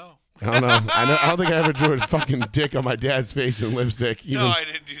wouldn't know. I don't know. I don't think I ever drew a fucking dick on my dad's face in lipstick. No, Even, I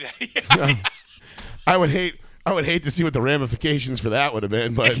didn't do that. I would hate to see what the ramifications for that would have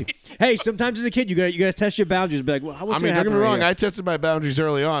been, but Hey, sometimes as a kid, you gotta test your boundaries. Be like, well, what's I mean, gonna don't get happen me right wrong. here? I tested my boundaries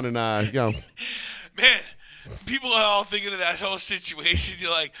early on, and Man, people are all thinking of that whole situation. You're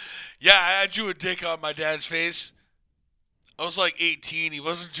like, yeah, I drew a dick on my dad's face. I was like 18. He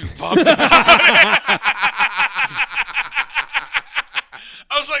wasn't too pumped about it.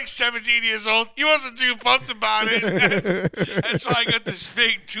 I was like 17 years old. He wasn't too pumped about it. That's why I got this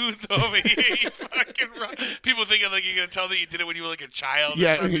fake tooth over here. You fucking people thinking like you're gonna tell that you did it when you were like a child.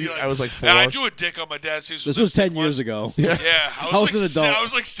 Yeah, or something. You're I was like 4. "Yeah, I drew a dick on my dad's face. This with was 10 lipstick years once." ago. Yeah, I I was was, an like adult. I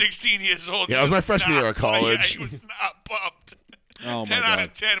was like 16 years old. Yeah, He it was my was freshman year not- of college. He was not pumped. Oh my 10 out God.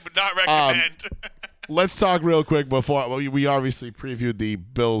 of 10, but not recommend. Let's talk real quick before we obviously previewed the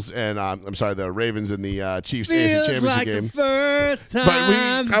Bills and the Ravens and the Chiefs AFC Feels Championship like game. the first But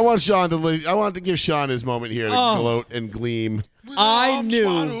time. I want to give Sean his moment here to Oh. gloat and gleam. I Arms knew.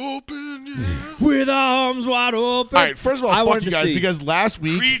 wide open, yeah. With arms wide open. All right, first of all, I fuck wanted you to guys see. because last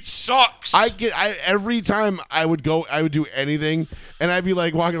week Creed sucks. every time I would do anything, and I'd be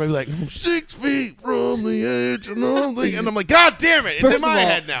like walking, I'd be like, I'm 6 feet from the edge, and I'm like, God damn it, it's First in of my all,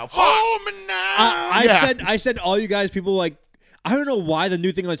 head now. Fuck. Home and now. I said all you guys people like I don't know why the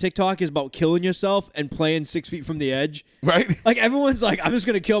new thing on TikTok is about killing yourself and playing 6 feet from the edge. Right? Like everyone's like, I'm just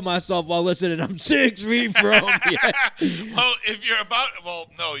gonna kill myself while listening. I'm 6 feet from the edge. Well, if you're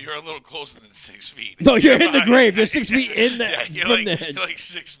no, you're a little closer than 6 feet. No, you're in the grave. You're 6 feet in the Yeah, you're from like, the edge. you're like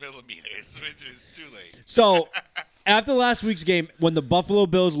 6 millimeters, which is too late. So, after last week's game, when the Buffalo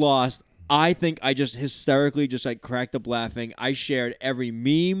Bills lost, I think I just hysterically just like cracked up laughing. I shared every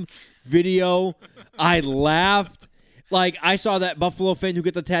meme, video. I laughed. Like I saw that Buffalo fan who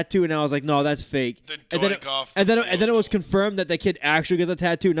got the tattoo, and I was like, "No, that's fake." The And then, doink off and then, the and then it was confirmed that the kid actually got the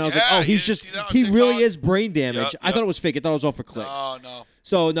tattoo, and I was Yeah, like, "Oh, he's you just see that on he really TikTok? is brain damage." Yep, I yep. thought it was fake. I thought it was all for clicks. Oh no,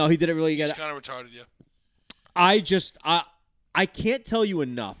 So no, he didn't really get he's it. kind of retarded. Yeah. I can't tell you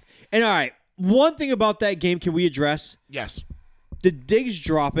enough. And all right, one thing about that game, can we address? Yes. Did Diggs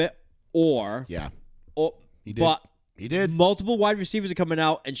drop it, or Yeah. or He did. But He did. multiple wide receivers are coming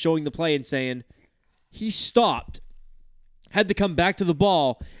out and showing the play and saying he stopped, had to come back to the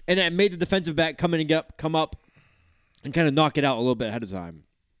ball, and it made the defensive back come up and kind of knock it out a little bit ahead of time.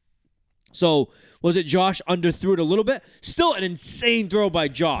 So was it Josh underthrew it a little bit? Still an insane throw by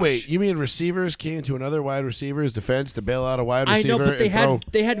Josh. Wait, you mean receivers came to another wide receiver's defense to bail out a wide I receiver know, but they and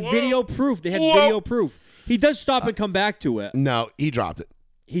throw? had video proof. They had Whoa. video proof. He does stop and come back to it. No, he dropped it.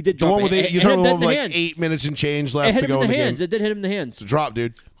 He did The drop one with it. you It talking hit him about in the like hands. 8 minutes and change It left hit to him go in in the the hands. game. It did hit him in the hands. It's a drop,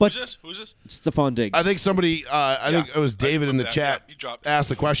 dude. But Who's this? Stephon Diggs. I think somebody, I think it was David in the Yeah, chat, he dropped. asked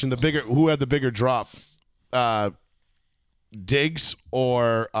the question: who had the bigger drop, Diggs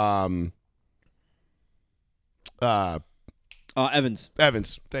or Evans.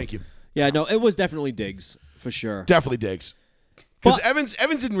 Evans? Thank you. Yeah, no, it was definitely Diggs for sure. Definitely Diggs. Because But-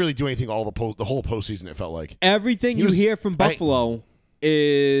 Evans didn't really do anything all the whole postseason. It felt like Everything He you was- hear from Buffalo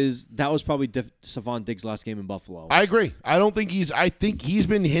is that was probably Stephon Diggs' last game in Buffalo. I agree. I think he's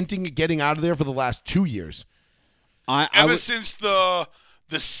been hinting at getting out of there for the last 2 years. Ever since the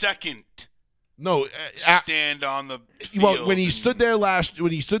second No, stand on the field. well, when he stood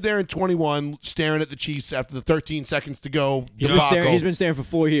there in 21, staring at the Chiefs after the 13 seconds to go, he's debacle. been staring for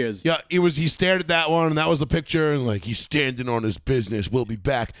 4 years. Yeah, he stared at that one, and that was the picture, and like he's standing on his business. We'll be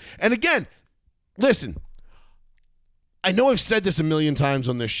back. And again, listen, I know I've said this a million times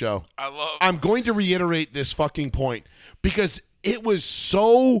on this show. I'm going to reiterate this fucking point because it was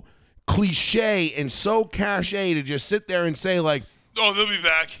so cliche and so cliche to just sit there and say like, "Oh, they'll be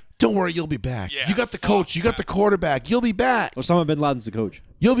back." Don't worry, you'll be back. Yeah, you got the coach, you got the quarterback. You'll be back. Osama bin Laden's the coach.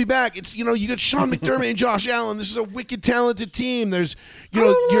 You'll be back. It's you got Sean McDermott and Josh Allen. This is a wicked talented team. There's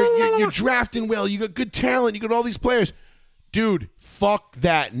you're drafting well. You got good talent. You got all these players. Dude, fuck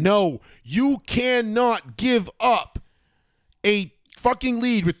that. No, you cannot give up a fucking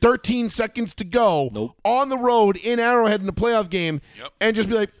lead with 13 seconds to go on the road in Arrowhead in the playoff game and just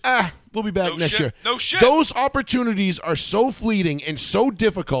be like, we'll be back next year. No shit. Those opportunities are so fleeting and so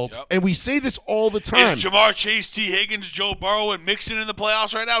difficult, and we say this all the time. Is Jamar Chase, T. Higgins, Joe Burrow, and Mixon in the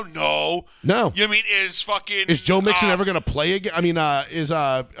playoffs right now? No. No. You know what I mean? Is Joe Mixon ever going to play again? I mean,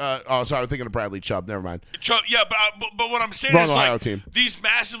 sorry, I'm thinking of Bradley Chubb. Never mind. Yeah, but what I'm saying Wrong is Ohio like team. these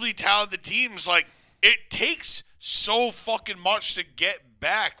massively talented teams, like it takes so fucking much to get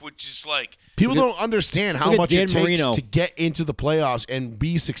back, which is like people don't understand how look at much it Dan takes Marino. to get into the playoffs and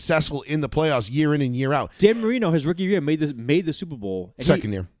be successful in the playoffs year in and year out. Dan Marino, his rookie year, made the Super Bowl. And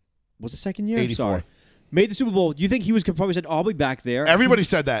Second year. Was it second year? 84. Sorry. Made the Super Bowl. Do you think he was probably said, I'll be back there? Everybody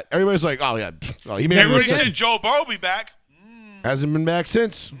said that. Everybody's like, oh, yeah. Oh, he made a everybody mistake. said Joe Burrow will be back. Hasn't been back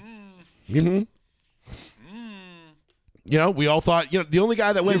since. Mm-hmm. We all thought, the only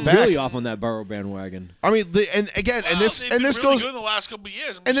guy that went You're back. really off on that Burrow bandwagon. I mean, and They've been this really goes good in the last couple of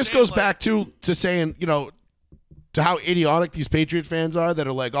years. and this goes back to saying, to how idiotic these Patriots fans are that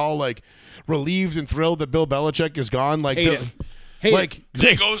are like all like relieved and thrilled that Bill Belichick is gone. Like, Hate it. like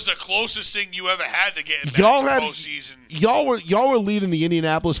There goes the closest thing you ever had to getting back y'all to had postseason. y'all were leading the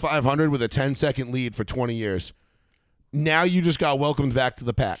Indianapolis 500 with a 10-second lead for 20 years. Now you just got welcomed back to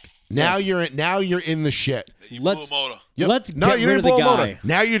the pack. Now you're in the shit. You blew Let's- a motor. Yep. Let's no, get you rid didn't of the blow a guy. motor.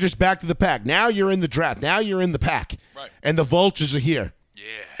 Now you're just back to the pack. Now you're in the draft. Now you're in the pack. Right. And the vultures are here. Yeah.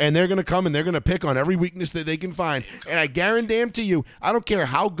 And they're going to come and they're going to pick on every weakness that they can find. And I guarantee you, I don't care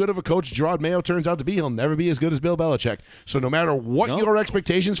how good of a coach Gerard Mayo turns out to be, he'll never be as good as Bill Belichick. So no matter what No. your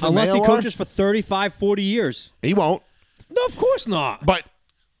expectations for Unless Mayo he are, coaches for 35, 40 years. he won't. No, of course not. But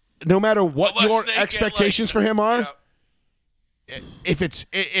no matter what Unless your they get, expectations for him are, Yeah.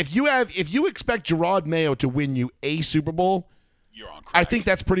 if you expect Gerard Mayo to win you a Super Bowl, You're on crack. I think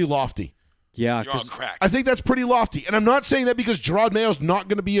that's pretty lofty. Yeah, You're on 'cause crack. I think that's pretty lofty. And I'm not saying that because Gerard Mayo's not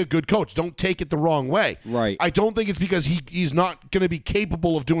going to be a good coach. Don't take it the wrong way. Right. I don't think it's because he's not going to be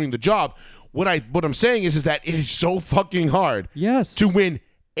capable of doing the job. What I'm saying is that it is so fucking hard Yes. to win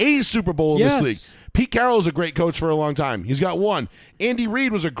a Super Bowl in Yes. this league. Pete Carroll is a great coach for a long time. He's got one. Andy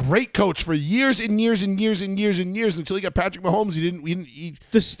Reid was a great coach for years and years and years and years and years until he got Patrick Mahomes.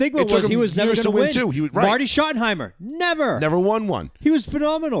 the stigma it took was he him was never years going to to win, too. He was- right. Marty Schottenheimer, never won one. He was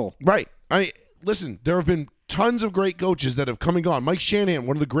phenomenal. Right. I mean, listen, there have been tons of great coaches that have come and gone. Mike Shanahan,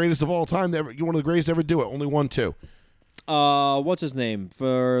 one of the greatest of all time, one of the greatest to ever do it. Only won two. What's his name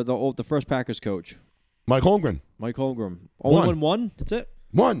for the first Packers coach? Mike Holmgren, Mike Holmgren. Only One. won one. That's it.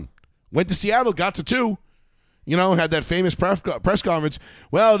 one. Went to Seattle, got to two. Had that famous press conference.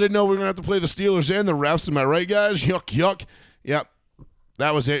 Well, didn't know we were going to have to play the Steelers and the refs. Am I right, guys? Yuck, yuck. Yep.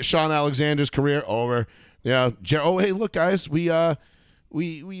 That was it. Sean Alexander's career over. Yeah. Oh, hey, look, guys. We got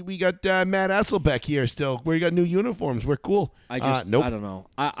Matt Hasselbeck here still. We got new uniforms. We're cool. Nope. I don't know.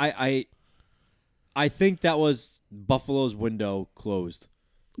 I think that was Buffalo's window closed.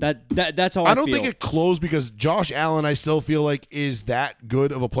 That's how I I don't feel. think it closed because Josh Allen, I still feel like, is that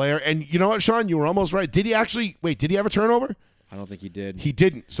good of a player. And you know what, Sean? You were almost right. Did he have a turnover? I don't think he did. He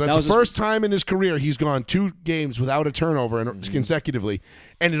didn't. So that's That the was first time in his career he's gone 2 games without a turnover consecutively.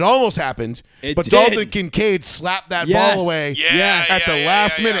 And it almost happened, It but did. Dalton Kincaid slapped that Yes. ball away Yeah, at the yeah,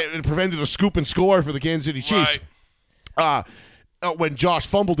 last yeah, yeah. minute and prevented a scoop and score for the Kansas City Chiefs. Right. When Josh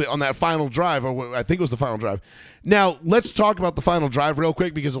fumbled it on that final drive, or I think it was the final drive. Now, let's talk about the final drive real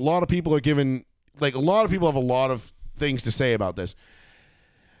quick because a lot of people have a lot of things to say about this.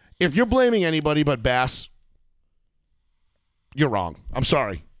 If you're blaming anybody but Bass, you're wrong. I'm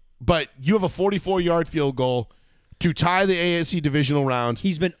sorry. But you have a 44-yard field goal to tie the AFC divisional round.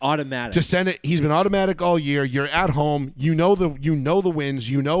 He's been automatic. To send it, he's been automatic all year. You're at home. You know the wins.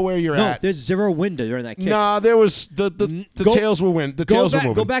 You know where you're no, at. there's zero wind during that kick. Nah, there was the Go- tails were win. The tails were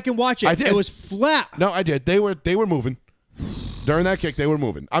moving. Go back and watch it. I did. It was flat. No, I did. They were moving during that kick. They were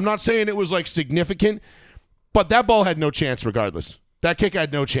moving. I'm not saying it was like significant, but that ball had no chance. Regardless, that kick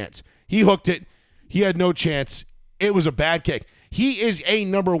had no chance. He hooked it. He had no chance. It was a bad kick. He is a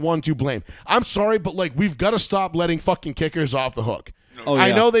number one to blame. I'm sorry, but like we've got to stop letting fucking kickers off the hook. Oh, yeah.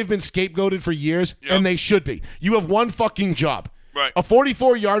 I know they've been scapegoated for years, and they should be. You have one fucking job. Right. A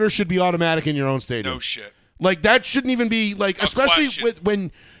 44-yarder should be automatic in your own stadium. No shit. Like that shouldn't even be like, especially question.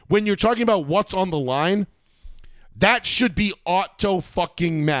 with when you're talking about what's on the line. That should be auto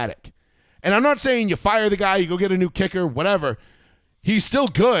fucking matic. And I'm not saying you fire the guy, you go get a new kicker, whatever. He's still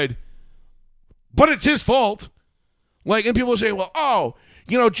good, but it's his fault. Like, and people say, well,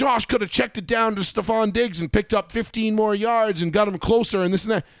 Josh could have checked it down to Stephon Diggs and picked up 15 more yards and got him closer and this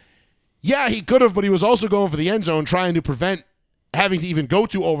and that. Yeah, he could have, but he was also going for the end zone, trying to prevent having to even go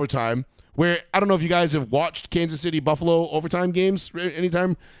to overtime. Where I don't know if you guys have watched Kansas City Buffalo overtime games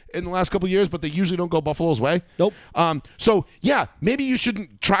anytime in the last couple of years, but they usually don't go Buffalo's way. Nope. So yeah, maybe you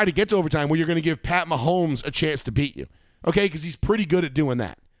shouldn't try to get to overtime where you're going to give Pat Mahomes a chance to beat you. Okay, because he's pretty good at doing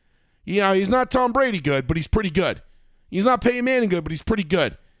that. You know, he's not Tom Brady good, but he's pretty good. He's not Peyton Manning good, but he's pretty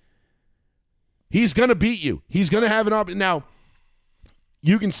good. He's going to beat you. He's going to have an option. Now,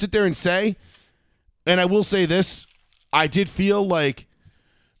 you can sit there and say, and I will say this, I did feel like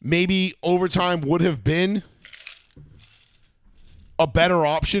maybe overtime would have been a better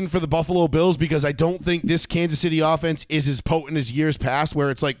option for the Buffalo Bills because I don't think this Kansas City offense is as potent as years past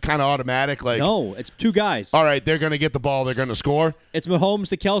where it's like kind of automatic. Like, No, it's two guys. all right, they're going to get the ball. They're going to score. It's Mahomes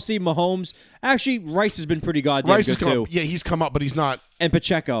to Kelsey. Mahomes. Actually, Rice has been pretty goddamn Rice has good come too. up. Yeah, he's come up, but he's not And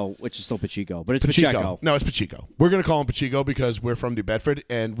Pacheco, which is still Pacheco, but it's Pacheco. No, it's Pacheco. We're going to call him Pacheco because we're from New Bedford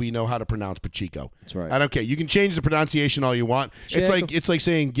and we know how to pronounce Pacheco. That's right. I don't care. You can change the pronunciation all you want. Pacheco. It's like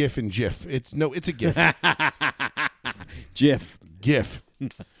saying GIF and GIF. It's a GIF. Jiff. GIF.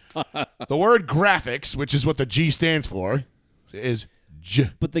 The word graphics, which is what the G stands for, is J.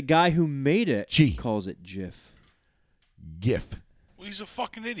 But the guy who made it G. calls it Jiff. GIF. Well, he's a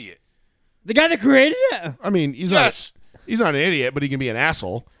fucking idiot. The guy that created it? I mean, he's Yes. not an idiot, but he can be an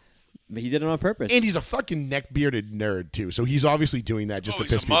asshole. He did it on purpose. And he's a fucking neck-bearded nerd, too. So he's obviously doing that just Oh, to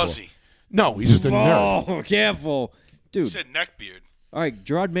he's piss a people off. muzzy. No, he's just a nerd. Oh, careful. He Dude. said neckbeard. All right,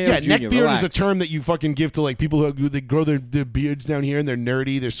 Gerard Mayo Yeah, Jr., neckbeard relax. is a term that you fucking give to like people who they grow their beards down here and they're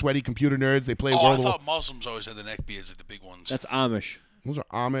nerdy, they're sweaty computer nerds. They play Oh, I World of thought Muslims always had the neckbeards, like the big ones. That's Amish. Those are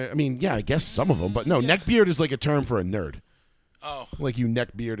I mean, yeah, I guess some of them, but no, neckbeard is like a term for a nerd. Oh. Like you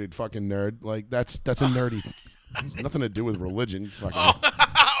neck-bearded fucking nerd. Like that's a nerdy. It's nothing to do with religion. Fucking,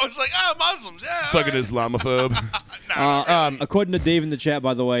 I was like, Muslims, yeah. fucking Islamophobe. According to Dave in the chat,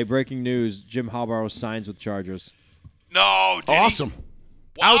 by the way, breaking news: Jim Harbaugh signs with Chargers. No, did Awesome.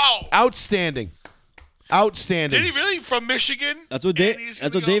 he? Wow. Outstanding. Outstanding. Did he really? From Michigan? That's what And Dave. he's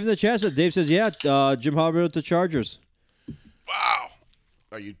That's gonna what Dave in the chat said. Dave says, "Yeah, Jim Harbaugh with the Chargers." Wow.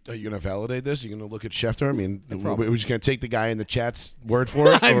 Are you going to validate this? Are you going to look at Schefter? I mean, probably. we're just going to take the guy in the chat's word for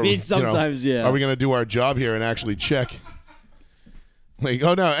it? I Or, mean, sometimes, yeah. Are we going to do our job here and actually check? Like,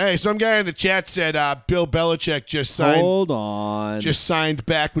 oh no, hey, some guy in the chat said Bill Belichick just signed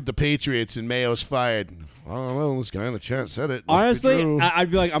back with the Patriots and Mayo's fired. I don't know. This guy in the chat said it. Must be Honestly, true.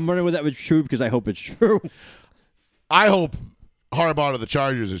 I'd be like, I'm wondering whether that was true because I hope it's true. I hope Harbaugh to the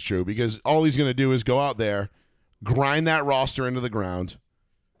Chargers is true because all he's going to do is go out there, grind that roster into the ground.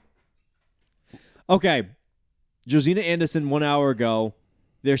 Okay, Josina Anderson 1 hour ago.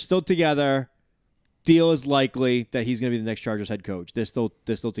 They're still together. Deal is likely that he's going to be the next Chargers head coach. They're still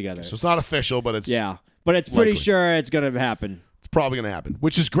together. So it's not official, but it's but it's pretty likely. sure it's going to happen. It's probably going to happen,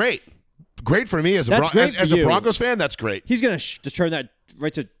 which is great. Great for me as a That's great as for a you. Broncos fan. That's great. He's going to turn that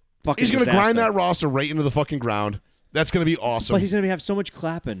right to fucking. He's going to grind disaster. that roster right into the fucking ground. That's going to be awesome. But he's going to have so much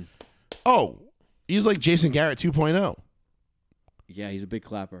clapping. Oh, he's like Jason Garrett 2.0. Yeah, he's a big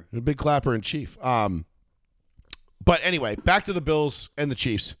clapper. A big clapper in chief. But anyway, back to the Bills and the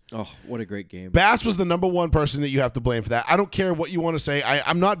Chiefs. Oh, what a great game. Bass was the number one person that you have to blame for that. I don't care what you want to say.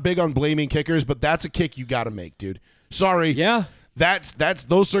 I'm not big on blaming kickers, but that's a kick you got to make, dude. Sorry. Yeah. That's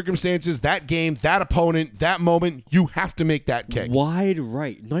those circumstances, that game, that opponent, that moment, you have to make that kick. Wide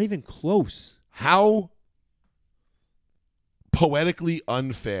right. Not even close. How poetically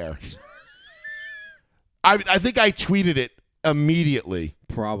unfair. I think I tweeted it immediately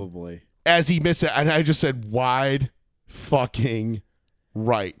Probably. as he missed it, and I just said wide fucking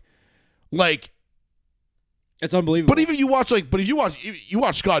right. Like, It's unbelievable. but even you watch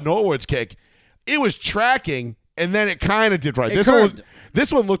Scott Norwood's kick, it was tracking and then it kind of did right. It This curved.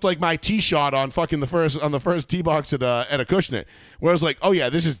 one looked like my tee shot on fucking the first tee box at a Acushnet, where I was like, oh yeah,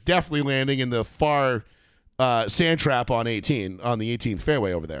 this is definitely landing in the far sand trap on the 18th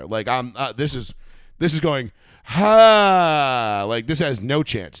fairway over there. Like this is going like this has no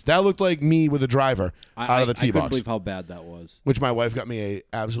chance. That looked like me with a driver out of the tee I couldn't box, believe how bad that was. which my wife got me a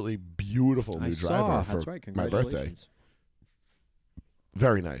absolutely beautiful new I driver saw. for That's right. my birthday. Congratulations.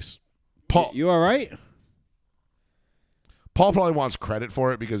 Very nice. Paul You all right? probably wants credit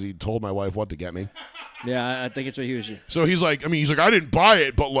for it because he told my wife what to get me. Yeah, I think it's what he was. So he's like, I didn't buy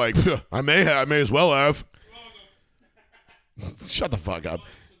it, but like, I may as well have. Shut the fuck up.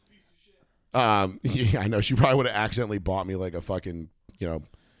 Yeah, I know she probably would have accidentally bought me like a fucking,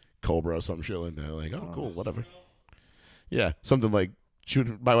 Cobra or some shit like that. Like, oh, cool, whatever. Yeah, something like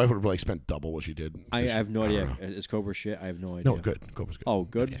my wife would have like spent double what she did. I have no don't idea. know. Is Cobra shit? I have no idea. No, good. Cobra's good. Oh,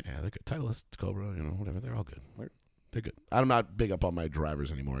 good. Yeah, they're good. Titleist, Cobra, whatever. They're all good. Where- They're good. I'm not big up on my drivers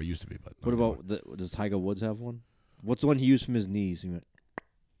anymore. I used to be, but What about does Tiger Woods have one? What's the one he used from his knees? He went,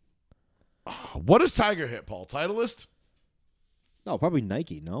 what does Tiger hit, Paul? Titleist? no, probably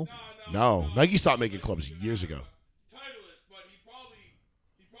Nike. No. No, Nike stopped making clubs years ago. Titleist, but he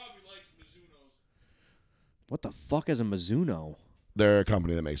probably likes Mizuno's. What the fuck is a Mizuno? They're a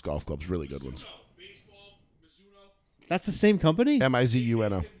company that makes golf clubs, really good ones. Baseball, Mizuno, That's the same company? Mizuno.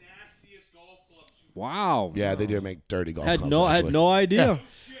 the nastiest golf clubs. Wow. Yeah, they do make dirty golf Had clubs. no, I had actually. no idea.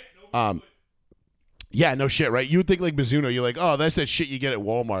 Yeah, no shit, right? You would think like Mizuno, you're like, oh, that's that shit you get at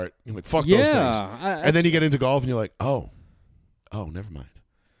Walmart. You're like, fuck those things. Yeah. And then you get into golf and you're like, oh, never mind.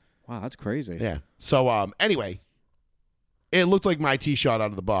 Wow, that's crazy. Yeah. So anyway, it looked like my tee shot out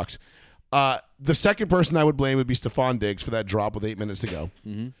of the box. The second person I would blame would be Stephon Diggs for that drop with 8 minutes to go.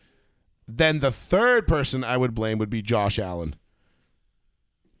 Mm-hmm. Then the third person I would blame would be Josh Allen.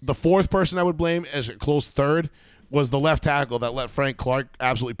 The fourth person I would blame as a close third was the left tackle that let Frank Clark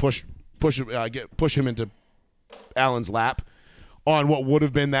absolutely push him into Allen's lap on what would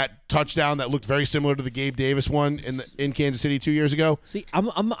have been that touchdown that looked very similar to the Gabe Davis one in Kansas City 2 years ago. See, I'm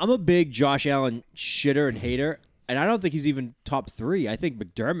a big Josh Allen shitter and hater, and I don't think he's even top 3. I think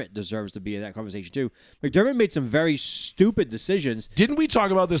McDermott deserves to be in that conversation too. McDermott made some very stupid decisions. Didn't we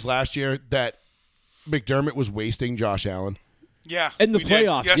talk about this last year that McDermott was wasting Josh Allen? Yeah. In the we did.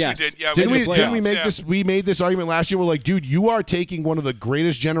 playoffs, Yes, yes. we did. Yeah, Didn't did. we make Yeah. this? We made this argument last year. We're like, dude, you are taking one of the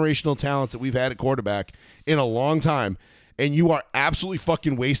greatest generational talents that we've had at quarterback in a long time, and you are absolutely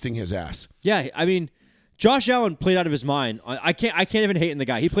fucking wasting his ass. Yeah, I mean, Josh Allen played out of his mind. I can't even hate in the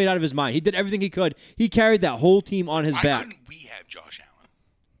guy. He played out of his mind. He did everything he could. He carried that whole team on his Why back. couldn't we have Josh Allen?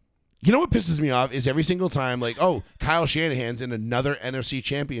 You know what pisses me off is every single time, like, oh, Kyle Shanahan's in another NFC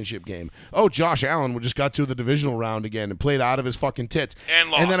Championship game. Oh, Josh Allen just got to the divisional round again and played out of his fucking tits. And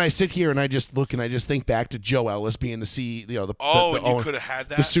lost. And then I sit here and I just look and I just think back to Joe Ellis being the And you owner, could have had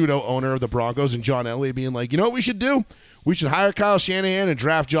that. the pseudo owner of the Broncos, and John Elway being like, you know what we should do? We should hire Kyle Shanahan and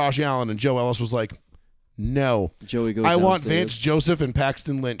draft Josh Allen. And Joe Ellis was like, no. Joey goes I want downstairs. Vance Joseph and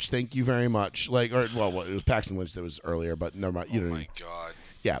Paxton Lynch. Thank you very much. Like, it was Paxton Lynch that was earlier, but never mind. You Oh know what I my mean. God.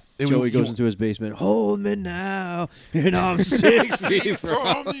 Yeah. Joey goes into his basement. Hold me now, and I'm 6 feet from.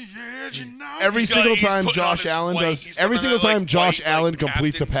 From the edge and now Every he's single he's time putting on Josh his Allen white- does- he's every putting on single that, time Josh white, Allen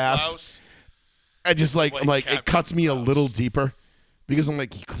completes a captain's pass, blouse. I just like White I'm like it captain's cuts me a blouse. little deeper because I'm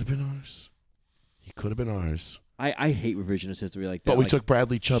like he could have been ours. He could have been ours. I hate revisionist history like that. But we like, took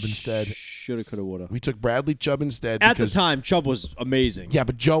Bradley Chubb instead. Shoulda, coulda, woulda. We took Bradley Chubb instead At the because time, Chubb was amazing. yeah,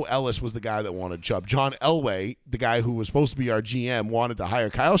 but Joe Ellis was the guy that wanted Chubb. John Elway, the guy who was supposed to be our GM, wanted to hire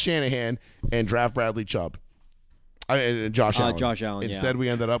Kyle Shanahan and draft Bradley Chubb. And Josh Allen. Josh Allen, yeah. Instead, we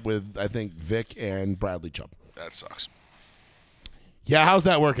ended up with I think Vic and Bradley Chubb. That sucks. Yeah, how's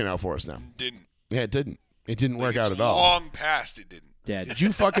that working out for us now? Didn't. Yeah, it didn't. It didn't work It's out at all. Long past it didn't. Dead. Did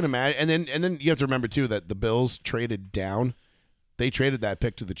you fucking imagine? And then you have to remember too that the Bills traded down. They traded that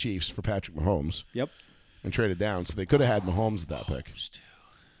pick to the Chiefs for Patrick Mahomes Yep. and traded down, so they could have had Mahomes at that pick.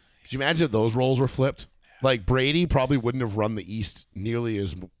 Could you imagine if those roles were flipped? Like Brady probably wouldn't have run the East nearly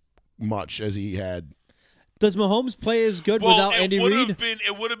as much as he had. Does Mahomes play as good Well, without Andy it would Reid? have been.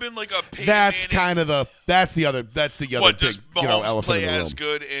 It would have been like a. Peyton That's Manning. kind of the other What big does Mahomes elephant play in the room. as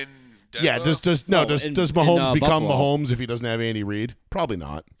good in? Denver? Yeah, does No, does in Mahomes become Buffalo. Mahomes if he doesn't have Andy Reid? Probably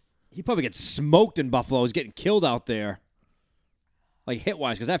not. He probably gets smoked in Buffalo. He's getting killed out there. Like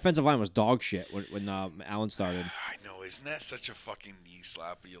hit-wise, because that offensive line was dog shit when Allen started. I know, isn't that such a fucking knee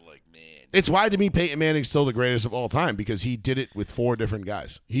slapper? You're like, man. It's why to me Peyton Manning's still the greatest of all time because he did it with 4 different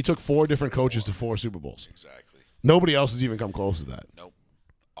guys. He took 4 different coaches to 4 Super Bowls. Exactly. Nobody else has even come close to that. Nope.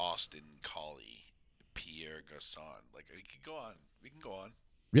 Austin, Collie, Pierre Garcon. Like we could go on. We can go on.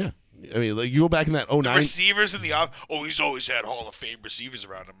 Yeah. I mean, like, you go back in that The 09. receivers in the off. Oh, he's always had Hall of Fame receivers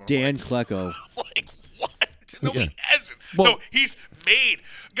around him. I'm Dan like, Klecko. like what? No, Yeah. he hasn't. Well- No, he's made.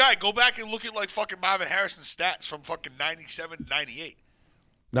 Guy, go back and look at like fucking Marvin Harrison's stats from fucking 97, 98.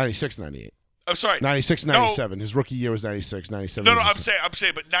 96, 98. I'm sorry. 96, No. 97. His rookie year was 96, 97. No, I'm 97.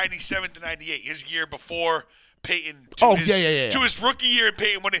 saying, but 97 to 98, his year before Peyton. Oh, yeah. To his rookie year in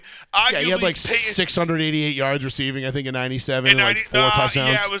Peyton, when Yeah, he had like 688 yards receiving, I think, in 97, and like 4 touchdowns.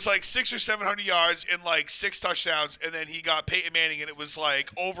 Yeah, it was like 600 or 700 yards and like 6 touchdowns, and then he got Peyton Manning, and it was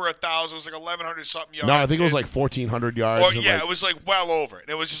like over 1,000. It was like 1,100 something yards. No, I think it was and- like 1,400 yards. Or, of, yeah, like- it was like well over it. And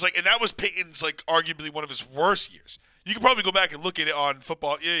it was just like, and that was Peyton's like arguably one of his worst years. You can probably go back and look at it on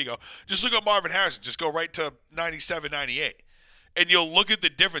football. There you go. Just look at Marvin Harrison. Just go right to 97, 98. And you'll look at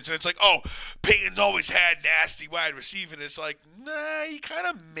the difference. And it's like, oh, Peyton's always had nasty wide receiving. It's like, nah, he kind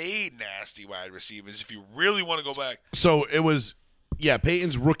of made nasty wide receivers if you really want to go back. So it was, yeah,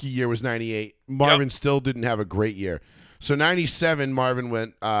 Peyton's rookie year was 98. Marvin still didn't have a great year. So 97, Marvin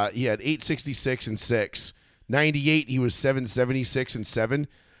went, he had 866 and 6. 98, he was 776 and 7.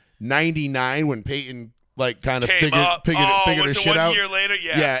 99, when Peyton like kind of Came figured up. figured Was his it shit 1 out. year later?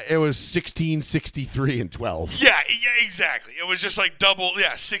 Yeah. Yeah, it was 1663 and 12. Yeah, exactly. It was just like double,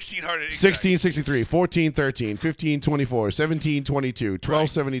 1,600. Exactly. 1663, 1413, 1524, 1722,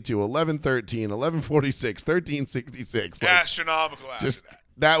 1272, 1113, 1146, 1366. Like, Astronomical after just that.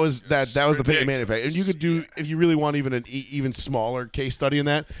 that was It's that was the Peyton Manning ridiculous. effect. And you could do, if you really want even an even smaller case study in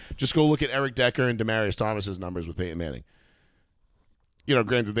that, just go look at Eric Decker and Demaryius Thomas's numbers with Peyton Manning. You know,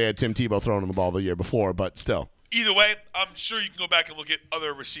 granted they had Tim Tebow throwing him the ball the year before, but still. Either way, I'm sure you can go back and look at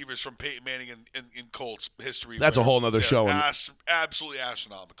other receivers from Peyton Manning in Colts history. That's a where whole nother they're show. Absolutely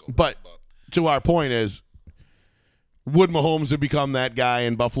astronomical. But to our point is, would Mahomes have become that guy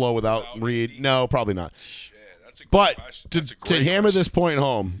in Buffalo without Reed? No, probably not. Shit, that's a great But question. to That's a great hammer question. this point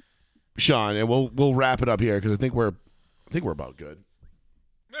home, Sean, and we'll wrap it up here because I think we're about good.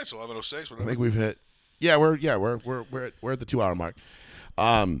 That's 11:06. I Whatever. think we've hit. Yeah, we're at the 2 hour mark.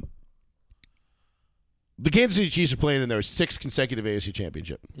 The Kansas City Chiefs are playing in their 6th consecutive AFC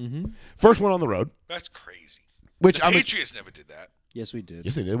Championship. Mm-hmm. First one on the road, That's crazy. which The I'm. Patriots never did that. Yes, we did.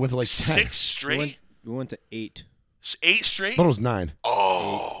 Yes, they did. Went to like 10. 6 We straight. went to 8. 8 straight. I thought it was 9.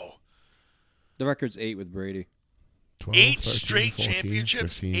 Oh, The record's 8 with Brady. 12, 8 13, straight 14,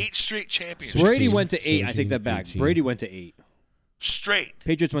 championships. 15. 8 straight championships. Brady 16, went to 8. I take 17, that back. 18. Brady went to 8. Straight.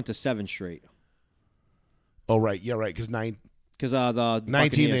 Patriots went to 7 straight. Oh right, yeah, right. Because Because the 19 they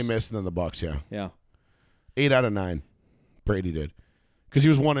Buccaneers- missed, and then the Bucks. Yeah, Yeah. 8 out of 9. Brady did because he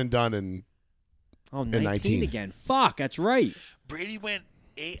was one and done, and Oh, 19. 19 again. Fuck, that's right. Brady went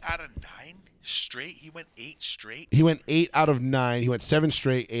 8 out of 9 straight. He went 8 straight. he went 8 out of 9. He went 7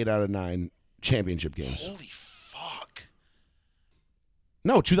 straight, 8 out of 9 championship games. Holy fuck.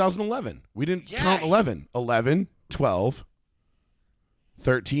 No, 2011. We didn't Yeah, count he- 11. 11, 12,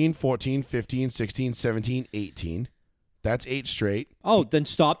 13, 14, 15, 16, 17, 18. That's 8 straight. Oh, then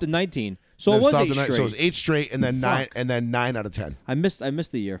stopped at 19. So Then it was stopped 8 the night- straight. So it was 8 straight, and then Fuck. 9 out of 10. I missed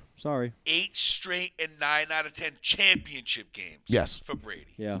the year. Sorry. 8 straight and 9 out of 10 championship games. Yes. For Brady.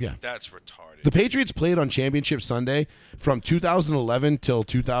 Yeah. Yeah. That's retarded. The Patriots played on Championship Sunday from 2011 till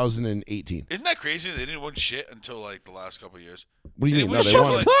 2018. Isn't that crazy? They didn't win shit until like the last couple of years. What do you They mean? won No, shit they for,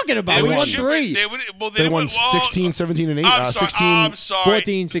 won. What are you talking about? They We won won shit for- 3. They Won didn't win 16, 17, and 8. I'm sorry. 16, I'm sorry.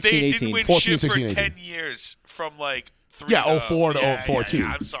 14, 16, they 18. didn't win 14, shit 16, for 18. 10 years from like 3 Yeah, 04 to 14.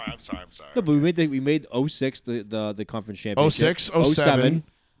 I'm sorry. No, but we made 06 the conference championship. 06, 07.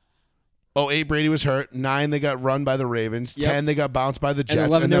 08, Brady was hurt. 9, they got run by the Ravens. Yep. 10, they got bounced by the Jets.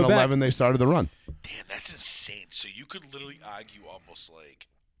 11 And they then were back. 11, they started the run. Damn, that's insane. So you could literally argue almost like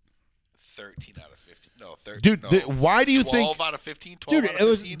 13 out of 15. No, 13. Dude, no, why do you 12 think- out of 15? 12 Dude, out it of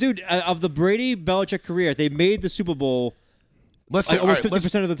was 15? of the Brady Belichick career. They made the Super Bowl Let's say, like all almost right, let's,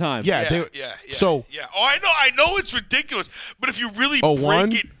 50% of the time. yeah, Yeah, they, yeah. So, yeah. Oh, I know it's ridiculous, but if you really Oh, break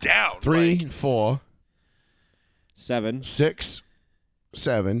 1, it down, 3, like, 4, 7. 6,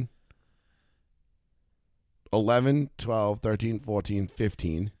 7, 11, 12, 13, 14,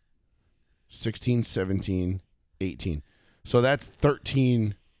 15, 16, 17, 18. So that's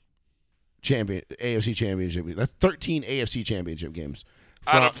 13 AFC championship. That's 13 AFC championship games.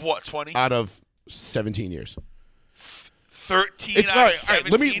 out of what, 20? out of 17 years. 13 It's out all of right.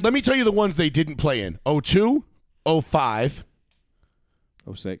 17? Let me tell you the ones they didn't play in. 02, 05,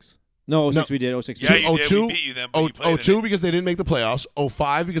 06. No, 06 we did. 06. Yeah, we you did. did. We beat you then, but you played in 02 it. because they didn't make the playoffs.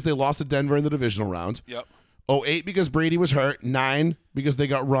 05 because they lost to Denver in the divisional round. Yep. 08 because Brady was hurt. 9 because they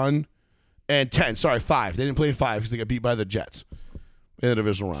got run. And 10, sorry, 5. They didn't play in 5 because they got beat by the Jets in the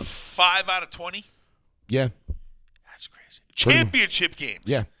divisional round. 5 out of 20? Yeah. That's crazy. Championship games.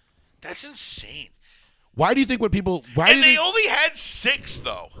 Yeah. That's insane. Why do you think when people? Why do And you they think, only had 6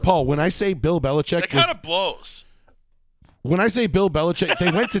 though. Paul? When I say Bill Belichick, That kind of blows. when I say Bill Belichick,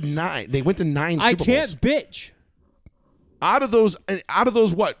 they went to 9. They went to 9 Super I Bowls. can't bitch. Out of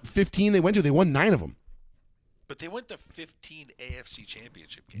those, what 15 they went to? They won 9 of them. But they went to 15 AFC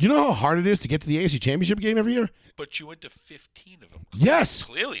Championship games. You know how hard it is to get to the AFC Championship game every year? But you went to 15 of them. Yes,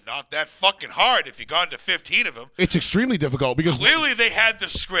 Clearly not that fucking hard if you got into 15 of them. it's extremely difficult because Clearly they had the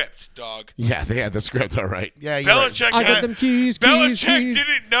script, dog. yeah, they had the script all right. Yeah, you're right. Belichick I got had, them keys. Belichick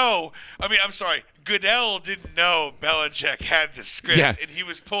didn't know. I mean, I'm sorry. Goodell didn't know Belichick had the script, Yeah. and he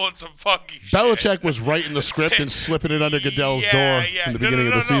was pulling some funky shit. Belichick was writing the script and slipping it under Goodell's door in the beginning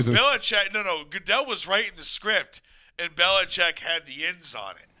of the season. No, Goodell was writing the script, and Belichick had the ins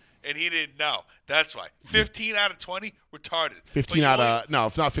on it, and he didn't know. That's why. 15 out of 20, retarded. 15 out of no,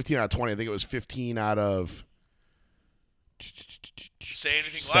 if not 15 out of 20, I think it was 15 out of Say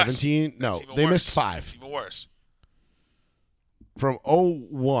anything less. 17. No, That's even they worse. missed 5 It's even worse. from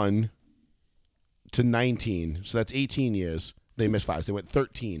 01 to 19. So that's 18 years. They missed 5. So they went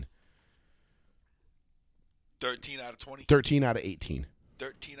 13. 13 out of 20. 13 out of 18.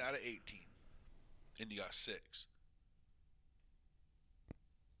 13 out of 18. And you got 6.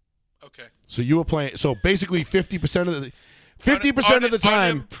 Okay. So you were playing. So basically, 50% of the 50% of the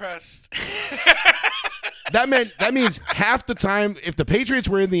time. Unimpressed. That means half the time. If the Patriots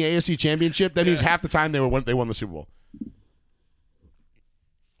were in the AFC Championship, that means half the time they won the Super Bowl.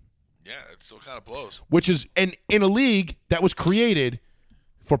 Yeah, it still kind of blows. Which is in a league that was created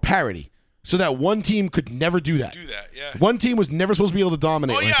for parity, so that one team could never do that. Yeah. One team was never supposed to be able to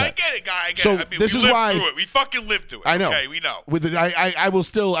dominate. Oh like yeah, that. I get it, guy. I get So it. I mean, this we is lived why- through it. We fucking lived through it. I know. Okay, we know. With it, I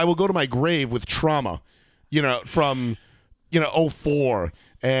will go to my grave with trauma, from 04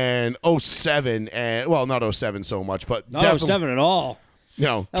 and 07 and well, not 07 so much, but Not definitely 07 at all.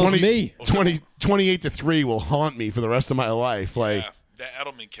 That 28-3 will haunt me for the rest of my life. Like Yeah, that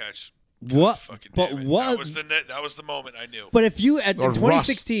Edelman catch. What? Fucking But damn it. what? That was the moment I knew. But if you in Or Russ.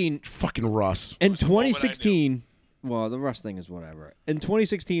 2016, fucking Russ. in the moment I 2016, well, the Russ thing is whatever. In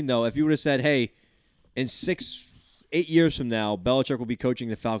 2016, though, if you would have said, "Hey, in 8 years from now, Belichick will be coaching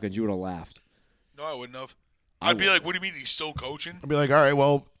the Falcons," you would have laughed. No, I wouldn't have. I'd be like, "What do you mean he's still coaching?" I'd be like, all right,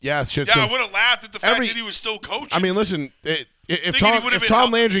 well, yeah, shit's Yeah, I good. would have laughed at the fact that he was still coaching. I mean, listen, if Thinking he Tom would've been Tom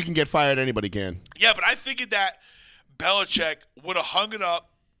helped- Landry can get fired, anybody can. yeah, but I figured that Belichick would have hung it up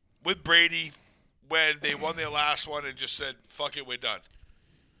with Brady when they won their last one and just said, "Fuck it, we're done."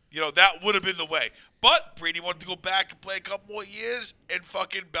 That would have been the way. But Brady wanted to go back and play a couple more years, and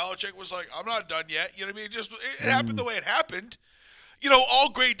fucking Belichick was like, "I'm not done yet." You know what I mean? It happened the way it happened. All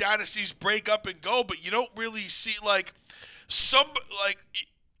great dynasties break up and go, but you don't really see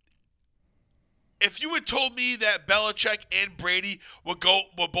if you had told me that Belichick and Brady were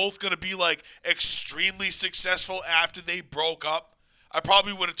both going to be like extremely successful after they broke up, I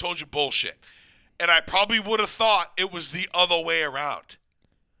probably would have told you bullshit. And I probably would have thought it was the other way around.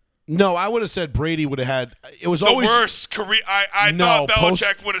 No, I would have said Brady would have had. It was The always worst career. I No, thought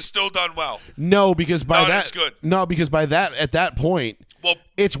Belichick would have still done well. no because by Not that as good. no because by that at that point Well,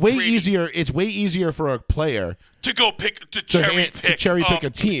 it's way Brady- easier. It's way easier for a player to go cherry pick a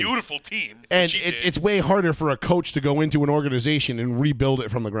team. beautiful team, and which he did. it's way harder for a coach to go into an organization and rebuild it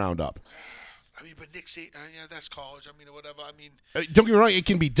from the ground up. I mean, but Nick Saban, that's college. I mean, whatever. I mean, Don't get me wrong; it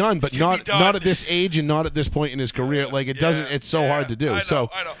can be done, but can not be done. not at this age and not at this point in his career. Like it doesn't. It's so hard to do. I know, so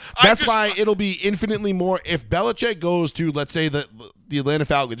I know. that's why it'll be infinitely more. If Belichick goes to, let's say, the Atlanta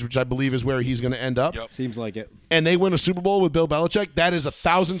Falcons, which I believe is where he's going to end up, Yep. Seems like it. and they win a Super Bowl with Bill Belichick, that is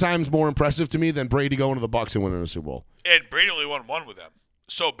 1,000 times more impressive to me than Brady going to the Bucs and winning a Super Bowl. And Brady only won one with them.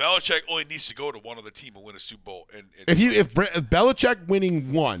 So Belichick only needs to go to one other team and win a Super Bowl. And If Belichick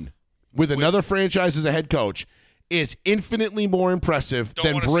winning one with another franchise as a head coach is infinitely more impressive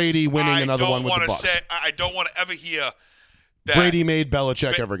than Brady winning another one with the Bucs. I don't want to ever hear that Brady made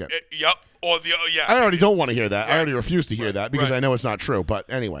Belichick ever again. Yep. Or yeah. I already don't want to hear that. I Right. already refuse to hear that because Right. I know it's not true. But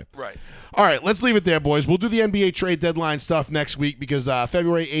anyway. Right. All right, let's leave it there, boys. We'll do the NBA trade deadline stuff next week because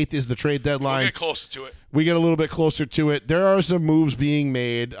February 8th is the trade We'll deadline. get closer to it. We get a little bit closer to it. There are some moves being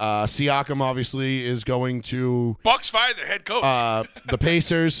made. Siakam obviously is going to Bucks fired their head coach. the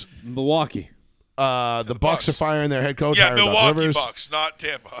Pacers. Milwaukee. The Bucks are firing their head coach. yeah, hiring Doc Milwaukee Rivers. Bucks, not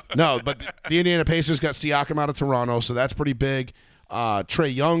Tampa. No, but the Indiana Pacers got Siakam out of Toronto, so that's pretty big. Trey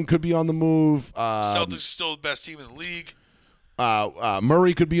Young could be on the move. Celtics still the best team in the league.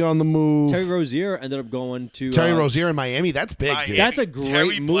 Murray could be on the move. Terry Rozier ended up going to Terry Rozier in Miami. That's big, dude. That's a great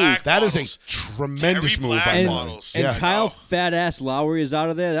Terry move. Black That is models. a tremendous Terry move Black by and, Miami. models. and Yeah. Kyle I know. Fat Ass Lowry is out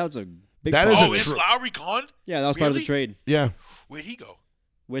of there. That was a Big That part. is a Oh, is tr- Lowry gone? Yeah, that was part of the Really? trade. Yeah. Where'd he go?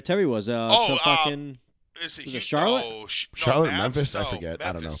 Where Terry was. Oh, to fucking. Is it, Was it Charlotte? No, Charlotte or Mavs? Memphis? I No, forget.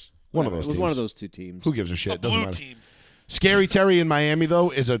 I don't know. Memphis. One of It those was teams. one of those two teams. Who gives a shit? A Doesn't blue matter. team. Scary Terry in Miami though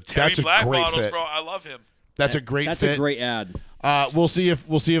is Terry that's a Black great models, fit. bro. I love him. That's a great That's fit. a great ad. We'll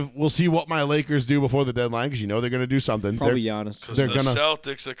see what my Lakers do before the deadline because you know they're going to do something. Probably They're- Giannis. Because They're the gonna-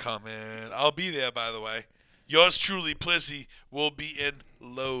 Celtics are coming. I'll be there, by the way. Yours truly, Plizzy, will be in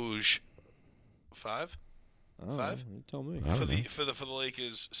Loge. 5? Oh, 5? You told me. I For don't the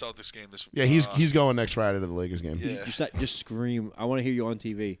Lakers Celtics game this week. Yeah, he's going next Friday to the Lakers game. Yeah. Just scream. I want to hear you on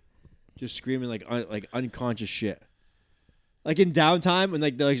TV. Just screaming like unconscious shit. Like in downtime when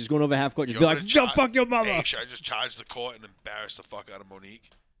they're like just going over half court, just be like, "Yo, fuck your mother." Hey, should I just charge the court and embarrass the fuck out of Monique?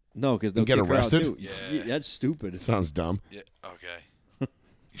 No, because they'll get kick her out, arrested? too. Yeah. That's stupid. Sounds dumb. Yeah. Okay.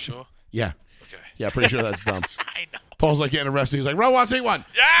 You sure? Yeah, Okay. yeah, pretty sure that's dumb. I know. Paul's like getting arrested. He's like, "Ron wants to one."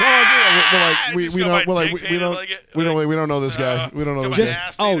 Yeah! We're like, Just we got don't, my we're like, dick we painted don't, like it. we don't know this guy. We don't know Got this my guy.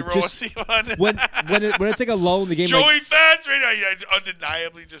 ass oh, painted raw, just- see one. when it's like a lull in the game, Joey Fats right now, yeah,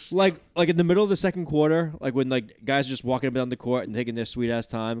 undeniably just. like in the middle of the second quarter, like when like guys are just walking up and down the court and taking their sweet ass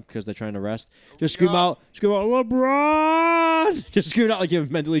time because they're trying to rest. Just scream out, LeBron! Just scream out like you're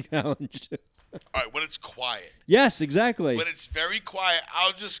mentally challenged. All right, when it's quiet. Yes, exactly. When it's very quiet,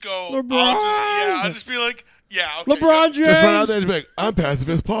 I'll just go. LeBron! I'll just be like, yeah, okay. LeBron James. Just run out there and be like, "I'm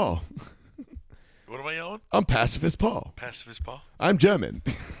Pacifist Paul. What am I yelling? I'm Pacifist Paul. Pacifist Paul. I'm German.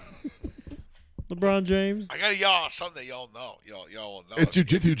 LeBron James. I gotta yell out something that y'all know. Y'all will know. It's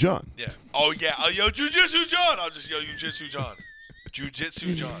Jiu-Jitsu John." Yeah. Oh yeah. I'll yell Jiu-Jitsu John. I'll just yell Jiu-Jitsu John.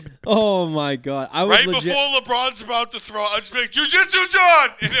 Jiu-Jitsu John. Oh my God! I was Right legit. before LeBron's about to throw, I'll just be like Jiu-Jitsu John,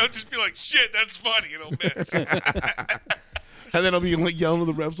 and he'll just be like, "Shit, that's funny," and he'll miss. And then I'll be like yelling at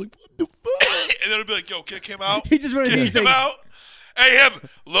the refs like, "What the fuck?" And then it'll be like, "Yo, kick him out. He just one of these Kick him things. out. Hey, him.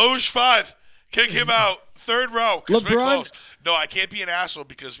 Loge 5. Kick him out. Third row. 'Cause we're LeBron- close. No, I can't be an asshole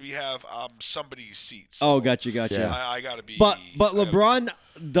because we have somebody's seats. So Oh, gotcha. Yeah. I gotta be. But I gotta be- LeBron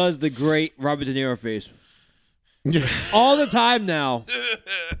does the great Robert De Niro face Yeah. all the time now.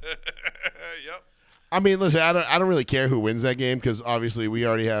 Yep. I mean, listen, I don't really care who wins that game because obviously we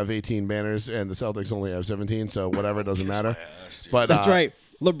already have 18 banners and the Celtics only have 17, so whatever, doesn't Kiss matter. my ass, dude. But That's right.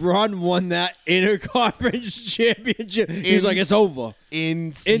 LeBron won that interconference championship. He's In- like, it's over.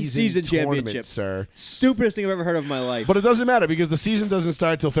 in-season tournament, championship. sir. Stupidest thing I've ever heard of in my life. But it doesn't matter because the season doesn't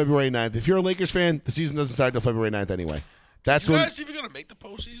start till February 9th. If you're a Lakers fan, the season doesn't start till February 9th anyway. That's You when. guys even gonna make the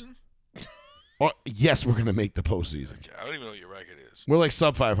postseason? Yes, we're gonna make the postseason. Okay, I don't even know what your record is. We're like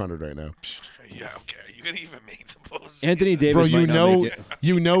sub 500 right now. Yeah, okay. You gonna even make the postseason? Anthony Davis Bro, you might not know, make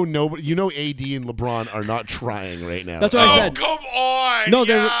it. nobody, AD and LeBron are not trying right now. That's what I Oh, said. come on. No, yeah.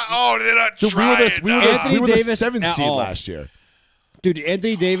 they're- They're not Dude, trying. we were no. the, Anthony we were the Davis 7th at seed all. last year. Dude,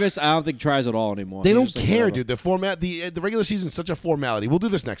 Anthony Davis, I don't think tries at all anymore. They He's don't just like, care, whatever. dude. The format, the regular season is such a formality. We'll do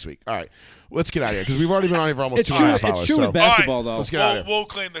this next week. All right, let's get out of here because we've already been on here for almost It's 2.5 true. hours. It's true so with basketball, All right. though. Let's get out of here. We'll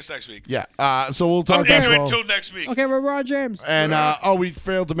claim this next week. Yeah. So we'll talk I'm here basketball. until next week. Okay, LeBron James. And we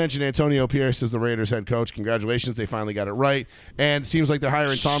failed to mention Antonio Pierce as the Raiders head coach. Congratulations, they finally got it right. And it seems like they're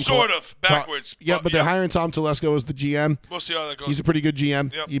hiring Tom. Sort of backwards. Yeah, but they're yeah. hiring Tom Telesco as the GM. We'll see how that goes. He's a pretty good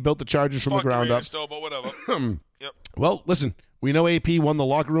GM. Yep. He built the Chargers from Fuck the ground up. Raiders still, but whatever. Yep. Well, listen, we know AP won the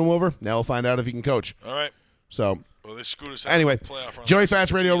locker room over. Now we'll find out if he can coach. All right. So Well, they screwed us out. anyway, in the playoff run Joey last Fats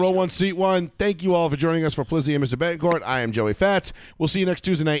 2 Radio, years row ago. one, seat one. Thank you all for joining us for Plizzy and Mr. Betancourt. I am Joey Fats. We'll see you next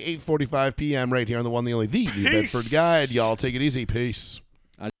Tuesday night, 8:45 p.m. right here on the one, the only, the New Bedford Guide. Y'all take it easy. Peace.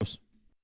 Adios.